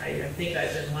 and I think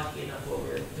I've been lucky enough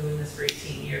over doing this for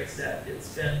 18 years that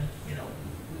it's been, you know,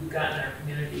 we've gotten our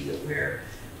community that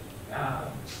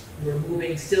we're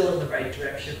moving still in the right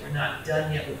direction. We're not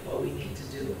done yet with what we need to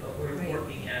do, but we're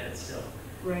working at it still.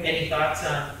 right. Any thoughts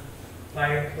on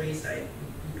fire and police?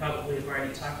 We probably have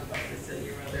already talked about this at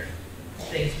your other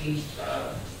things. We've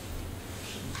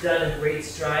done a great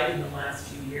stride in the last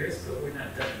few years, but we're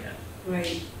not done yet.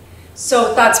 Right.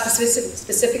 So thoughts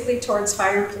specifically towards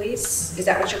fire and police? Is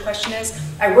that what your question is?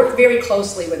 I work very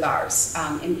closely with ours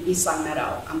in East Long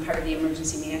Meadow. I'm part of the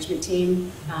emergency management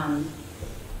team.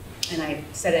 And I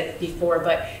said it before,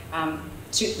 but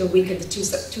the week of the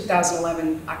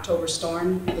 2011 October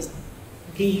storm, it was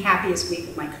the happiest week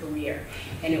of my career.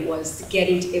 And it was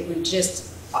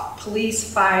just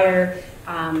police, fire,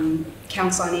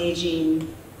 council on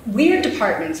aging, weird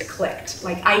departments that clicked,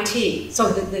 like IT.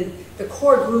 So the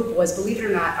core group was, believe it or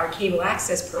not, our cable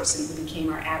access person who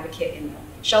became our advocate in the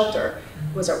shelter.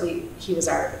 He was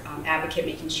our advocate,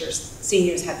 making sure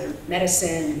seniors had their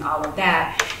medicine and all of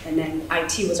that. And then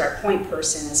IT was our point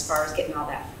person as far as getting all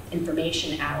that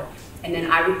information out. And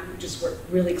then I would just work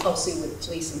really closely with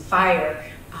police and fire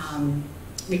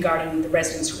regarding the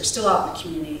residents who were still out in the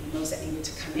community and those that needed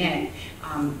to come in.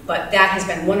 But that has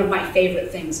been one of my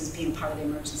favorite things, is being part of the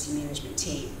emergency management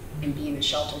team and being the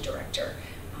shelter director.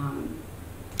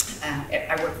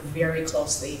 I work very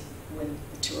closely with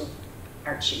the two of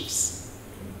our chiefs.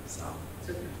 So,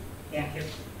 yeah.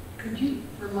 Could you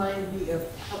remind me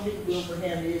of how big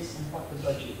Wilbraham is and what the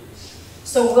budget is?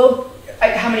 So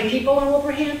how many people in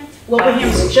Wilbraham? Wilbraham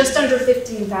is just under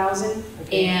 15,000,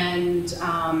 and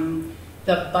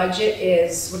the budget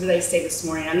is, what did I say this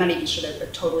morning? I'm not even sure that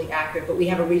they're totally accurate, but we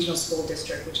have a regional school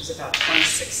district, which is about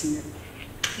 26 million.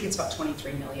 I think it's about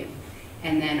 23 million.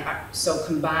 And then, so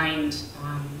combined,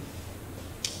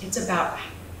 it's about,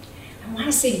 I want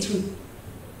to say between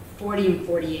 40 and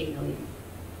 48 million.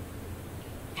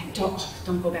 And don't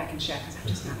go back and check, because I'm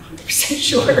just not 100%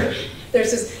 sure.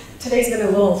 There's this, today's been a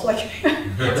little, like,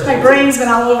 my brain's been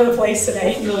all over the place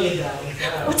today. $1 million.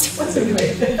 What's a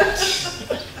million?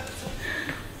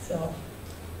 So.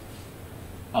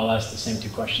 I'll ask the same two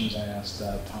questions I asked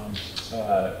Tom.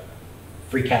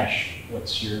 Free cash,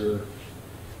 what's your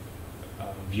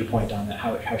viewpoint on that?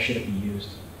 How should it be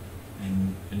used?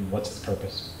 And what's its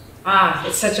purpose?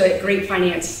 It's such a great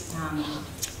finance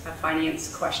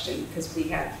question, because we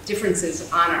have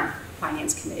differences on our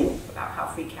finance committee about how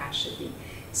free cash should be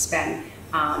spent.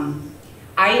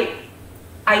 I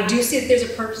do see that there's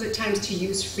a purpose at times to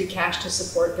use free cash to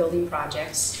support building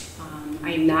projects.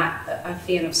 I am not a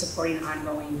fan of supporting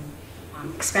ongoing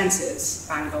expenses,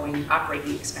 ongoing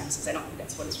operating expenses. I don't think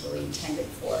that's what it's really intended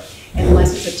for,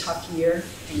 unless it's a tough year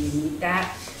and you need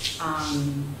that.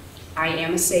 I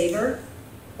am a saver,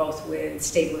 both with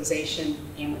stabilization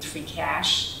and with free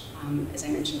cash. As I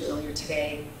mentioned earlier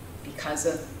today, because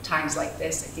of times like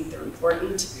this, I think they're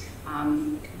important.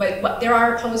 But there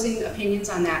are opposing opinions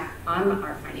on that on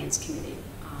our finance committee.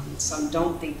 Some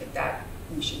don't think that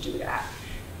we should do that.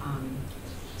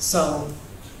 So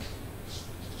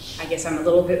I guess I'm a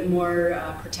little bit more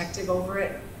protective over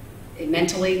it,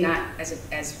 mentally, not as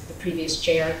the previous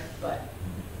chair, but.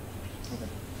 Okay.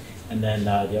 And then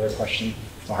the other question,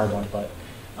 it's a hard one, but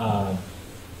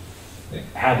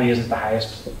Hadley isn't the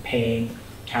highest paying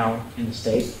town in the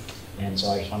state, and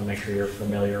so I just want to make sure you're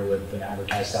familiar with the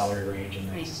advertised salary range, and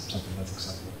that's something that's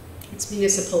acceptable. It's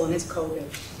municipal and it's COVID.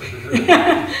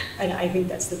 And I think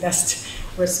that's the best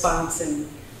response. And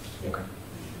okay.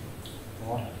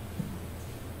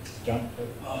 John?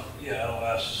 Yeah, I'll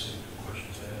ask the same two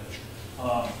questions I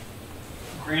had.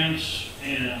 Grants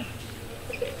and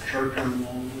short-term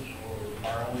loans or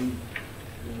borrowing,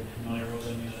 you're familiar with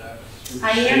any of that? I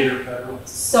State am. or federal?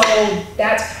 So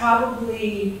that's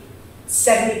probably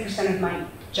 70% of my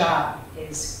job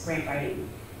is grant writing.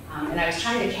 And I was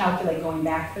trying to calculate going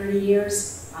back 30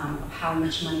 years of how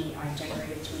much money I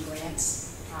generated through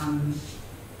grants.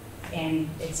 And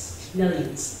it's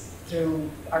millions through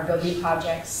our building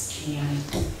projects and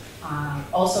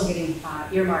also getting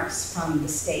earmarks from the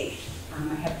state.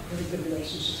 I have really good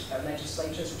relationships with our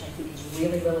legislatures, which I think is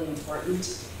really, really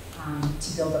important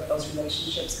to build up those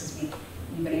relationships, because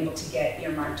we've been able to get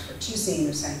earmarked for 2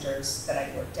 senior centers that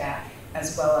I've worked at,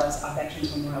 as well as a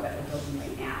Veterans Memorial that we're building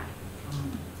right now.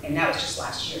 And that was just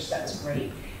last year, so that was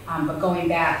great. But going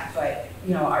back,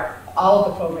 you know, all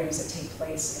of the programs that take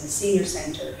place in the senior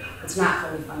center, it's not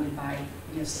fully funded by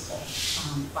municipal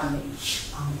funding.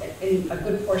 And a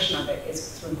good portion of it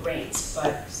is through grants.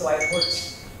 But so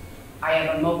I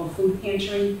have a mobile food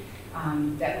pantry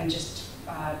that we just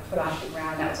put off the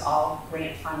ground. That was all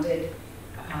grant funded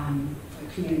for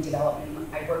community development.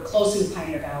 I work closely with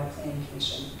Pioneer Valley Planning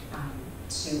Commission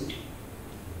to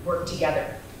work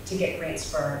together to get grants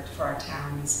for our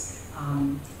towns.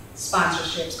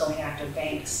 Sponsorships, going after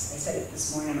banks. I said it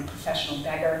this morning, I'm a professional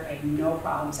beggar. I have no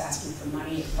problems asking for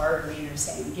money, bartering, or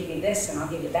saying, give me this and I'll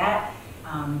give you that.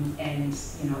 And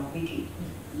you know, you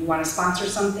want to sponsor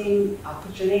something, I'll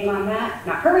put your name on that.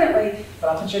 Not permanently, but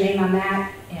I'll put your name on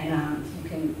that, and you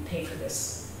can pay for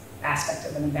this aspect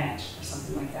of an event or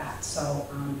something like that. So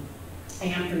I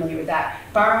am familiar with that.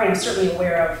 Borrowing, I'm certainly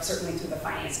aware of, certainly through the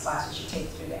finance classes you take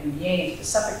through the MBA and the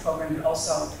Suffolk program, but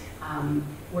also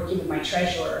working with my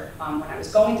treasurer. When I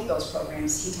was going through those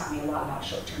programs, he taught me a lot about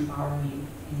short-term borrowing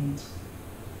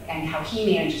and how he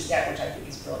manages debt, which I think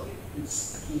is brilliant.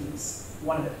 He's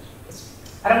one of the,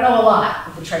 I don't know a lot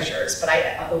of the treasurers, but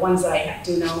the ones that I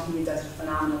do know, he does a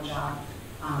phenomenal job.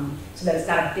 So that it's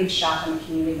not a big shock on the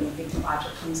community when a big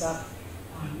project comes up.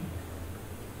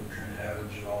 We're trying to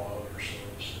average it all out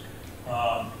ourselves.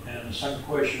 And the second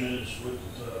question is with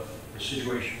the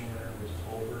situation we're in with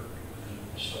Culver and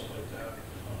stuff like that.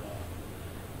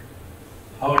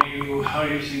 How do you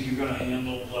think you're going to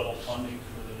handle level funding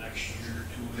for the next year or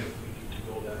two if we need to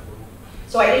go that route?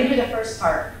 So I didn't hear the first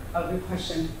part of your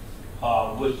question.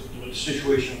 With the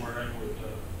situation we're in with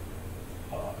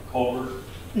Culver,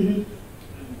 Mm-hmm.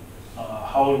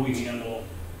 how do you handle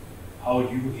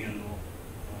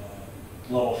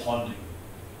level funding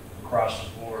across the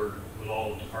board with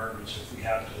all the departments if we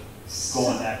have to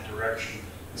go in that direction?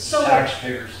 If So- the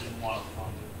taxpayers didn't want to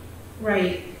fund it.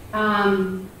 Right.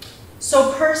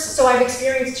 So I've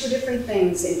experienced 2 different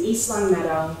things. In East Long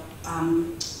Meadow,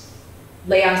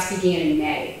 layoffs began in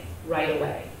May, right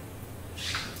away.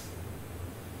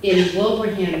 In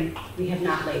Wilbraham, we have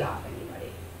not laid off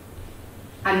anybody.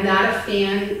 I'm not a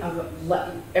fan of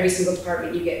every single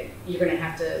department you're gonna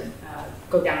have to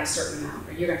go down a certain amount,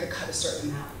 or you're gonna have to cut a certain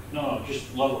amount. No,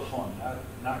 just level fund,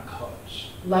 not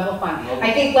cuts. Level funding.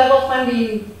 I think level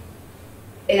funding,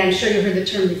 and I'm sure you heard the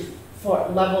term before,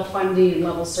 level funding and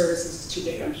level services is two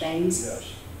different things.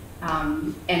 Yes.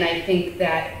 And I think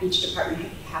that each department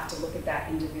head have to look at that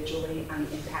individually on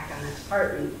the impact on that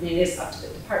department. And it is up to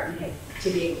the department head to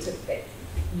be able to,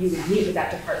 you meet with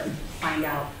that department, find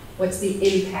out what's the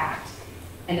impact.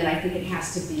 And then I think it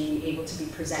has to be able to be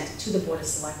presented to the Board of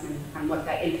Selectmen on what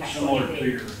that impact will Similar be. to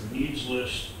your needs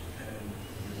list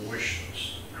and your wish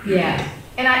list. Yeah,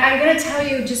 and I'm gonna tell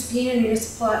you, just being in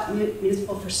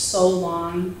municipal for so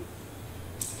long,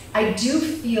 I do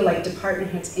feel like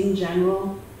department heads in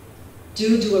general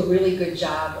do a really good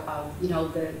job of,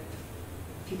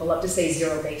 people love to say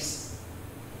zero base.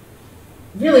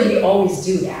 Really, we always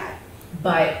do that,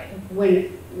 but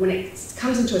when it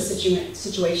comes into a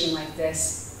situation like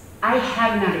this, I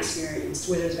have not experienced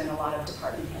where there's been a lot of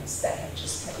department heads that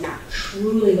have not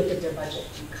truly looked at their budget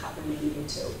and cut when they needed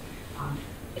to.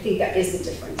 I think that is the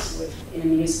difference in a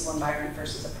municipal environment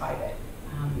versus a private.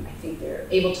 I think they're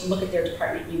able to look at their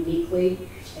department uniquely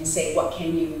and say, what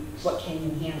can you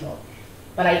handle?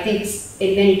 But I think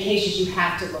in many cases you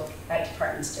have to look at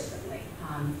departments differently.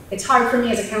 It's hard for me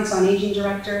as a council on aging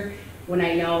director when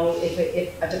I know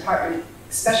if a department,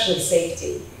 especially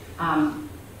safety,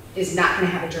 is not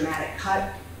going to have a dramatic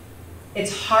cut.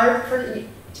 It's hard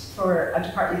for a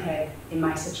department head in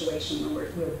my situation when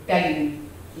we're begging,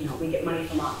 we get money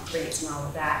from grants and all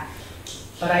of that.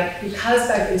 But because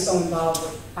I've been so involved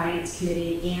with Finance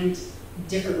Committee and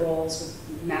different roles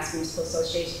with Mass Municipal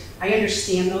Association, I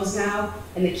understand those now,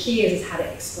 and the key is how to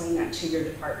explain that to your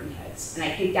department heads. And I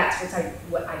think that's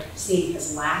what I've seen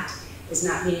has lacked, is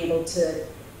not being able to,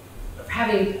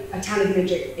 having a town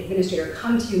administrator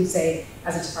come to you and say,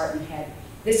 as a department head,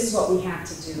 this is what we have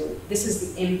to do, this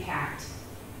is the impact,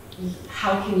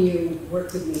 how can you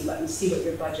work with me, let me see what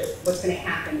your budget, what's going to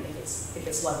happen if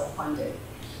it's level funded.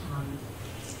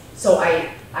 So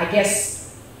I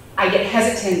guess I get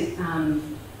hesitant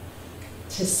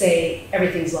to say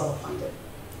everything's level funded.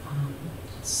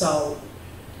 So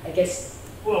I guess.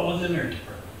 Well, within their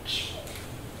departments.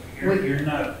 You're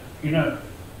not,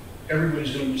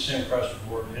 everybody's doing the same across the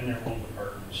board in their own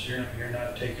departments. You're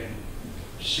not taking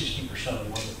 60%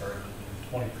 of one department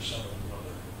and 20% of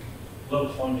another.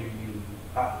 Level funding,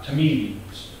 to me,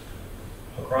 means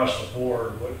across the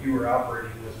board, what you were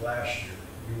operating with last year,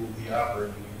 you will be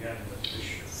operating again with this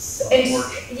year.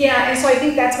 And so I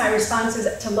think that's my response,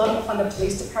 is to level fund a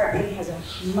police department has a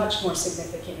much more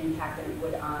significant impact than it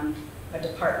would on a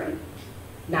department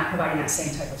not providing that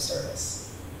same type of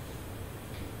service.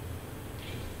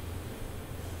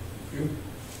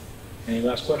 Any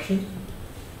last questions?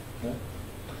 No?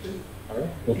 All right.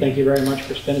 Well, thank you very much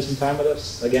for spending some time with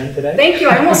us again today. Thank you.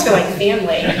 I almost feel like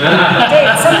family.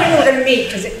 Dave, someday we're going to meet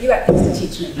because you got things to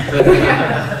teach me.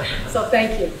 So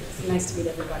thank you. It's nice to meet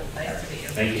everybody. Nice to meet you.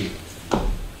 Thank you.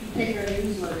 Take our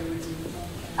newsletter with you.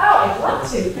 Oh, I'd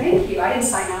love to. Thank you. I didn't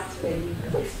sign up today.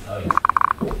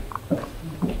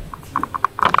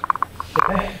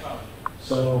 Okay.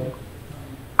 So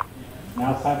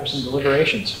now it's time for some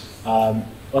deliberations.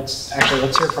 Let's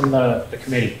hear from the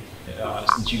committee.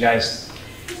 Since you guys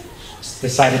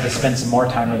decided to spend some more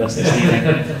time with us this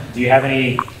evening, do you have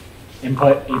any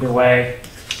input either way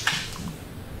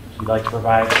you'd like to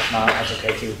provide? If not, that's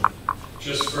okay too.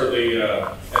 Just for the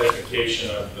edification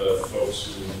of the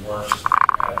folks who weren't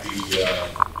at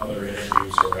the other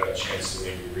interviews or had a chance to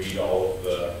maybe read all of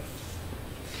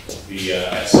the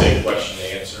essay question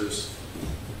and answers.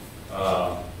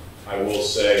 I will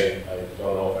say, I don't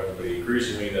know if everybody agrees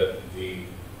with me, that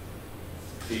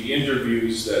the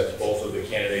interviews that both of the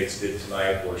candidates did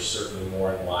tonight were certainly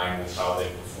more in line with how they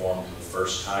performed the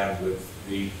first time with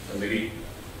the committee,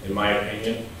 in my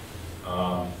opinion.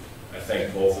 I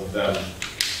think both of them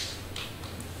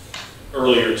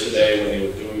earlier today, when they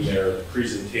were doing their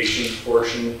presentation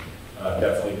portion,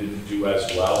 definitely didn't do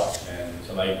as well, and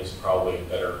tonight was probably a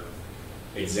better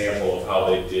example of how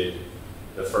they did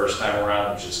the first time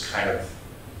around, which is kind of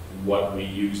what we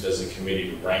used as a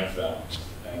committee to rank them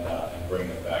and bring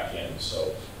them back in.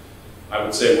 So I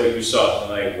would say what you saw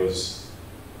tonight was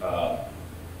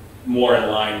more in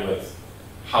line with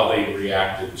how they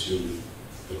reacted to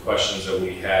the questions that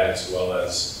we had, as well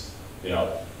as,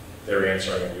 their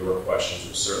answering of your questions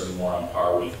was certainly more on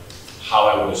par with how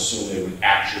I would assume they would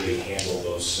actually handle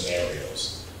those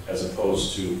scenarios, as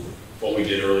opposed to what we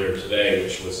did earlier today,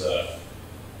 which was a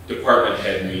department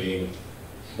head meeting,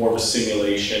 more of a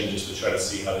simulation just to try to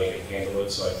see how they could handle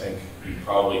it. So I think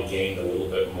probably gained a little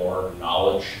bit more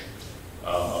knowledge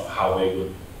of how they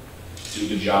would do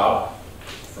the job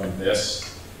from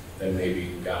this than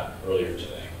maybe we got earlier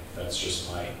today. That's just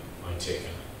my take on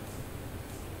it.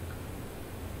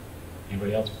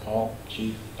 Anybody else? Paul,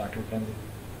 Chief, Dr. McKenzie?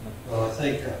 Well, I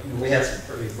think we had some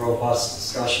pretty robust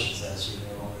discussions, as you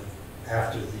know,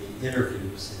 after the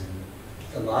interviews,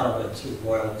 and a lot of it too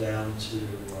boiled down to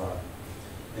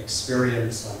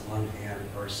experience on one hand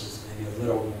versus maybe a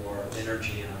little more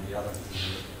energy on the other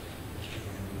hand.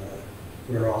 And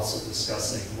we were also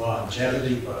discussing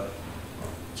longevity, but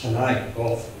tonight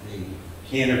both of the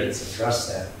candidates addressed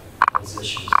that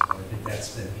position, so I think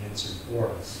that's been answered for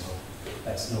us, so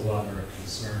that's no longer a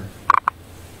concern.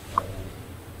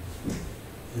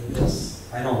 It is,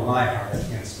 I know in my heart, I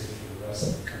can't speak for the rest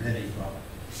of the committee, but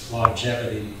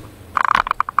longevity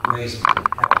weighs me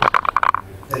heavily.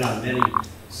 I've been on many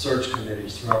search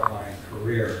committees throughout my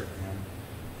career, and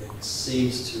it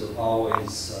seems to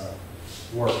always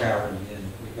work out in the end.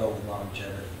 We go with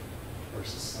longevity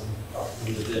versus some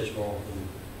individual who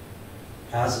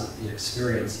hasn't the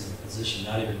experience in the position,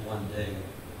 not even one day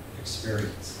of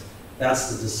experience.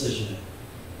 That's the decision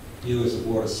that you as a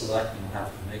Board of Selectmen will have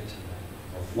to make tonight,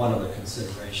 or one of the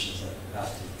considerations that you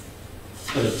have to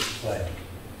put into play.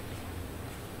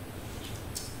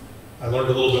 I learned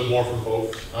a little bit more from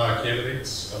both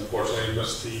candidates. Unfortunately, I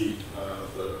missed the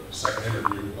second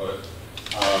interview, but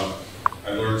I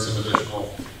learned some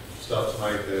additional stuff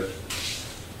tonight that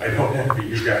I don't envy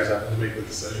you guys having to make the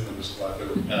decision. I'm just glad that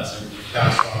we're passed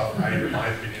off, in my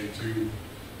opinion, two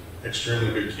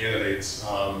extremely good candidates.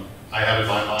 I have in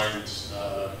my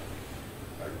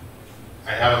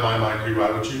mind, who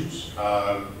I would choose,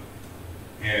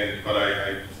 but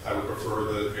I would prefer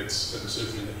that it's a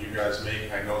decision that you guys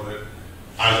make. I know that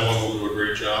either one will do a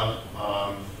great job,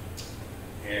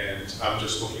 and I'm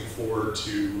just looking forward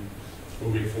to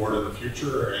moving forward in the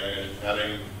future and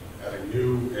adding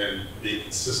new and being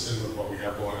consistent with what we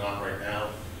have going on right now.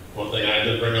 One thing I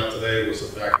did bring up today was the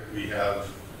fact that we have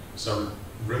some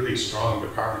really strong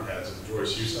department heads, and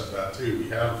Joyce, you said that too. We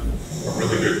have a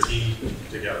really good team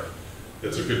together.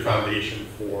 It's a good foundation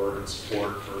for and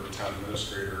support for the town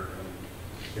administrator.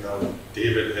 And,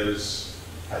 David has,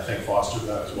 I think, fostered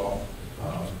that as well.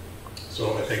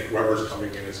 So I think whoever's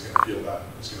coming in is going to feel that.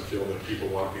 It's going to feel that people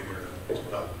want to be there to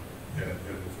help and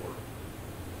move forward.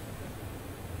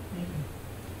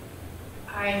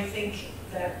 I think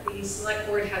that the select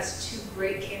board has two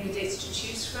great candidates to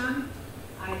choose from.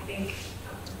 I think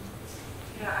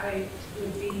I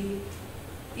would be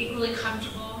equally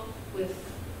comfortable with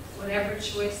whatever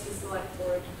choice the select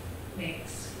board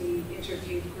makes. We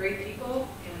interviewed great people,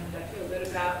 and I feel good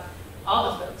about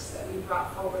all the folks that we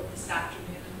brought forward this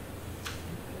afternoon. I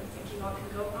don't think you all can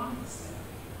go wrong. So.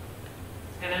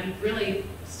 And I'm really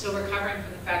still recovering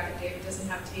from the fact that David doesn't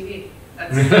have TV.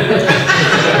 That's sorry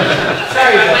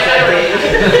about that, David.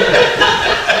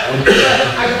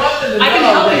 I want them to I can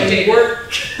know help that you, you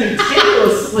work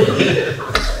continuously.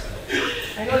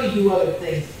 I know you do other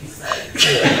things besides.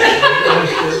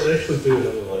 They should do it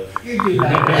other life. You do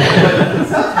that. But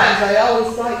sometimes I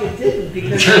always thought you didn't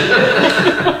because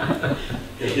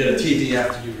You'll get a TV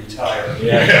after you retire. We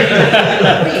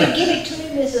could give it to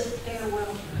him as a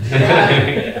farewell.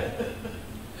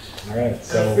 All right, a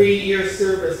so 3 year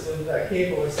service with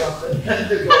cable or something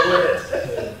to go with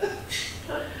it.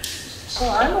 So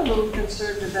I'm a little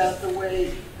concerned about the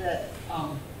way that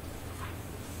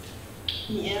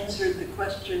he answered the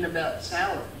question about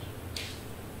salary.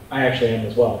 I actually am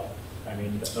as well. I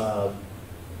mean,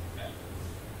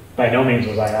 by no means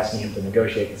was I asking him to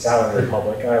negotiate the salary in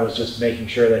public. I was just making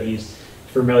sure that he's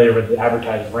familiar with the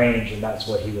advertised range, and that's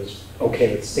what he was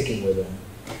okay with sticking within.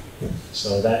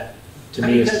 So that, to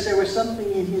me, Because is there was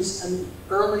something in his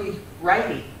early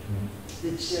writing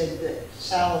that said that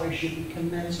salary should be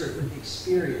commensurate with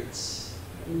experience,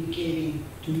 indicating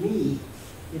to me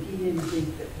that he didn't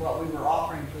think that what we were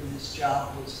offering for this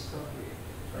job was appropriate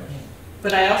for him.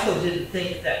 But I also didn't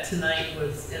think that tonight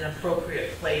was an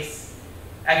appropriate place.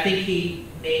 I think he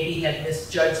maybe had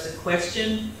misjudged the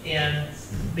question and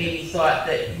maybe thought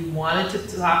that you wanted to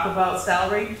talk about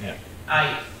salary. Yeah.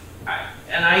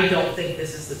 And I don't think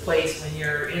this is the place when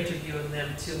you're interviewing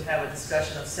them to have a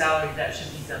discussion of salary. That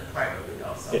should be done privately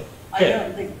also. Yeah. I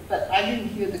don't think, but I didn't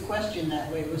hear the question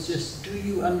that way. It was just, do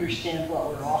you understand what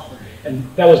we're offering? and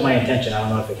that was my intention. I don't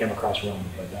know if it came across wrong,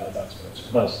 but that's what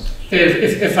it was.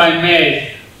 If I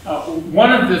may,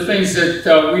 one of the things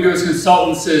that we do as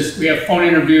consultants is we have phone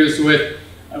interviews with,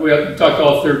 we have to talk to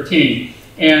all 13.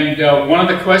 And one of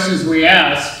the questions we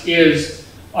ask is,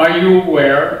 are you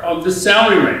aware of the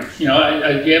salary range? Do you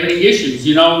have any issues?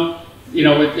 you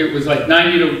know, it was like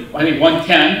 90 to, I think,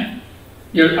 110.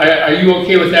 You know, are you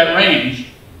okay with that range?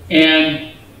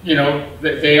 And, you know,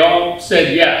 they all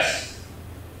said yes.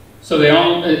 So they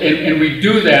all, and we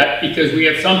do that because we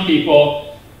have some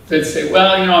people that say,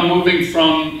 well, you know, I'm moving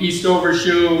from East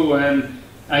Overshoe and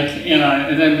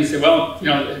and then we say, well, you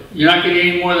know, you're not getting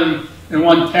any more than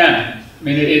 110. I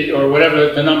mean, or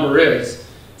whatever the number is.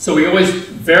 So we always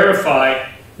verify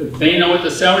that they know what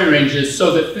the salary range is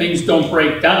so that things don't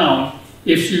break down.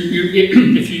 If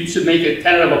you should make a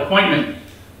tentative appointment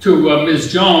to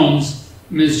Ms. Jones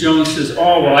says,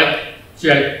 oh, well,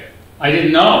 I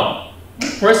didn't know.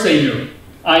 Of course they knew.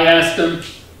 I asked them,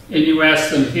 and you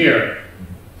asked them here.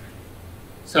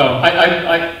 So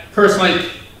I personally,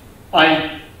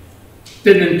 I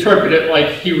didn't interpret it like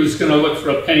he was going to look for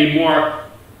a penny more,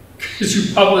 because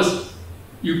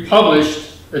you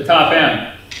published the top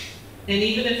end. And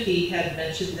even if he had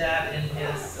mentioned that in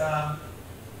his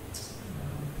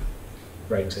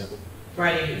Right example.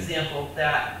 writing example,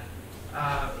 that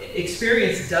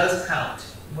experience does count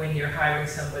when you're hiring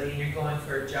somebody and you're going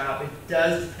for a job. It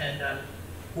does depend on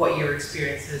what your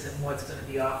experience is and what's going to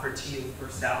be offered to you for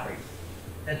salary.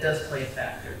 That does play a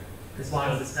factor, as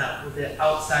long as it's not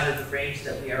outside of the range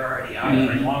that we are already offering.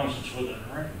 As long as it's within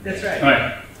range. That's right.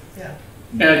 Right. Yeah.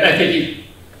 And I think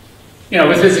you know,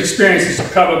 with his experience, he's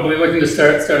probably looking to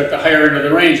start at the higher end of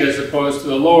the range as opposed to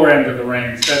the lower end of the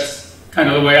range. That's kind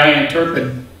of the way I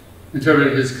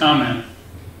interpreted his comment.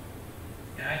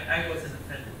 Yeah, I wasn't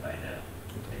offended by that.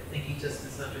 I think he just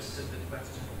misunderstood the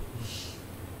question.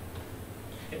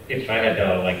 If I had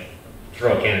to like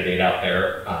throw a candidate out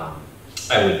there,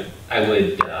 I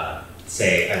would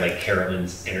say I like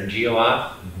Carolyn's energy a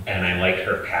lot, and I like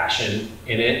her passion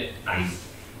in it. I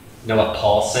know what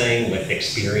Paul's saying with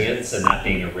experience and not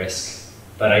being a risk,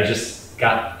 but I just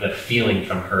got the feeling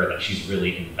from her that she's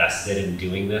really invested in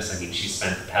doing this. I mean, she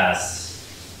spent the past,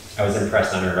 I was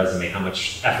impressed on her resume how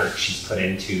much effort she's put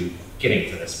into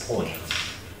getting to this point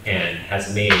and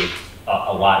has made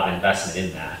a lot of investment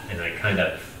in that. And I kind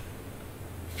of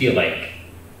feel like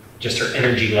just her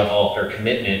energy level, her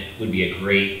commitment would be a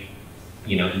great,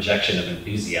 you know, injection of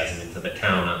enthusiasm into the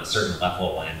town on a certain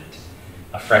level, and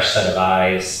a fresh set of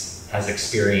eyes, has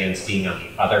experience being on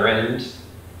the other end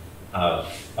of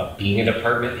being a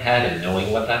department head and knowing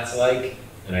what that's like.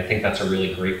 And I think that's a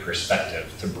really great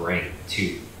perspective to bring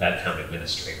to that town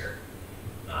administrator.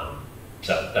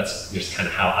 So that's just kind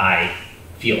of how I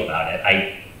feel about it.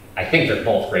 I think they're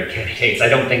both great candidates. I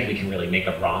don't think we can really make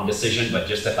a wrong decision, but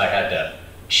just if I had to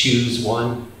choose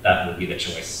one, that would be the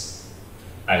choice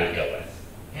I would go with.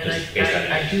 And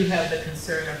I do have the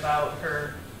concern about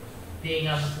her being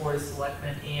on the Board of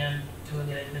Selectmen and doing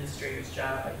an administrator's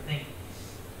job. I think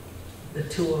the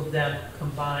two of them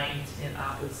combined in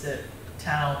opposite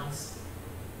towns,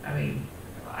 I mean,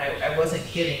 I wasn't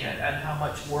kidding on how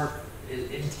much work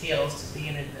it entails to be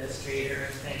an administrator,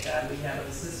 and thank God we have an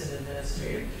assistant that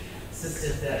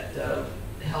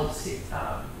helps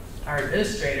our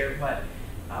administrator, but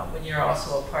when you're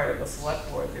also a part of a select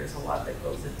board, there's a lot that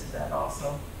goes into that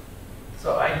also.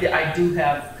 So I do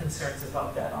have concerns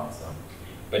about that also.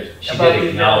 But she did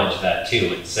acknowledge that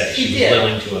too, and say she was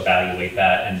willing to evaluate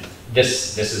that, and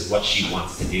this is what she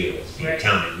wants to do, is be a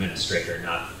town administrator,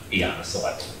 not be on the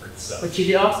select board. So. But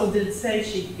she also did say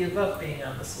she'd give up being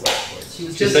on the select board.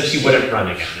 She said she wouldn't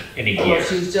run again in a year. Well,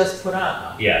 she was just put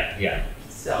on. Yeah.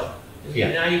 So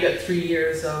now you got 3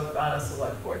 years on a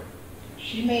select board.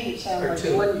 She made it sound like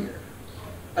 1 year,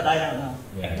 but I don't know.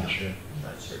 Yeah, I'm not sure. I'm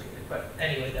not sure either, but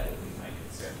anyway, that would be my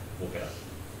concern. Okay.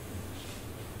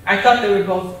 I thought they were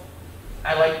both,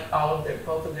 I liked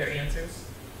both of their answers.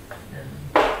 And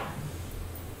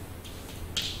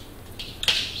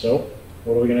So,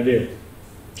 what are we gonna do?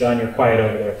 John, you're quiet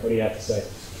over there. What do you have to say?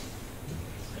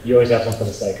 You always have something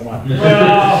to say, come on.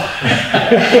 Well,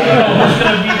 who's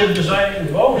gonna be the deciding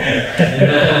vote?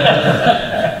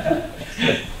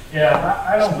 Yeah,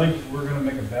 I don't think we're gonna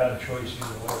make a bad choice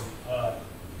either way.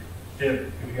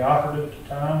 If you offered it to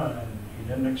Tom and he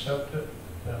didn't accept it,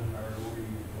 then are we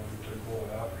going to go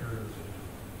after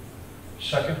the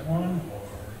second one,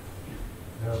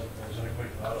 or has anybody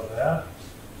thought of that?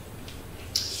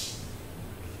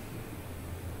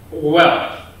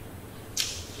 Well,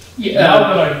 yeah.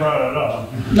 Now that I brought it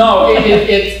up. No,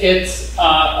 it's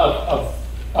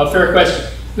a fair question.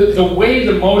 The way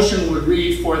the motion would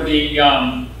read for the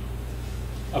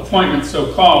appointment,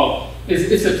 so-called,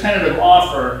 is it's a tentative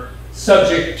offer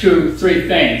subject to 3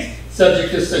 things.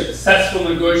 Subject to successful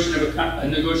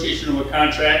negotiation of a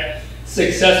contract,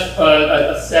 a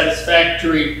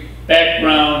satisfactory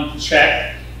background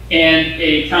check, and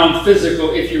a town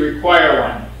physical if you require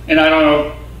one. And I don't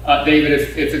know, David,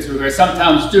 if it's required. Some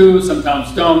towns do, some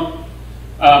towns don't.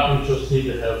 You just need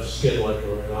to have skin like a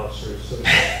rhinoceros. So.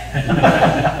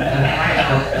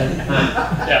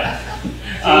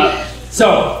 Yeah.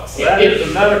 So That is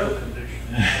a medical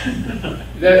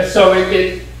condition. So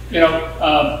it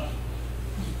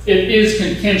is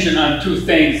contingent on two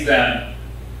things then.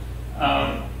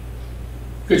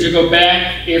 Could you go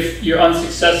back if you're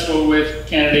unsuccessful with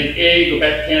candidate A, go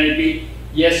back to candidate B?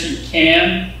 Yes, you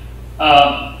can.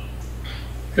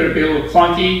 Could it be a little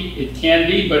clunky? It can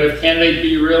be, but if candidate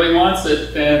B really wants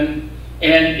it, then,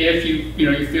 and if you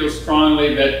feel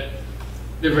strongly that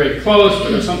they're very close, but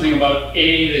there's something about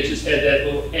A that just had that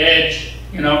little edge,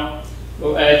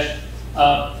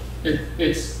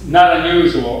 it's not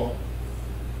unusual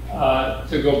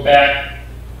to go back,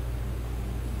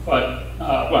 but,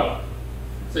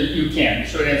 so you can. The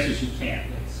short answer is you can.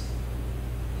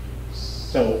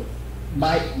 So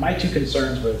my two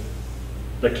concerns with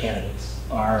the candidates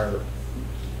are,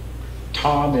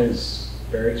 Tom is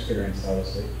very experienced,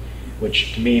 obviously,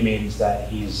 which to me means that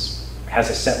has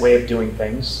a set way of doing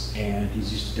things, and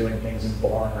he's used to doing things in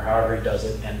Bourne or however he does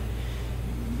it, and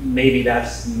maybe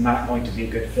that's not going to be a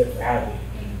good fit for Hadley.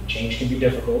 And change can be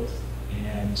difficult,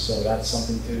 and so that's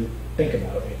something to think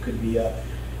about. It could be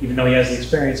even though he has the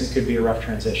experience, it could be a rough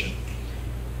transition.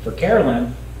 For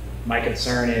Carolyn, my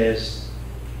concern is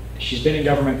she's been in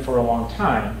government for a long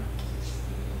time.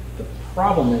 The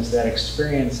problem is that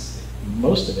experience,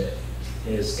 most of it,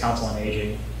 is council on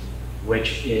aging,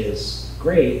 which is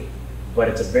great, but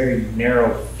it's a very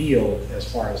narrow field as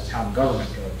far as town government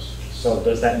goes. So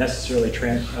does that necessarily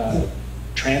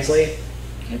translate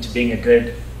into being a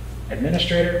good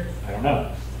administrator? I don't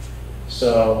know.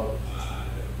 So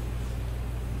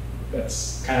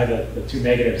that's kind of the two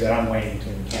negatives that I'm weighing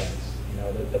between the candidates.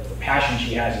 The passion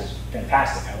she has is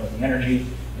fantastic. I love the energy,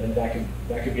 and that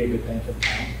could be a good thing for the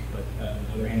town. But on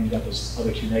the other hand, you got those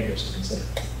other two negatives to consider.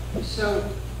 So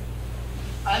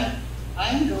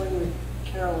I'm going with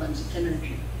Carolyn's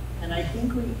energy, and I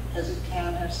think we, as a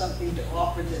town, have something to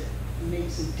offer that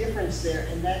makes a difference there,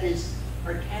 and that is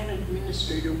our town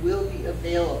administrator will be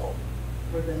available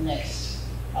for the next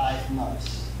 5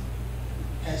 months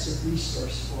as a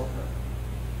resource for her.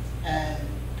 And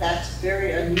that's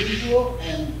very unusual,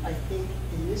 and I think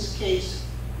in this case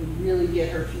would really get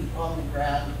her feet on the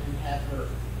ground and have her.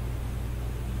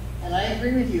 And I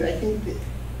agree with you. I think that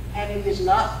Hadley is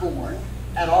not born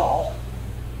at all,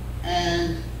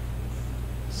 and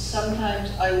sometimes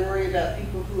I worry about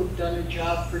people who have done a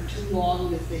job for too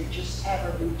long that they just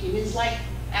have a routine. It's like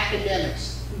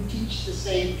academics who teach the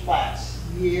same class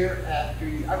year after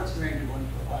year. I was married to one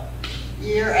for a while.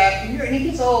 Year after year, and it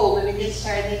gets old and it gets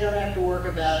tired, and they don't have to work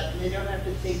about it, and they don't have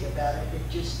to think about it. It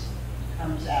just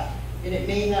comes out. And it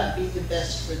may not be the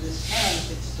best for this town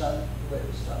if it's done the way it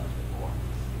was done before.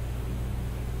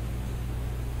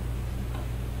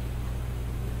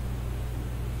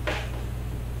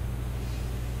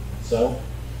 So,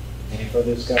 any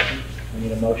further discussion? We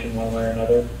need a motion one way or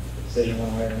another, a decision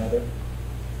one way or another.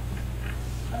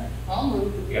 All right, I'll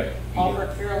move. Yep.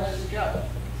 Offer Carolyn the job.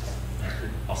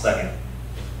 I'll second.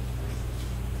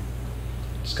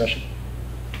 Discussion?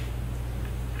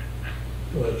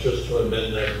 Well, just to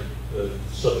amend that,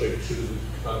 subject to the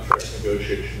contract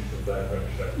negotiations and background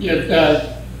check.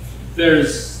 Yeah,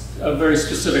 there's a very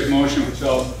specific motion which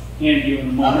I'll hand you in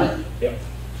a moment. Yep.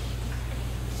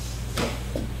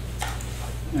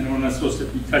 And we're not supposed to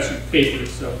be touching paper,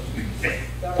 so.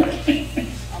 All right,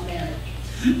 I'll manage.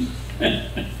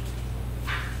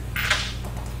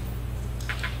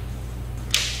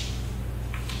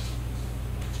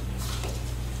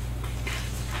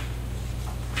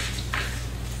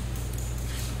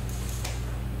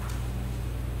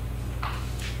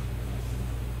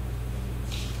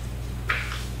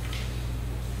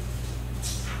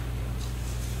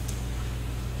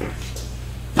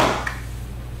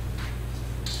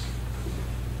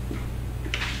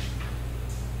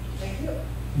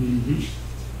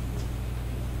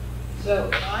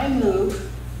 So I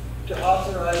move to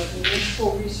authorize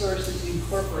Municipal Resources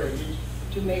Incorporated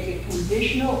to make a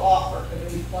conditional offer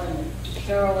of employment to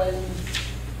Carolyn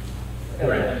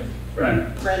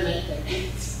Brennan, thank you,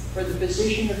 for the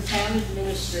position of town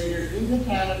administrator in the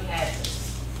town of Hadley.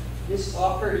 This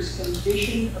offer is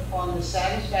conditioned upon the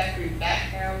satisfactory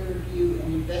background review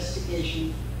and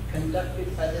investigation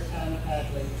conducted by the town of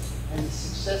Hadley and the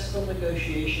successful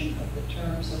negotiation of the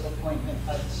terms of appointment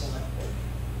by the select board.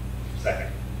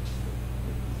 Second.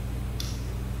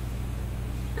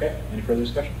 Okay, any further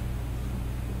discussion?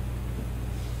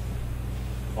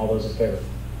 All those in favor?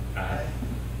 Aye.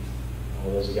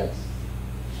 All those against?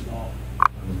 No.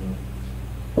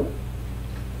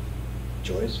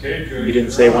 Joyce. Okay, Joyce, You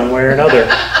didn't say one way or another.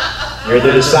 You're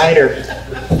the decider.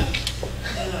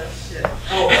 Oh, shit.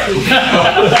 Oh,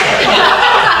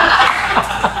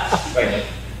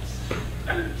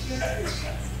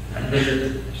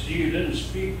 See, you didn't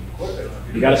speak quick enough.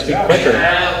 You gotta speak quicker.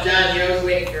 John, you always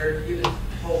waiting for you to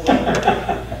hold on.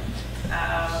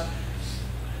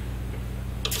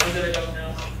 I'm gonna go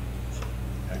now.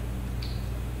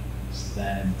 So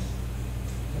then,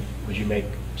 would you make,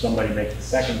 somebody make the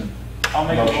second? I'll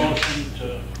make a Motion. motion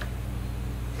to,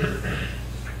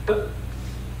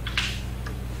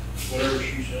 whatever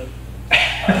she said.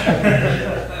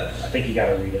 I think you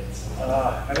gotta read it.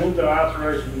 I move to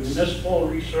authorize Municipal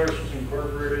Resources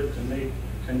Incorporated to make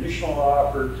conditional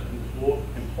offer to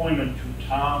employment to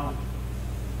Tom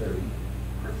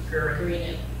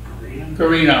Karina.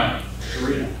 Carino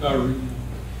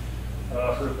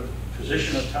for the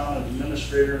position of town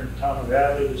administrator in the town of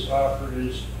Hadley. This offer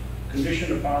is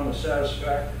conditioned upon the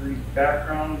satisfactory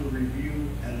background review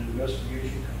and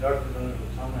investigation conducted under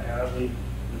the town of Hadley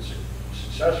and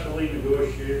successfully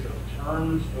negotiate the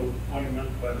terms of appointment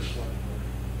by the select board.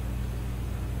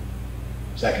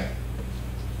 Second.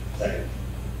 Second.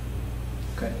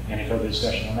 Okay, any further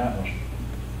discussion on that motion?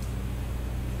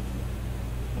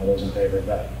 All those in favor of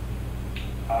that?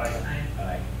 Aye.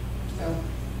 Aye.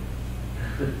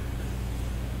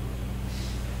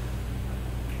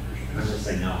 I'm gonna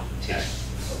say no.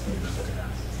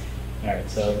 All right,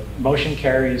 so motion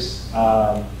carries.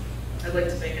 I'd like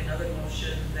to make another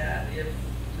motion that if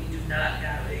we do not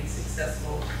have a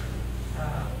successful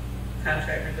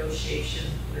contract negotiation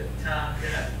with Tom,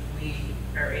 that we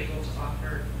are able to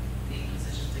offer the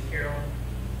position to Carolyn.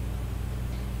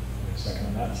 Second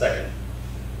on that? Second.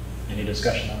 Any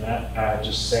discussion on that?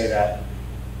 Just say that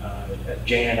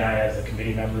Jane and I, as the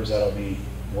committee members that'll be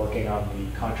working on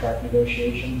the contract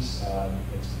negotiations,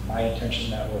 it's my intention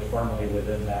that we're firmly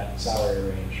within that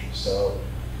salary range. So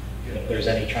if there's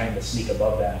any trying to sneak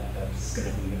above that, that's going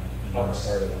to be a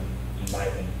non-starter, in my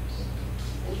opinion. So.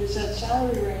 And does that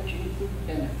salary range include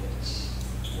benefits?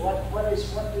 What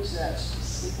does that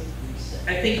specifically say?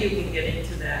 I think you can get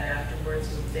into that afterwards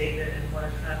with David and what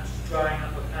drawing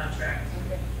up a contract.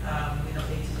 We don't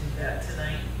need to do that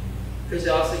tonight. Because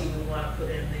also you would want to put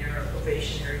in there a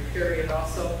probationary period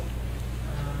also,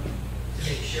 to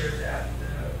make sure that,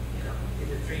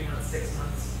 either 3 months, 6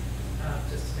 months,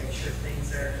 just to make sure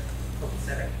things are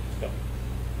copacetic. Yep.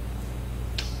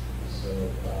 So,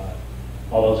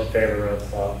 all those in favor of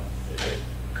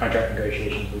contract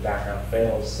negotiations with background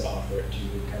fails to offer it to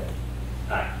Carol?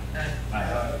 Aye.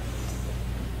 Aye.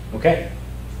 Okay.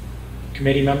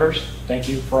 Committee members, thank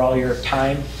you for all your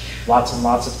time. Lots and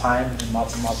lots of time and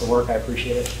lots of work. I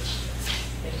appreciate it.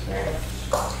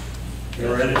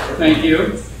 You're ready for Thank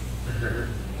you.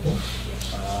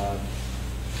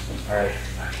 All right.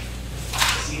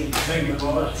 Thank you,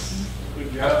 boss.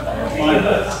 Good job.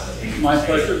 My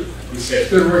pleasure.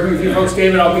 Good working with you folks,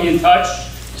 David. I'll be in touch.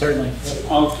 Certainly.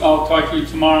 I'll talk to you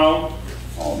tomorrow.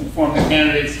 I'll inform the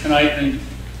candidates tonight, and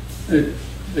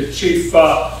the chief,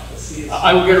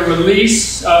 I will get a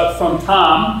release from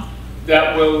Tom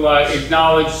that will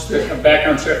acknowledge that a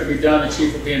background check will be done. The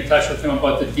chief will be in touch with him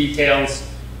about the details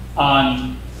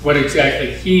on what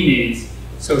exactly he needs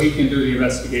so he can do the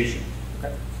investigation.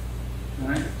 Okay. All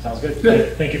right. Sounds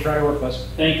good. Thank you for all your work, Les.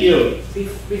 Thank you.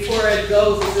 Before Ed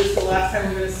goes, is this the last time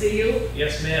we're going to see you?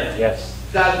 Yes, ma'am. Yes.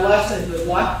 God bless and good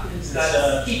luck, and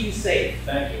God keep you safe.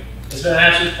 Thank you. It's been an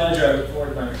absolute pleasure. I look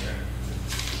forward to my return.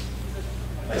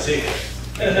 I see you.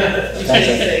 Stay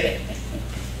safe.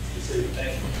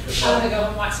 Thank you. I'm gonna go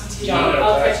and watch some TV. John.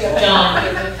 I'll catch you up.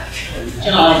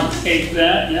 John, Take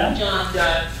that, yeah? John,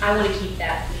 I want to keep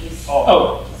that, please.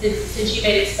 Oh. Since you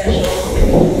made it special.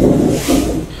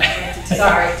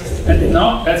 Sorry.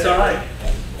 No, that's all right.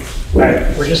 All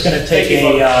right, we're just going to take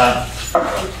a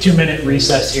 2-minute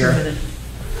recess here,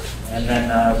 and then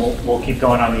we'll keep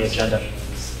going on the agenda.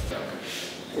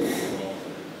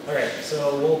 All right,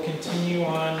 so we'll continue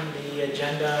on the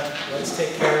agenda. Let's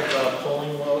take care of the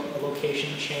polling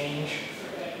location change.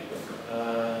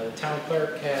 The town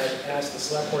clerk had asked the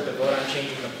select board to vote on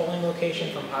changing the polling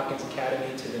location from Hopkins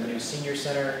Academy to the new senior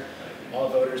center. All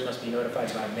voters must be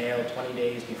notified by mail 20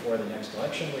 days before the next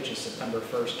election, which is September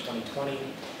 1st, 2020.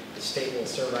 The state will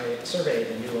survey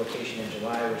the new location in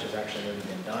July, which has actually already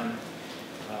been done.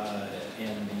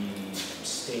 And the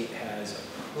state has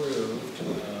approved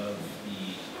of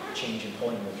the change in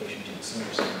polling location to the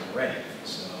senior center already.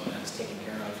 So that's taken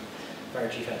care of. Fire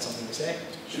chief had something to say?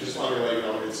 She just wanted to let you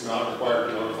know it's not required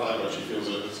to notify, but she feels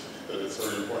that it's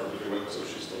very important to do it, so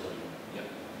she's still doing it.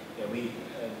 Yep.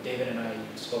 Yeah, David and I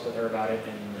spoke with her about it,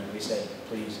 and we said,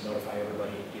 please notify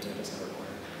everybody, even if it's not recorded.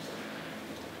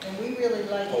 And we really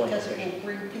like it Polling because it location. will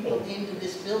bring people into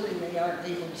this building they aren't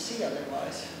able to see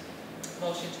otherwise.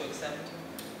 Motion to accept.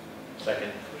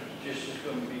 Second. Just is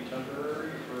gonna be temporary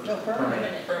or? No,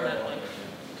 permanent. Permanently.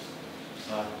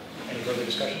 Any further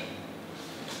discussion?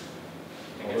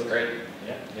 I think it's great.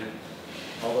 Yeah. Yeah.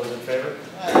 All those in favor?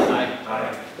 Aye.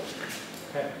 Aye.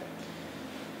 Okay.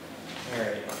 All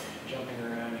right, jumping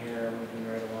around here,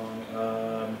 moving right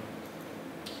along.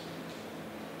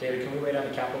 David, can we wait on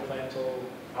the capital plan until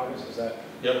August? Is that?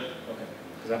 Yep. Okay,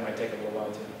 because that might take a little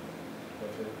while to go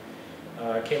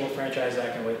through. Cable franchise,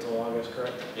 that can wait till August,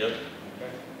 correct? Yep.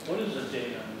 Okay. What is the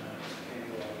date on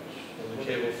that? The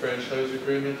cable franchise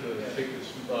agreement, I think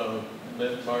it's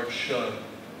mid-March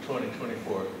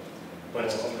 2024. But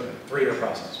it's a 3-year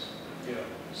process. Yeah.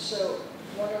 So,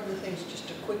 one of the things, just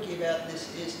a quickie about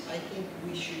this is, I think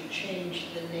we should change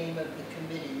the name of the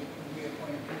committee, the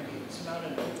reappointed committee. It's not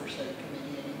an oversight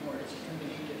committee anymore, it's a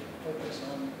committee to focus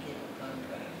on the cable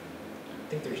contract. I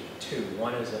think there's 2.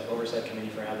 One is the oversight committee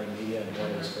for Hadley Media, and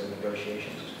one is for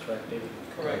negotiations, correct, David?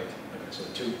 Correct. Okay, so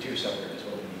two separate is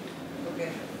what we need.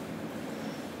 Okay.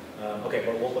 Okay,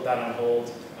 but we'll put that on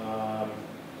hold.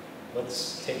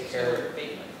 Let's take care. Sewer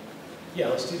abatement. Yeah,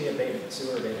 let's do the abatement,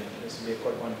 sewer abatement. This will be a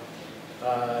quick one.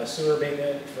 Sewer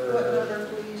abatement for. What number,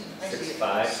 please? I see it.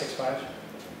 6-5. 6-5.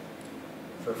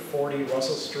 For 40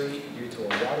 Russell Street due to a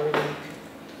water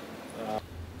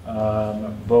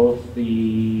leak. Both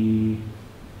the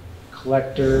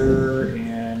collector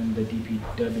and the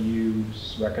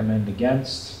DPWs recommend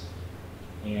against.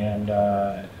 And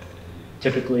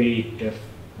typically, if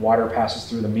water passes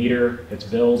through the meter, it's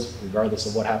billed regardless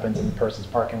of what happens in the person's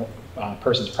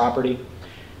person's property.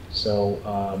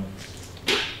 So.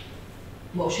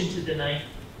 Motion to deny.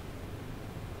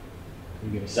 Can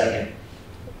we give a Second.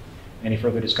 Any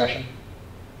further discussion?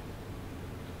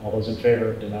 All those in favor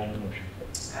of denying the motion?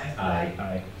 Aye.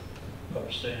 Aye.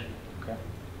 Abstain. Okay.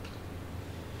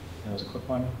 That was a quick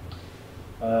one.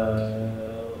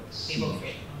 Let's see. Cable,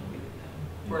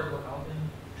 affordable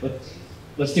housing.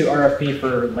 Let's do RFP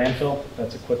for landfill.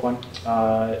 That's a quick one.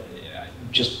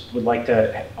 Just would like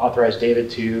to authorize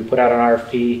David to put out an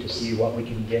RFP to see what we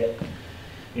can get.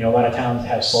 You know, a lot of towns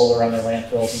have solar on their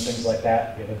landfills and things like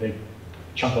that. We have a big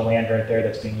chunk of land right there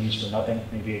that's being used for nothing.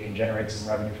 Maybe it can generate some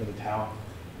revenue for the town.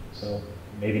 So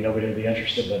maybe nobody would be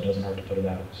interested, but it doesn't hurt to put it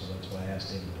out. So that's why I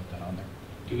asked David to put that on there.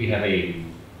 Do we have an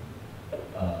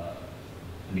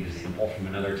example from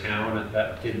another town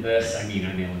that did this? I mean,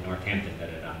 I know Northampton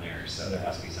did it on there, so there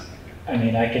must be something there. I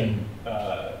mean, I can,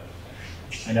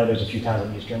 I know there's a few towns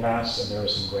in Eastern Mass, and there were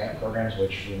some grant programs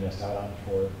which we missed out on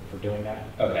for doing that.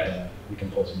 Okay. We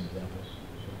can pull some examples.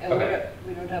 And Okay.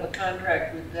 we don't have a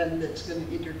contract with them that's going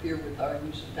to interfere with our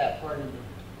use of that part of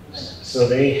the land. So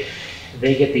they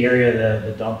get the area of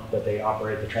the dump that they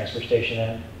operate the transfer station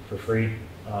in for free.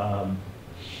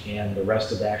 And the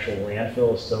rest of the actual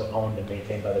landfill is still owned and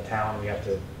maintained by the town. We have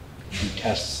to do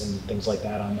tests and things like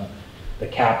that on the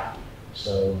cap.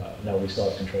 So no, we still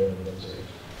have control over those areas.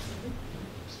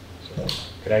 So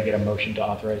could I get a motion to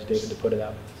authorize David to put it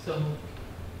out? So moved.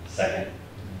 Second.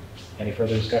 Any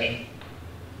further discussion?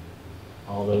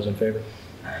 All those in favor?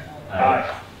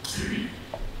 Aye.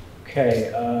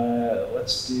 Okay,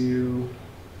 let's do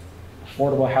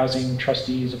Affordable Housing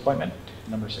Trustees Appointment,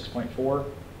 number 6.4.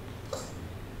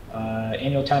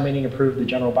 Annual town meeting approved the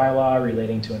general bylaw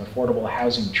relating to an affordable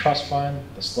housing trust fund.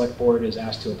 The select board is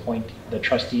asked to appoint the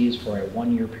trustees for a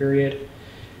 1-year period.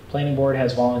 Planning board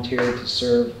has volunteered to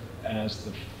serve as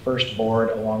the first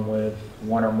board along with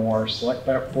 1 or more select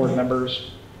board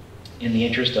members in the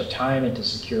interest of time and to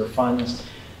secure funds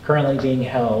currently being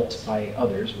held by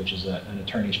others, which is an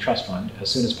attorney's trust fund, as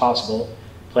soon as possible.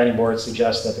 Planning board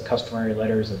suggests that the customary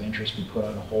letters of interest be put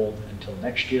on hold until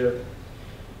next year.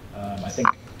 I think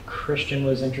Christian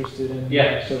was interested in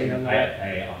serving on that.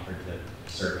 I offered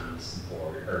to serve on this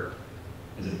board, or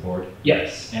is it a board?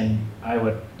 Yes, and I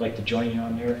would like to join you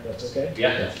on there if that's okay.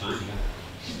 Yeah, that's fine.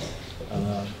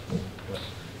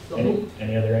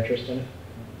 Any other interest in it?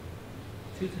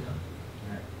 Two to know.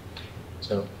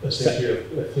 So, I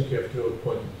think you have to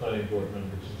appoint the planning board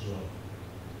members as well.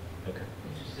 okay. Did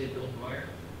you say Bill Dwyer?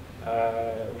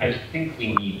 I think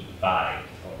we need 5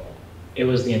 total. It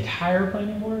was the entire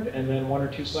planning board and then 1 or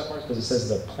 2 select boards, because it says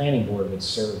the planning board would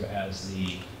serve as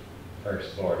the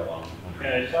First board along.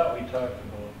 Yeah, I thought we talked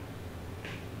about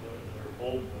their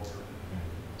whole board.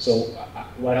 So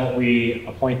why don't we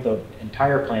appoint the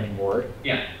entire planning board?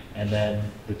 Yeah. And then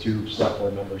the 2 select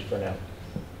board members for now.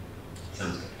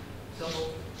 Sounds good. So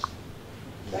moved.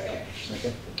 Second.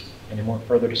 Okay. Any more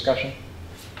further discussion?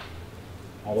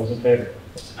 All those in favor?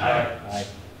 Aye. Aye.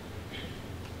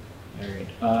 All right.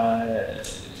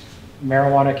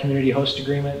 Marijuana community host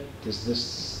agreement, does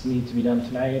this need to be done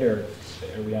tonight, or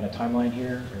are we on a timeline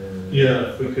here, or?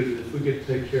 Yeah, if we could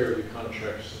take care of the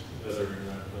contracts that are,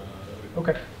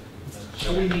 Okay.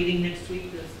 Are we meeting next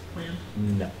week as planned,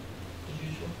 No, as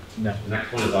usual? no, The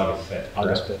next one is August 5th.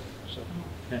 August 5th, so,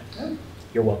 yeah.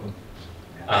 You're welcome.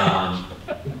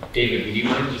 David, would you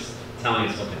mind just telling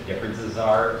us what the differences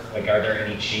are? Like, are there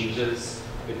any changes?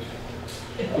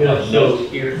 Yeah, Of note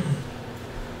here?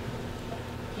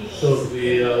 so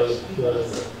the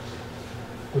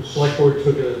select board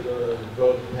took a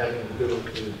vote having to do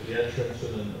with the entrance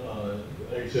and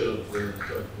exit of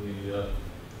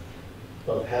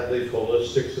Hadley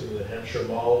Holistics into the Hampshire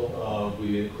Mall.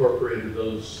 We incorporated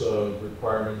those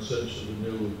requirements into the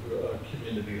new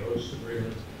community host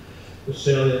agreement. The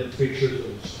salient features of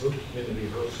the community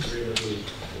host agreement is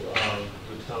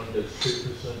the town gets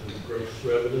 3% of the gross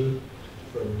revenue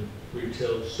from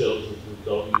retail sales of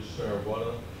adult use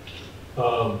marijuana.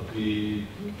 The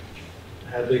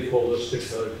Hadley Holistic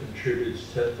contributes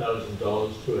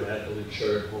 $10,000 to a Hadley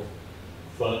charitable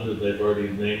fund, and they've already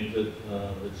named it.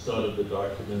 It's not in the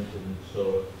document, and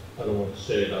so I don't want to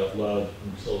say it out loud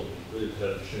until they've had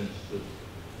a chance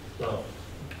to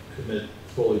commit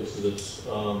fully to this.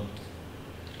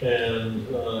 Then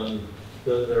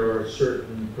there are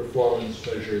certain performance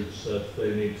measures that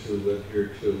they need to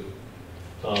adhere to.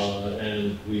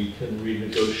 And we can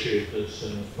renegotiate this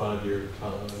in a 5-year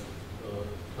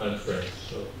time frame.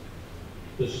 So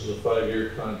this is a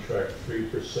 5-year contract,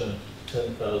 3%,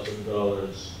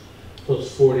 $10,000,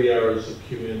 plus 40 hours of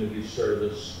community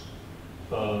service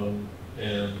and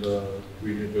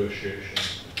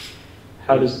renegotiation.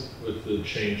 How does with the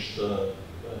changed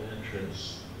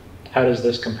entrance? How does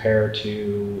this compare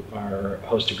to our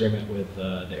host agreement with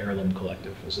the Heirloom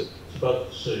Collective? Is it? It's about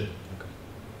the same.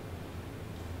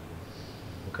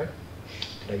 Okay.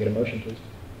 Could I get a motion, please?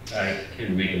 I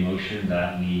can make a motion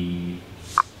that we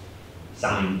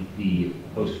sign the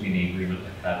host community agreement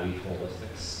with Hadley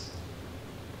Holistics.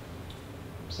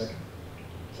 Second.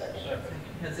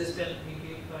 Has this been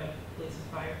reviewed by police and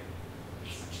fire?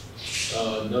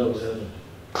 No, it hasn't.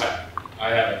 I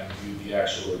haven't reviewed the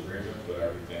actual agreement, but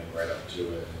everything right up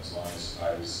to it, as long as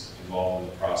I was involved in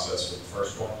the process with the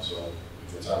first one, so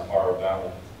if it's on par with that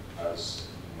one, I was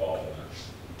involved in that.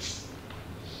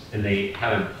 And they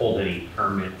haven't pulled any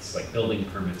permits, like building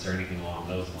permits or anything along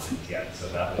those lines yet, so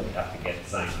that would have to get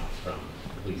signed off from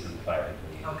police and fire, I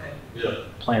believe. Okay. Yeah.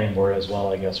 Planning board as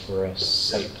well, I guess, for a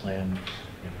site plan.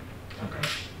 Okay.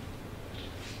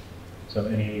 So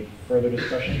any further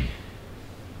discussion?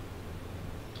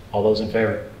 All those in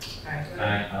favor?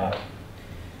 Aye.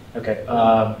 Okay,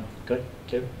 good,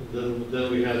 Tim?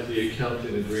 Then we have the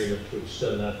accounting agreement to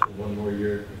extend that for 1 more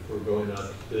year before going out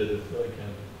to bid if I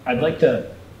can. I'd like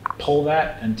to pull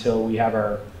that until we have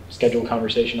our scheduled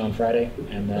conversation on Friday,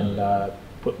 and then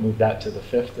move that to the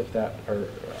 5th, if that, or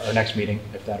our next meeting,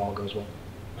 if that all goes well.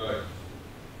 All right.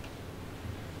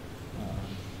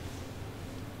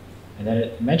 And then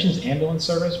it mentions ambulance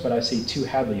service, but I see 2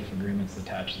 Hadley agreements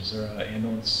attached. Is there an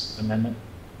ambulance amendment?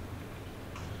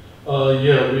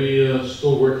 Yeah, we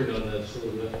still working on that, so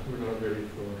that we're not ready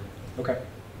for. Okay,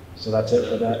 so that's it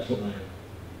for that. Tonight.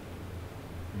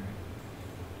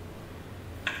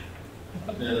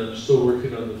 And I'm still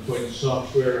working on the Point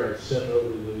software. I sent over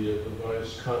the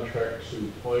revised contract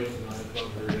to Point, and I have not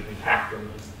heard anything from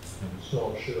them.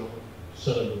 So I should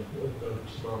send them a note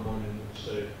tomorrow morning and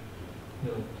say,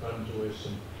 time to waste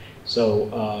them.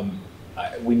 So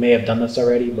we may have done this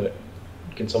already, but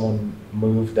can someone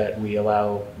move that we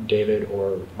allow David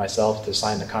or myself to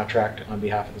sign the contract on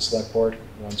behalf of the select board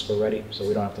once we're ready, so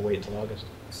we don't have to wait until August?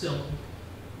 So,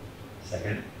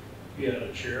 Second. Yeah,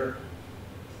 the chair.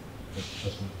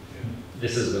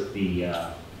 This is with the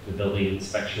building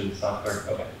inspection software?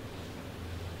 Okay.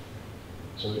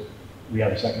 So we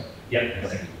have a second? Yep.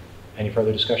 Okay. Any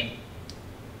further discussion?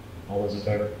 All those in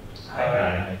favor?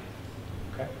 Aye.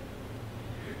 Okay.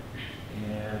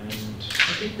 And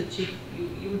I think the chief,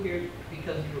 you were here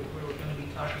because we were going to be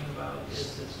talking about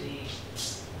is the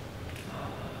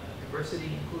diversity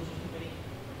and inclusion committee.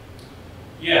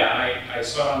 Yeah, I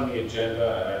saw it on the agenda,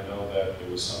 and I know that it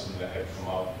was something that had come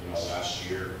up, last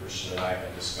year. Christian and I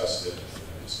had discussed it,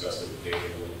 and discussed it with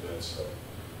David a little bit, so,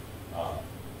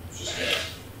 just gonna.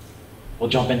 we'll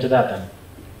jump into that then.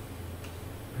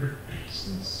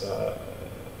 Since,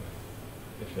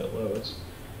 if it loads.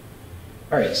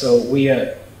 All right, so we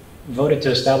voted to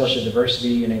establish a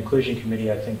diversity and inclusion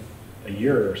committee, I think, a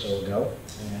year or so ago,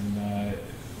 and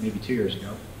maybe 2 years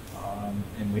ago.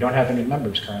 And we don't have any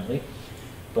members currently,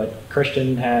 but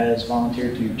Christian has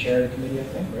volunteered to chair the committee, I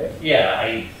think, right? Yeah,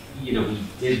 we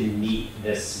did meet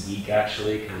this week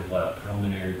actually, kind of a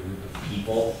preliminary group of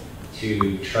people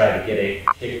to try to get it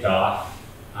kicked off.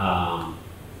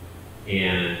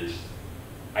 And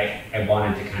I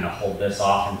wanted to kind of hold this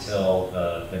off until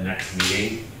the next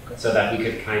meeting so that we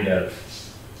could kind of,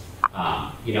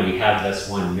 we have this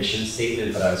one mission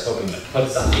statement, but I was hoping to put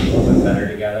something a little bit better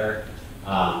together.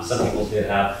 Some people did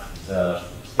have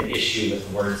an issue with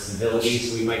the word civility,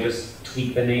 so we might just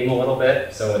tweak the name a little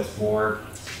bit so it's more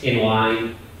in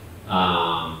line.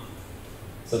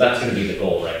 So that's going to be the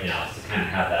goal right now, is to kind of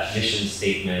have that mission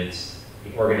statement,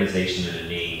 the organization, and a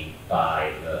name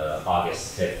by the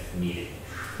August 5th meeting.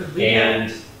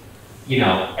 And,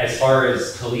 as far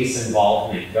as police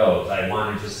involvement goes, I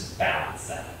want to just balance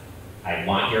that. I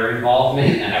want your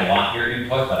involvement and I want your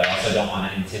input, but I also don't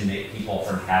want to intimidate people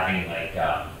from having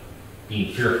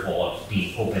being fearful of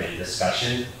being open in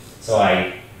discussion. So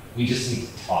we just need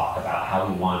to talk about how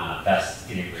we want to best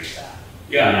integrate that.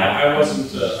 Yeah, I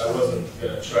wasn't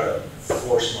gonna try to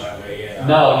force my way in.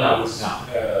 No. I was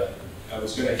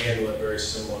gonna handle it very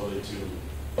similarly to,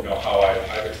 how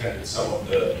I've attended some of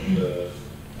the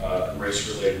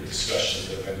race-related discussions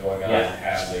that have been going on in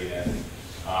Hadley, and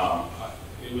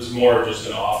it was more just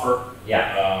an offer.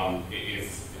 Yeah.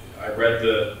 If I read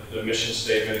the mission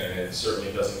statement, and it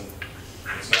certainly doesn't,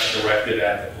 it's not directed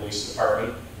at the police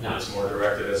department. No. It's more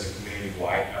directed as a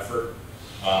community-wide effort.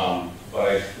 But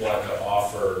I wanted to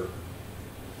offer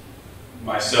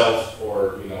myself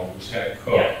or, Lieutenant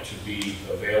Cook to be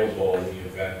available in the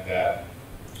event that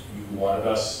you wanted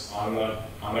us on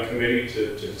the committee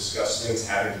to discuss things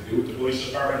having to do with the police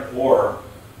department, or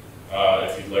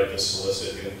if you'd like to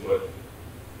solicit input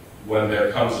when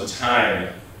there comes a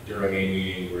time during a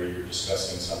meeting where you're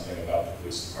discussing something about the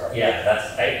police department.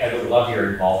 Yeah, I would love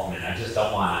your involvement. I just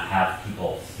don't want to have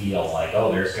people feel like,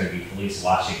 oh, there's going to be police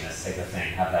watching this type of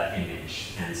thing, have that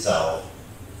image. And so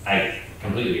I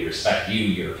completely respect you,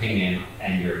 your opinion,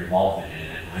 and your involvement in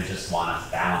it. And I just want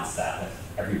to balance that with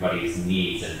everybody's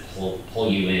needs and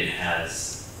pull you in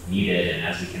as needed and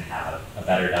as we can have a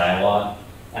better dialogue.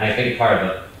 And I think part of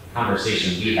the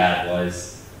conversation we had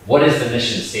was, what is the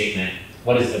mission statement?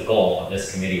 What is the goal of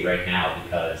this committee right now?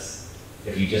 Because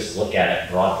if you just look at it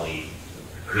broadly,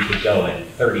 we could go in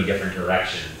 30 different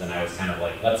directions. And I was kind of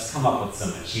like, let's come up with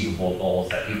some achievable goals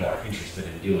that people are interested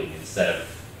in doing instead of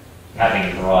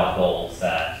having broad goals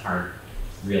that aren't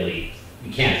really, we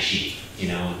can't achieve,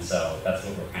 and so that's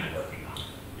what we're kind of working on.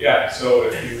 Yeah, so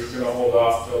if you're going to hold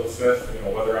off till the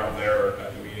 5th, whether I'm there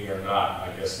at the meeting or not,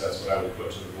 I guess that's what I would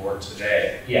put to the board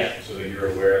today. Yeah. So that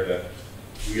you're aware that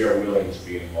we are willing to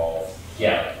be involved.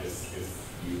 Yeah.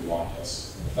 If you want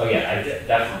us. Oh yeah, I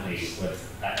definitely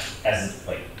as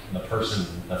the person,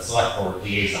 the select board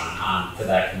liaison on to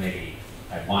that committee,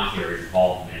 I want your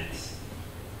involvement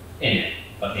in it,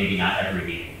 but maybe not every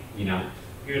meeting,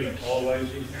 You're gonna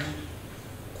televise these hearings?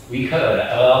 We could,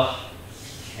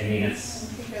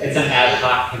 it's an ad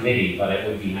hoc committee, but it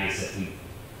would be nice if we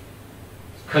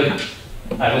could.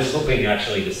 I was hoping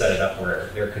actually to set it up where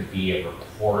there could be a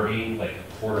recording, like a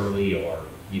quarterly or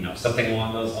something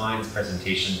along those lines,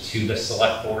 presentation to the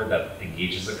select board that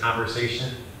engages the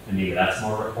conversation, and maybe that's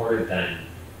more recorded than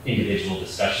individual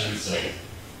discussions. So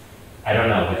I don't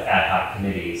know with ad hoc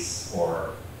committees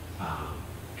or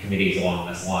committees along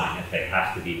this line if they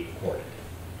have to be recorded.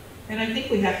 And I think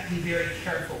we have to be very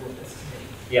careful with this committee.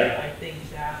 Yeah. I think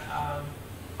that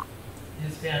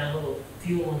there's been a little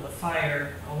fuel in the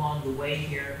fire along the way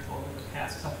here over the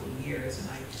past couple of years, and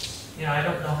I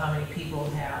don't know how many people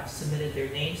have submitted their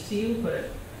names to you, but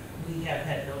we have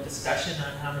had no discussion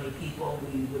on how many people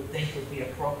we would think would be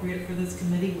appropriate for this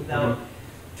committee without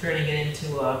turning it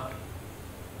into like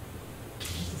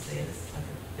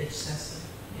a bitch session.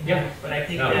 Yeah. But I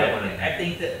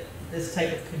think that this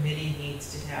type of committee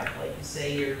needs to have, like you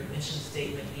say, your mission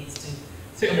statement needs to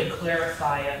certainly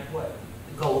clarify on what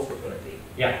the goals were going to be.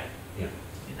 Yeah. Yeah.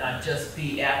 And not just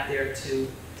be out there to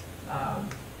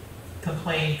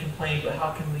complain, but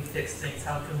how can we fix things?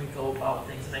 How can we go about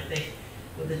things? And I think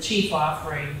with the chief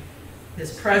offering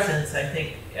his presence, I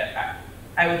think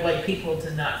I would like people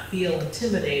to not feel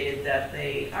intimidated that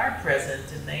they are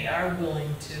present and they are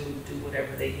willing to do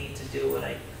whatever they need to do.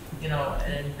 And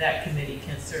and that committee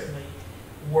can certainly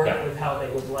work with how they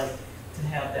would like to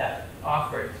have that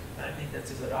offered. I think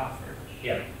that's a good offer.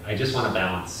 Yeah, I just want to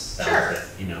balance it,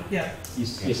 Yeah. You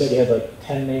said you had like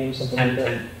 10 names, something like that?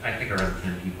 10, I think around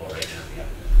 10 people right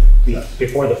now,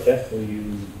 Before the 5th, will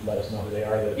you let us know who they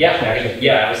are?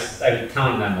 I'm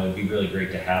telling them it would be really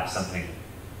great to have something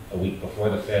a week before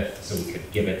the 5th, so we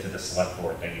could give it to the select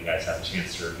board, then you guys have a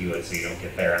chance to review it, so you don't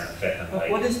get there on the 5th and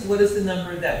But like. what is the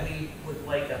number that we would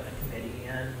like on the committee,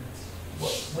 and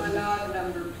what? An odd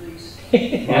number, please.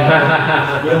 You don't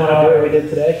want to do what we did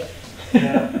today?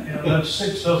 Yeah, that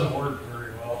 6 doesn't work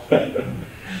very well.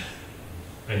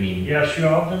 I mean, Yes, you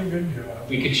all did a good job.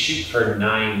 we could shoot for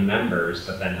 9 members,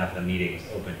 but then have the meetings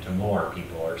open to more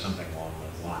people or something along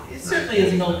those lines. It certainly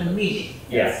is an open meeting.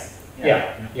 Yeah.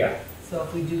 Yeah. So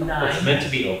if we do It's 9, meant to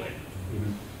be open. you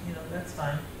know, that's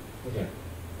fine. Okay.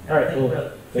 I All right, think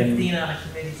well, then- 15 on a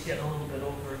committee's getting a little bit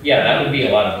over. Yeah, that would be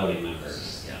a lot of voting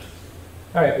members. Yeah.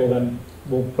 All right, well then,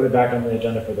 we'll put it back on the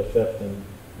agenda for the 5th, and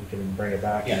you can bring it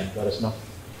back and let us know.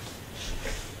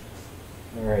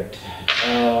 All right.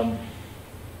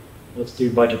 Let's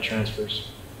do budget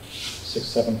transfers.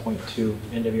 7.2,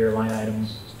 end of year line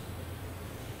items.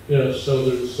 Yeah, so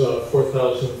there's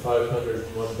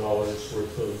 $4,501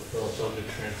 worth of budget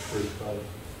transfers, about a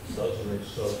dozen or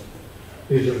so.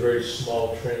 These are very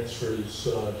small transfers,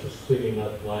 just cleaning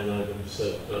up line items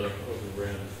that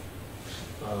overran.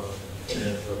 And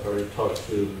I've already talked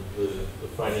to the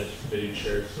finance committee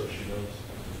chair, so she knows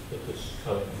that this is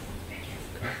coming.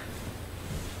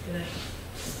 Good night.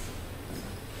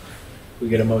 We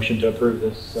get a motion to approve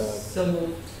this. So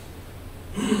moved.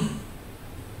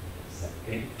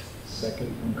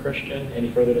 Second from Christian. Any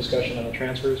further discussion on the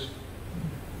transfers?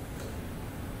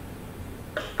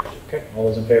 Okay, all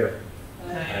those in favor?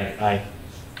 Aye. Aye.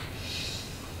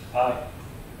 Aye.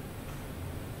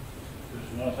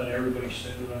 There's nothing, everybody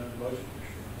stated on the budget.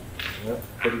 Yep,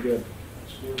 pretty good.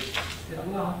 That's good. Good,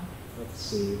 well. Let's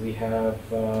see, we have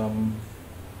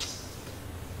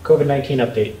COVID-19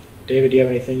 update. David, do you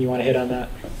have anything you want to hit on that?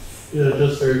 Yeah,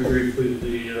 just very briefly,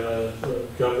 the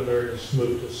governor has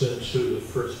moved us into the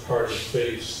first part of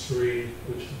phase 3,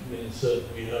 which means that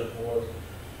we have more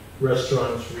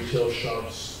restaurants, retail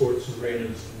shops, sports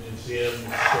arenas,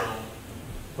 museums,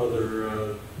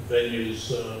 other venues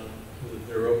that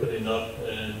they're opening up,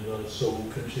 and so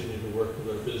we'll continue to work with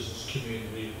our business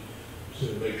community to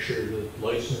make sure that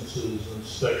licenses,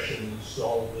 inspections,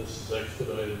 all of this is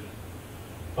expedited.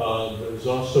 There's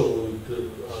also a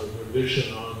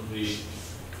revision on the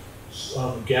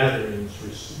gatherings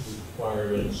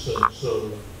requirements, and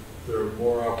so there are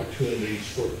more opportunities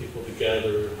for people to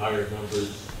gather in higher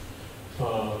numbers.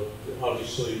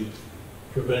 Obviously,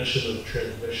 prevention of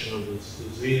transmission of this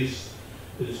disease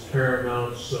is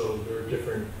paramount, so there are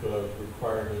different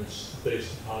requirements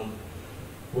based upon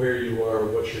where you are,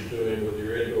 what you're doing, whether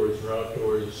you're indoors or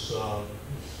outdoors.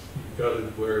 You've got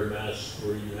to wear a mask,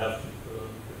 or you have to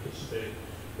participate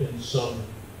in some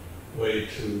way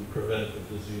to prevent the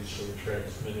disease from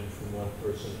transmitting from one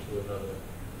person to another.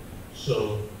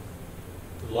 So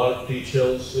a lot of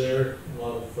details there, a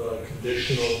lot of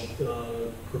conditional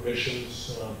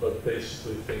permissions, but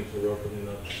basically things are opening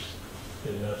up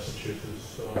in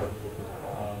Massachusetts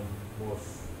more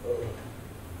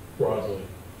broadly.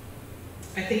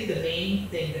 I think the main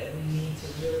thing that we need to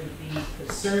really be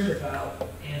concerned about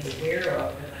and aware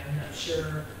of, and I'm not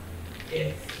sure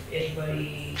if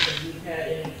anybody, if we've had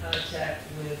any contact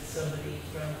with somebody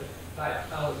from the 5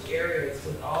 college areas,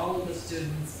 with all of the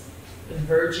students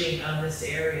converging on this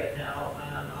area now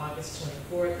on August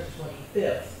 24th and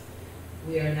 25th,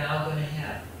 we are now going to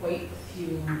have quite a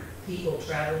few people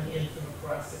traveling in from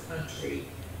across the country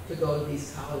to go to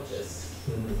these colleges.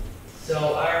 Mm-hmm.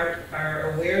 So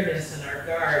our awareness and our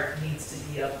guard needs to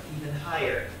be up even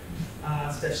higher,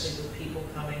 especially with people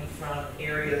coming from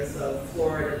areas of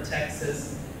Florida,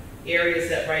 Texas, areas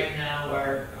that right now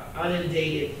are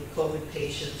inundated with COVID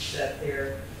patients, that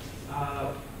their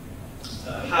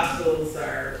hospitals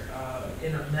are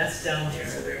in a mess down there.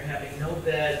 They're having no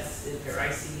beds in their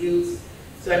ICUs.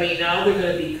 So I mean, now they're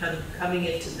going to be coming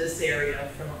into this area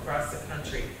from across the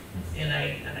country, and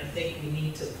I think we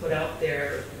need to put out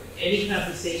there any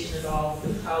conversation at all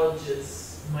with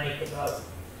colleges, Mike, about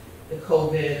the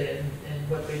COVID and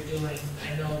what they're doing.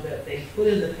 I know that they put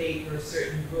in the paper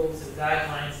certain rules and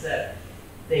guidelines that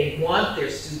they want their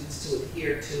students to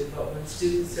adhere to, but when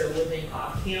students are living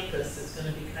off campus, it's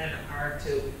going to be kind of hard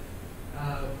to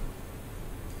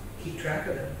keep track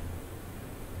of them.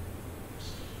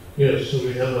 Yeah, so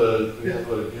we have a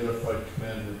unified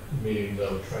command meeting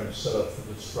that we're trying to set up for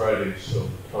this Friday. So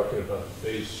we're talking about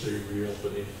phase 3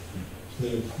 reopening,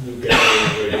 new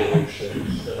gathering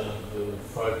regulations, the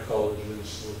 5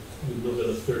 colleges. We live in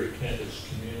a 30 campus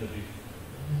community,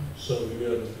 so we're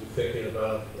going to be thinking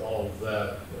about all of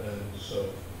that. And so,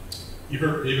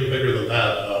 even bigger than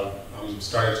that, I'm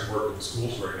starting to work with the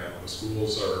schools right now. The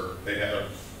schools they have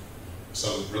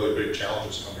some really big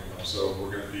challenges coming up, so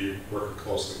we're going to be working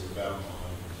closely with them on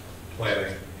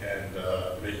planning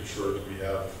and making sure that we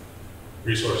have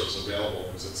resources available,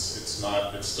 because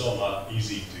it's still not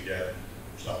easy to get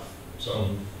stuff.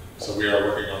 So so we are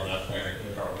working on that planning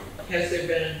currently. Has there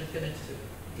been a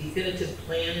definitive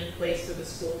plan in place for the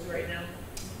schools right now?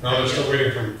 No, they're still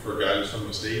waiting for guidance from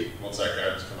the state. Once that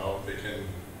guidance comes out, they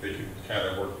can kind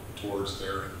of work towards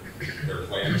their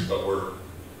plans. But we're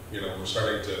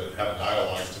starting to have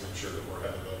dialogue to make sure that we're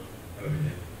ahead of the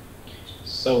game.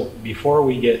 So before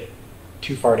we get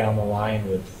too far down the line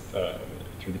with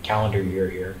through the calendar year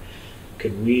here,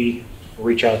 could we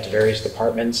reach out to various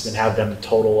departments and have them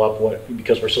total up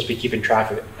because we're supposed to be keeping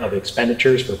track of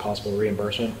expenditures for possible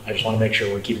reimbursement. I just want to make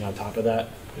sure we're keeping on top of that.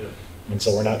 Yeah. And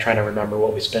so we're not trying to remember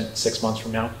what we spent 6 months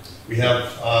from now. We have,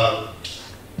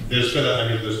 there's been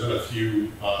a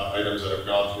few items that have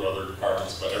gone through other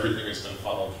departments, but everything has been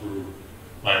funneled through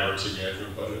my emergency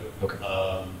management budget. Okay.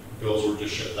 Bills were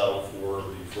just shipped out for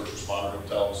the first responder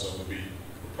hotel, so we'll be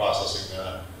processing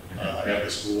that. I have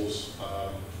the schools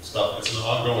stuff. It's an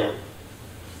ongoing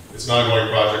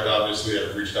project. Obviously,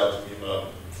 I've reached out to FEMA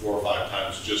 4 or 5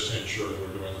 times just to ensure that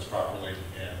we're doing this properly.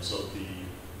 And so the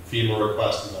FEMA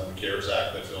request and then the CARES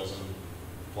Act that fills in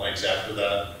blanks after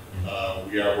that.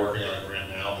 We are working on a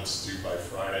grant now that's due by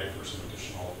Friday for some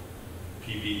additional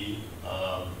PPE.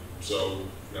 So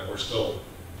we're still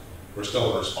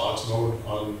in response mode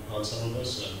on some of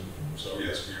this, and so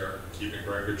yes, we are keeping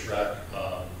very good track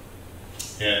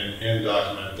and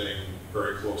documenting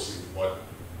very closely what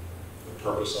the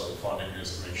purpose of the funding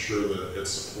is to make sure that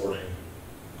it's supporting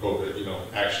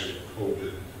COVID, actually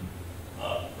COVID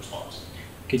response.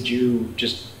 Could you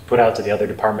just put out to the other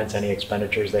departments any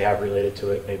expenditures they have related to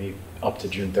it, maybe up to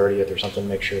June 30th or something,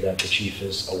 make sure that the chief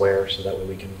is aware so that way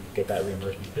we can get that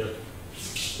reimbursement? Yeah.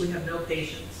 We have no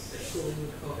patients at Cooley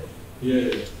with COVID.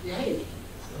 Yeah. Yay.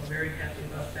 So I'm very happy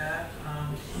about that.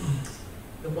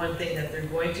 The one thing that they're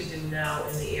going to do now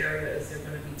in the area is they're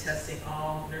going to be testing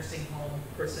all nursing home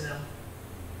personnel.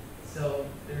 So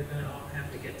they're going to all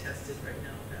have to get tested right now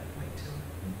at that point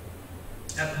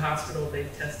too. At the hospital,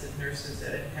 they've tested nurses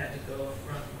that have had to go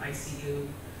from ICU,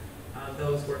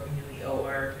 those working in the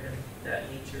OR, and that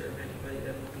nature of anybody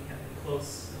that will be having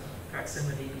close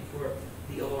proximity before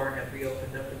the OR had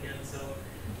reopened up again. So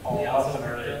How often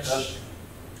are they testing?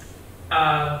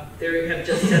 They have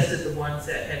just tested the ones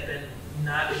that had been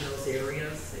not in those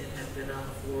areas and have been on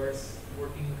the floors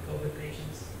working with COVID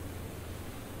patients.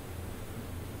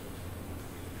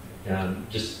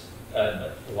 Just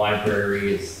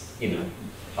library is,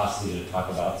 possibly to talk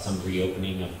about some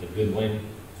reopening of the Goodwin.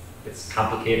 It's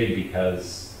complicated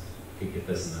because we get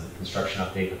this in the construction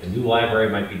update, but the new library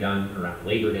might be done around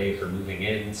Labor Day for moving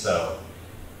in. So,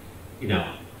 they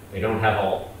don't have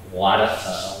a lot of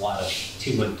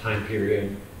 2-month time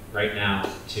period right now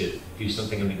to do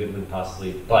something in the Goodwin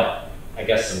possibly. But I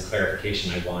guess some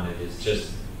clarification I wanted is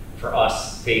just for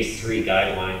us, phase 3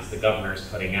 guidelines the governor's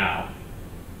putting out.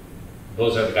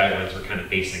 Those are the guidelines we're kind of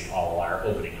basing all our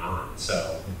opening on.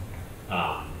 So,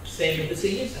 same with the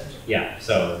senior center. Yeah,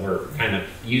 so we're kind of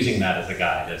using that as a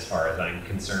guide as far as I'm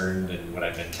concerned and what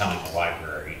I've been telling the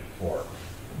library for,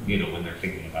 when they're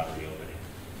thinking about reopening.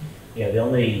 Yeah, the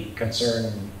only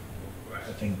concern,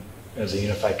 I think, as a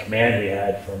unified command we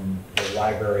had from the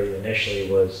library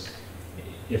initially was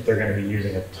if they're going to be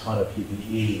using a ton of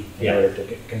PPE in order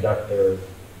to conduct their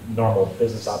normal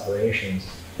business operations,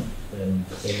 then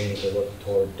they need to look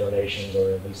toward donations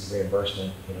or at least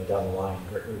reimbursement, down the line,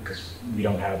 because we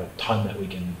don't have a ton that we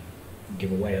can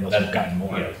give away unless we've gotten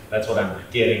more. Yeah, that's what I'm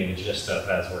getting just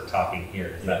as we're talking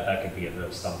here, is that could be a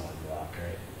real stumbling block,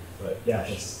 right? But yeah,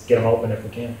 let's get them open if we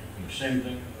can. Same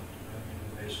thing,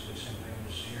 basically same thing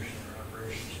as senior center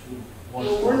operations.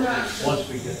 Well, we're not Once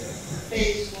we get there.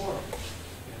 phase 4.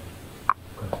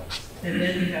 And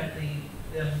then you have them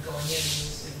going in and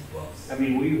using books.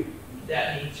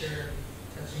 That nature,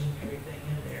 touching everything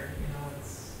in there,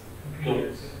 it's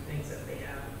computers and things that they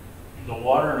have. The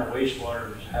water and the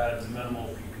wastewater has had minimal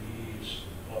PPEs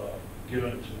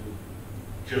given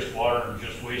to just water and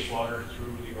just wastewater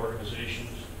through the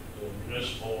organizations, the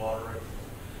municipal water.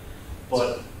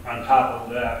 But on top of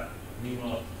that,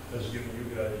 NEMA has given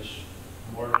you guys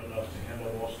more than enough to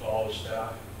handle most all the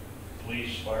staff,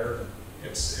 police, fire. It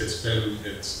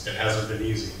hasn't been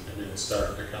easy. It's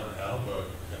starting to come now, but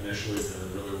initially there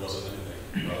really wasn't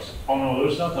anything for us. Oh no, there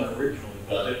was nothing originally,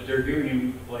 but they're giving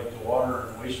you, like the water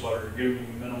and wastewater, they're giving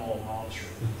you minimal amounts,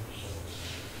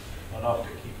 so enough to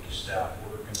keep the staff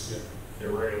working their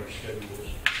regular schedules.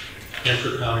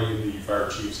 Hampshire County, the fire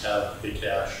chiefs have a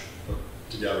cache put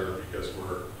together because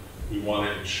we want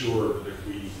to ensure that if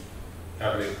we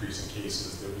have an increase in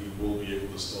cases, that we will be able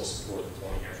to still support the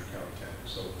 20 Hampshire County tank.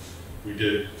 So we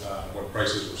did, when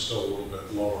prices were still a little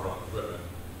bit lower on equipment,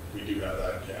 we do have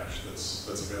that cash that's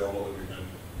available that we've been,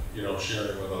 you know,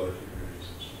 sharing with other communities.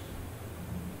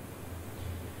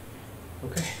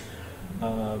 Okay.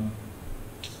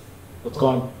 Let's go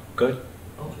on. Good.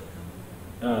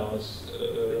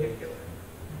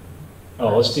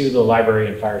 Let's do the library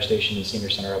and fire station and senior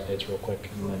center updates real quick.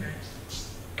 And then,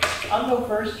 I'll go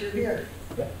first, you're here.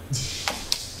 Yeah.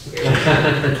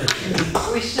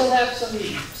 We still have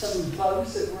some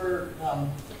bugs that we're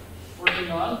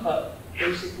working on, but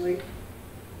basically.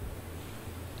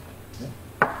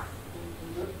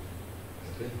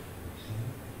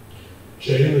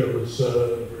 Jane, there was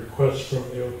a request from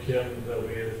the OPM that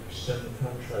we extend the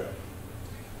contract.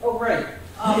 Oh, right.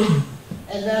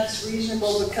 And that's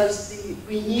reasonable because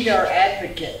we need our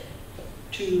advocate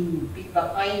to be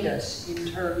behind us in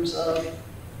terms of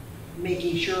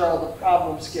making sure all the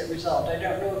problems get resolved. I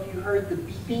don't know if you heard the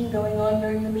beeping going on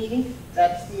during the meeting.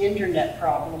 That's the internet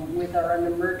problem with our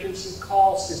emergency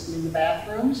call system in the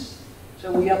bathrooms.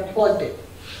 So we unplugged it,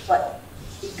 but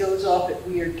it goes off at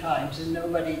weird times and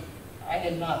I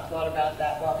had not thought about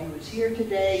that while he was here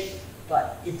today,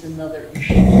 but it's another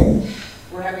issue.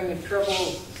 We're having trouble,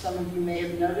 some of you may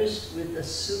have noticed, with the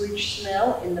sewage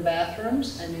smell in the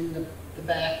bathrooms and in the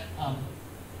back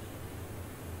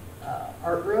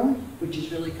art room, which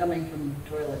is really coming from the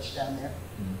toilets down there.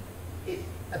 It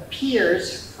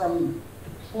appears from the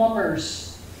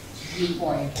plumber's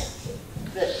viewpoint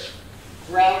that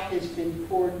grout has been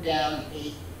poured down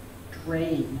a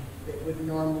drain that would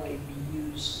normally be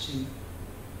used to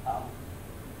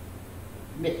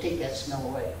take that smell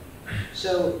away.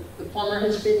 So the plumber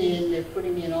has been in, they're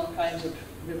putting in all kinds of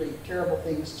really terrible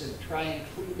things to try and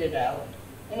clean it out.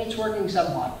 And it's working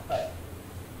somewhat, but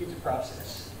it's a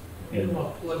process. We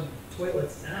won't plug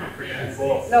toilets now, for God's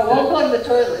Well, sake. No, we'll plug the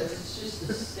toilets, it's just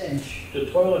a stench. the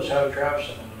toilets have traps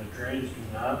in them and the drains do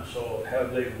not, so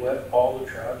have they wet all the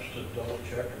traps to double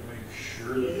check and make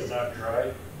sure that they're not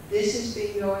dry? This has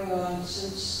been going on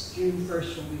since June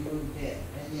 1st when we moved in,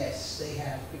 and yes, they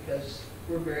have, because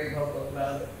we're very vocal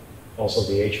about it. also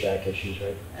the HVAC issues,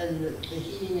 right? And the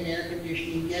heating and air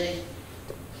conditioning, getting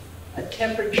a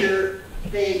temperature,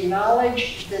 they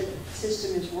acknowledge that the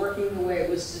system is working the way it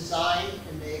was designed,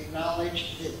 and they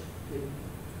acknowledge that the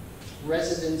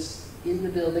residents in the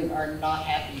building are not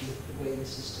happy with the way the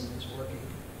system is working.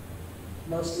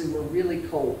 Mostly we're really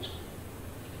cold.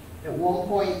 At one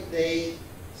point, they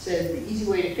said the easy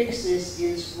way to fix this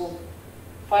is we'll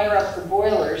fire up the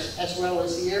boilers as well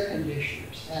as the air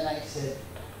conditioners. And I said,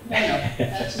 no,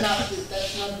 that's not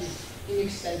the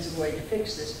inexpensive way to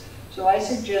fix this. So I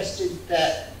suggested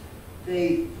that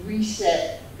they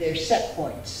reset their set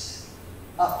points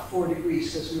up 4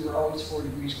 degrees because we were always 4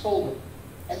 degrees colder.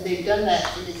 And they've done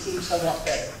that and it seems somewhat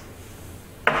better.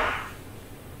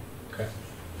 Okay.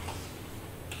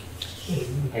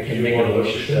 I can make a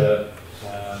motion to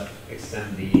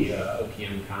extend the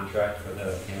OPM contract for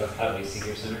the Hadley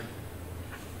Senior Center.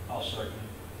 I'll second.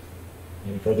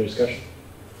 Any further discussion?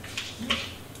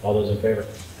 All those in favor?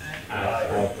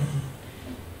 Aye.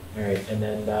 All right, and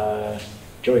then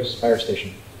Joyce, fire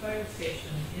station. Fire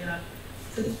station, yeah.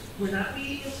 Since we're not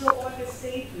meeting until August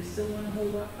 8th, we still want to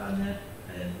hold off on that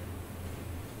and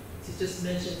to just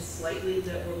mention slightly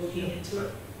that we're looking into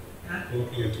it. Huh? We're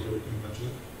looking into it, we can mention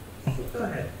it. Go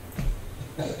ahead.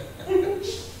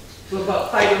 Well,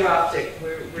 about fiber optic,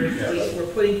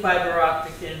 we're putting fiber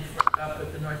optic in up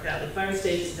at the North Hadley Fire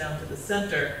Station down to the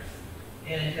center.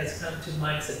 And it has come to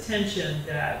Mike's attention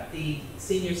that the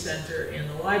senior center and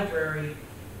the library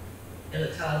and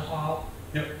the town hall.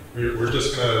 Yep. We're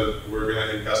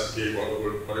gonna investigate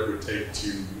what it would take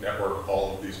to network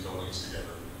all of these buildings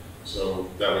together. So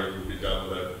that way we'd be done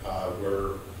with it.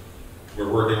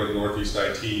 We're working with Northeast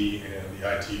IT and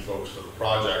the IT folks for the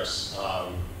projects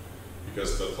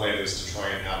because the plan is to try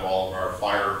and have all of our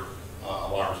fire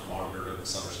alarms monitored at the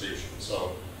center station.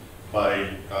 So by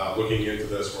looking into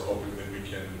this, we're hoping that we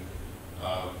can,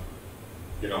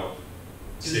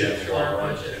 stay at the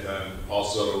alarm budget and then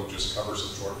also just cover some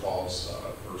shortfalls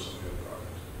for some of the other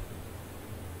projects.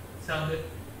 Sound good?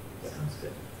 Sounds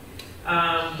good.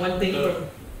 One thing from,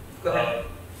 go ahead.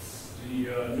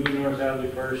 The new North Hadley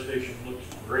Fire Station looks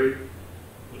great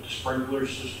with the sprinkler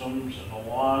systems and the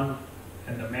lawn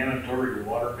and the mandatory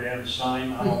water ban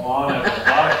sign on the lawn. I have a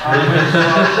lot of comments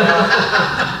on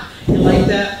that. You like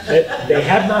that? They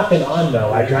have not been on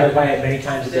though. I drive by it many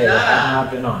times a day. They have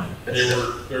not been on. They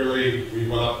were clearly, we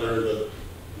went up there the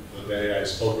day I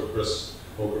spoke with Chris,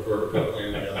 spoke with her, put a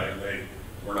plan together, and they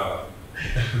were not.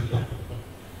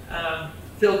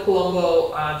 Phil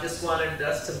Colombo just wanted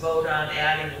us to vote on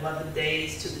adding 11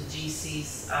 days to the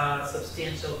GC's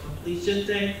substantial completion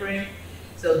timeframe.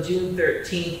 So June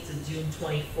 13th to June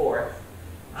 24th.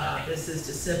 This is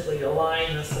to simply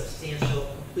align the substantial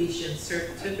completion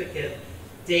certificate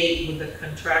date with the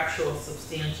contractual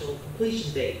substantial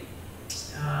completion date.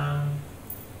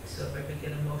 So if I could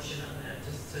get a motion on that,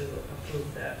 just to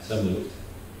approve that. So moved.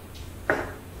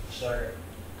 Sorry.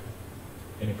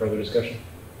 Any further discussion?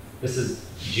 This is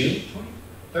June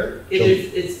 23rd?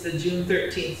 It's the June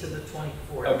 13th to the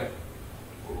 24th. Okay.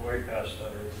 We're way past that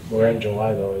already. We're in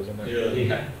July though, isn't it?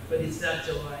 Yeah. But it's not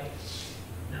July.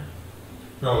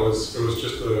 No, it was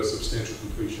just a substantial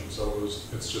completion, so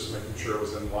it's just making sure it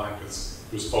was in line, because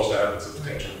it was supposed to have a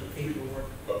substantial completion, Paperwork.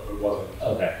 but it wasn't.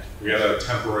 Okay. We had a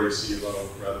temporary CLO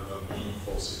rather than a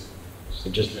full CLO.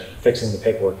 So just fixing the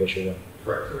paperwork issue then.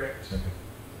 Correct. Correct. Okay.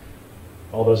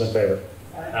 All those in favor?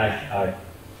 Aye.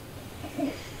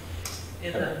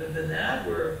 And other than that,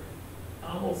 we're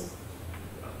almost,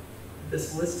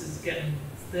 this list is getting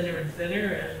thinner and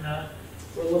thinner, and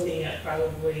we're looking at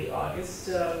probably August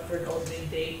for an opening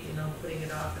date, putting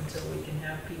it off until we can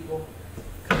have people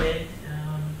come in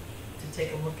to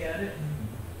take a look at it.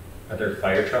 And Are there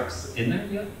fire trucks in there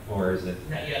yet? Or is it?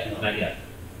 not yet. Not yet.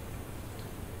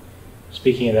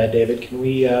 Speaking of that, David, can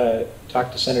we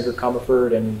talk to Senator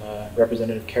Comerford and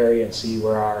Representative Carey and see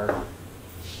where our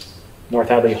North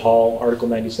Hadley Hall Article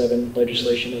 97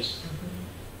 legislation is?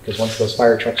 Because once those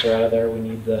fire trucks are out of there, we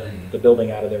need the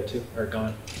building out of there too, or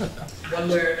gone. One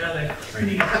way or another.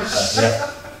 Training.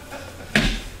 Yeah.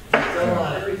 Go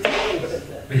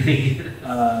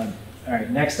on. All right,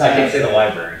 next I item. can say the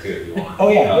library too if you want. Oh,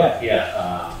 yeah,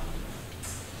 Yeah.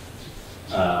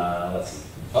 Let's see.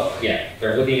 Oh, yeah,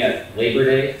 they're looking at Labor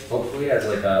Day, hopefully, as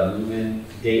like a move-in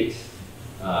date,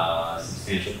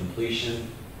 substantial completion.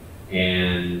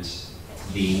 And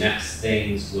the next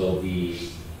things will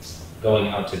be going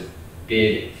out to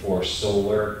bid for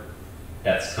solar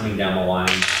that's coming down the line.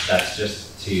 That's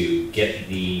just to get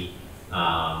the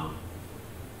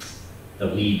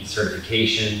LEED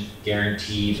certification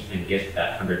guaranteed and get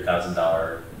that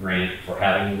 $100,000 grant for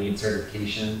having the LEED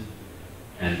certification.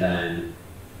 And then,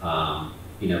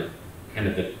 kind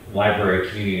of the library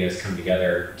community has come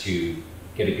together to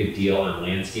get a good deal on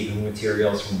landscaping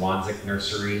materials from Wanzik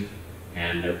Nursery.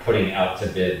 And they're putting out to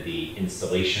bid the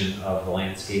installation of the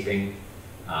landscaping,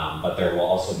 but there will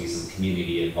also be some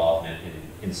community involvement in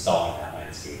installing that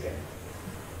landscaping.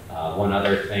 One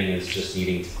other thing is just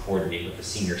needing to coordinate with the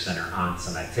senior center on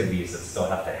some activities that still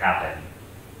have to happen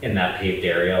in that paved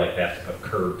area, like they have to put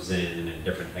curbs in and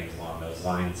different things along those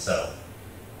lines. So,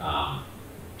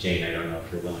 Jane, I don't know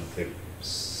if you're willing to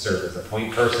serve as a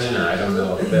point person, or I don't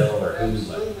know if Bill or who,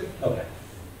 but okay.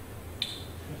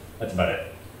 That's about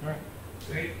it. All right.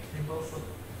 Great, they both look,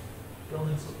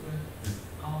 buildings look good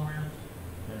all around.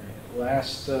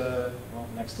 Last,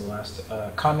 next to last,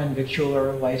 common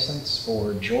victualler license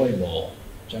for Joy Bowl.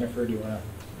 Jennifer, do you want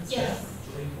to? Yes.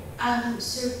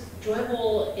 So Joy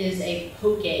Bowl is a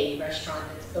poke restaurant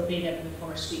that's opening up in the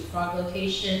former Sweet Frog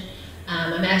location.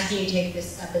 I'm asking you to take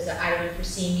this up as an item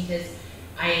unforeseen because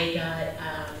I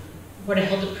got Board of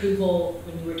Health approval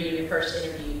when you were doing your first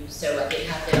interview, so I didn't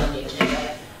have that on the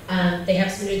agenda. They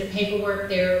have submitted the paperwork,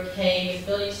 they're okay with the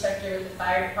building inspector, with the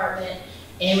fire department,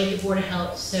 and with the Board of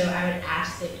Health, so I would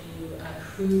ask that you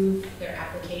approve their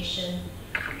application.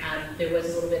 There was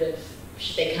a little bit of,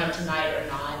 should they come tonight or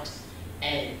not?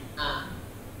 And,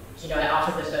 I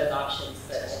offered those both options,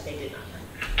 but they did not.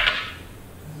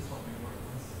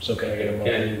 So can I get a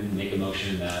motion? Can make a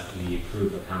motion that we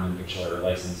approve a common victualler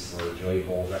license for Joy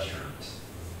Bowl Restaurant.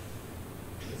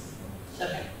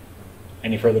 Okay.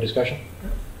 Any further discussion?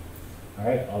 All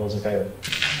right, all those in favor?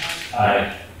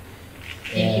 Aye.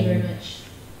 Thank you very much.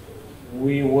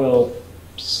 We will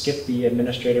skip the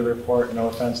administrative report, no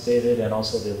offense, David, and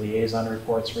also the liaison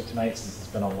reports for tonight since it's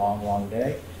been a long, long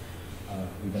day.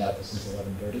 We've been at this since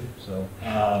 11:30, so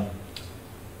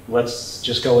let's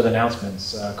just go with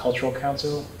announcements. Cultural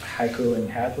Council, Haiku and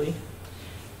Hadley.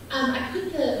 I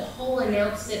put the whole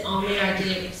announcement on there. I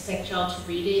didn't expect y'all to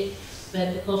read it,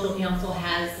 but the Cultural Council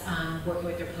has, working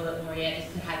with their poet laureate, has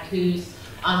put haikus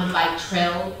on the bike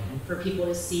trail for people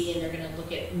to see, and they're going to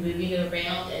look at moving them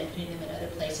around and putting them in other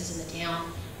places in the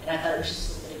town. And I thought it was just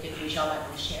a little bit of good news y'all might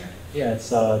want to share. Yeah, it's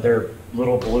they're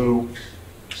little blue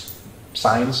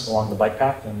signs along the bike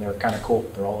path, and they're kind of cool.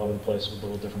 They're all over the place with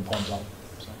little different poems on them.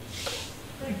 So.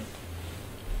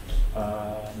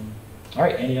 All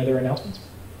right, any other announcements?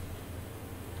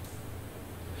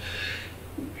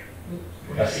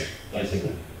 Yes.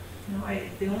 No,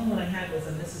 the only one I had was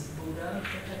a Mrs. Buddha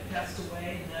that had passed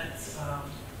away, and that's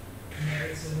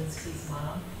Mary Zulinski's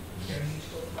mom, Carrie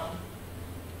Mutual's mom,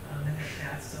 that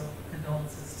had passed, so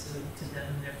condolences to them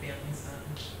and their families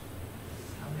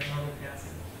on their mother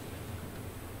passing.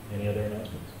 Any other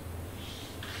announcements?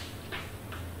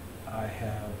 I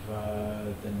have,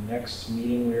 the next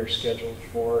meeting we are scheduled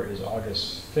for is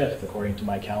August 5th, according to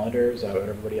my calendar. Is that what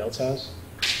everybody else has?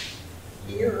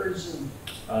 Here or Zoom?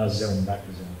 Zoom, back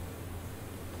to Zoom.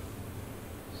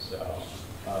 So,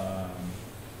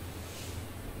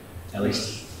 at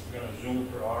least, We're gonna zoom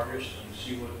for August and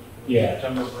see what Yeah.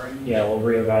 September brings. yeah, we'll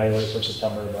reevaluate for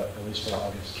September, but at least for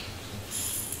August.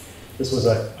 This was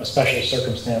a special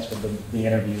circumstance with the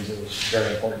interviews. It was a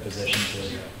very important position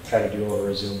to try to do over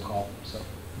a Zoom call, so.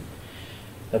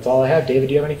 That's all I have. David,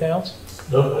 do you have anything else?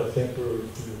 No, I think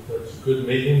that's a good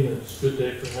meeting, it's a good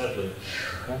day for Hadley.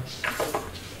 Okay.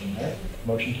 All right.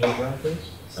 Motion to adjourn, please.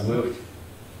 So moved.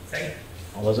 Second.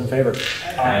 All those in favor?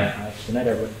 Aye. Good night,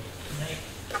 everyone. Good night.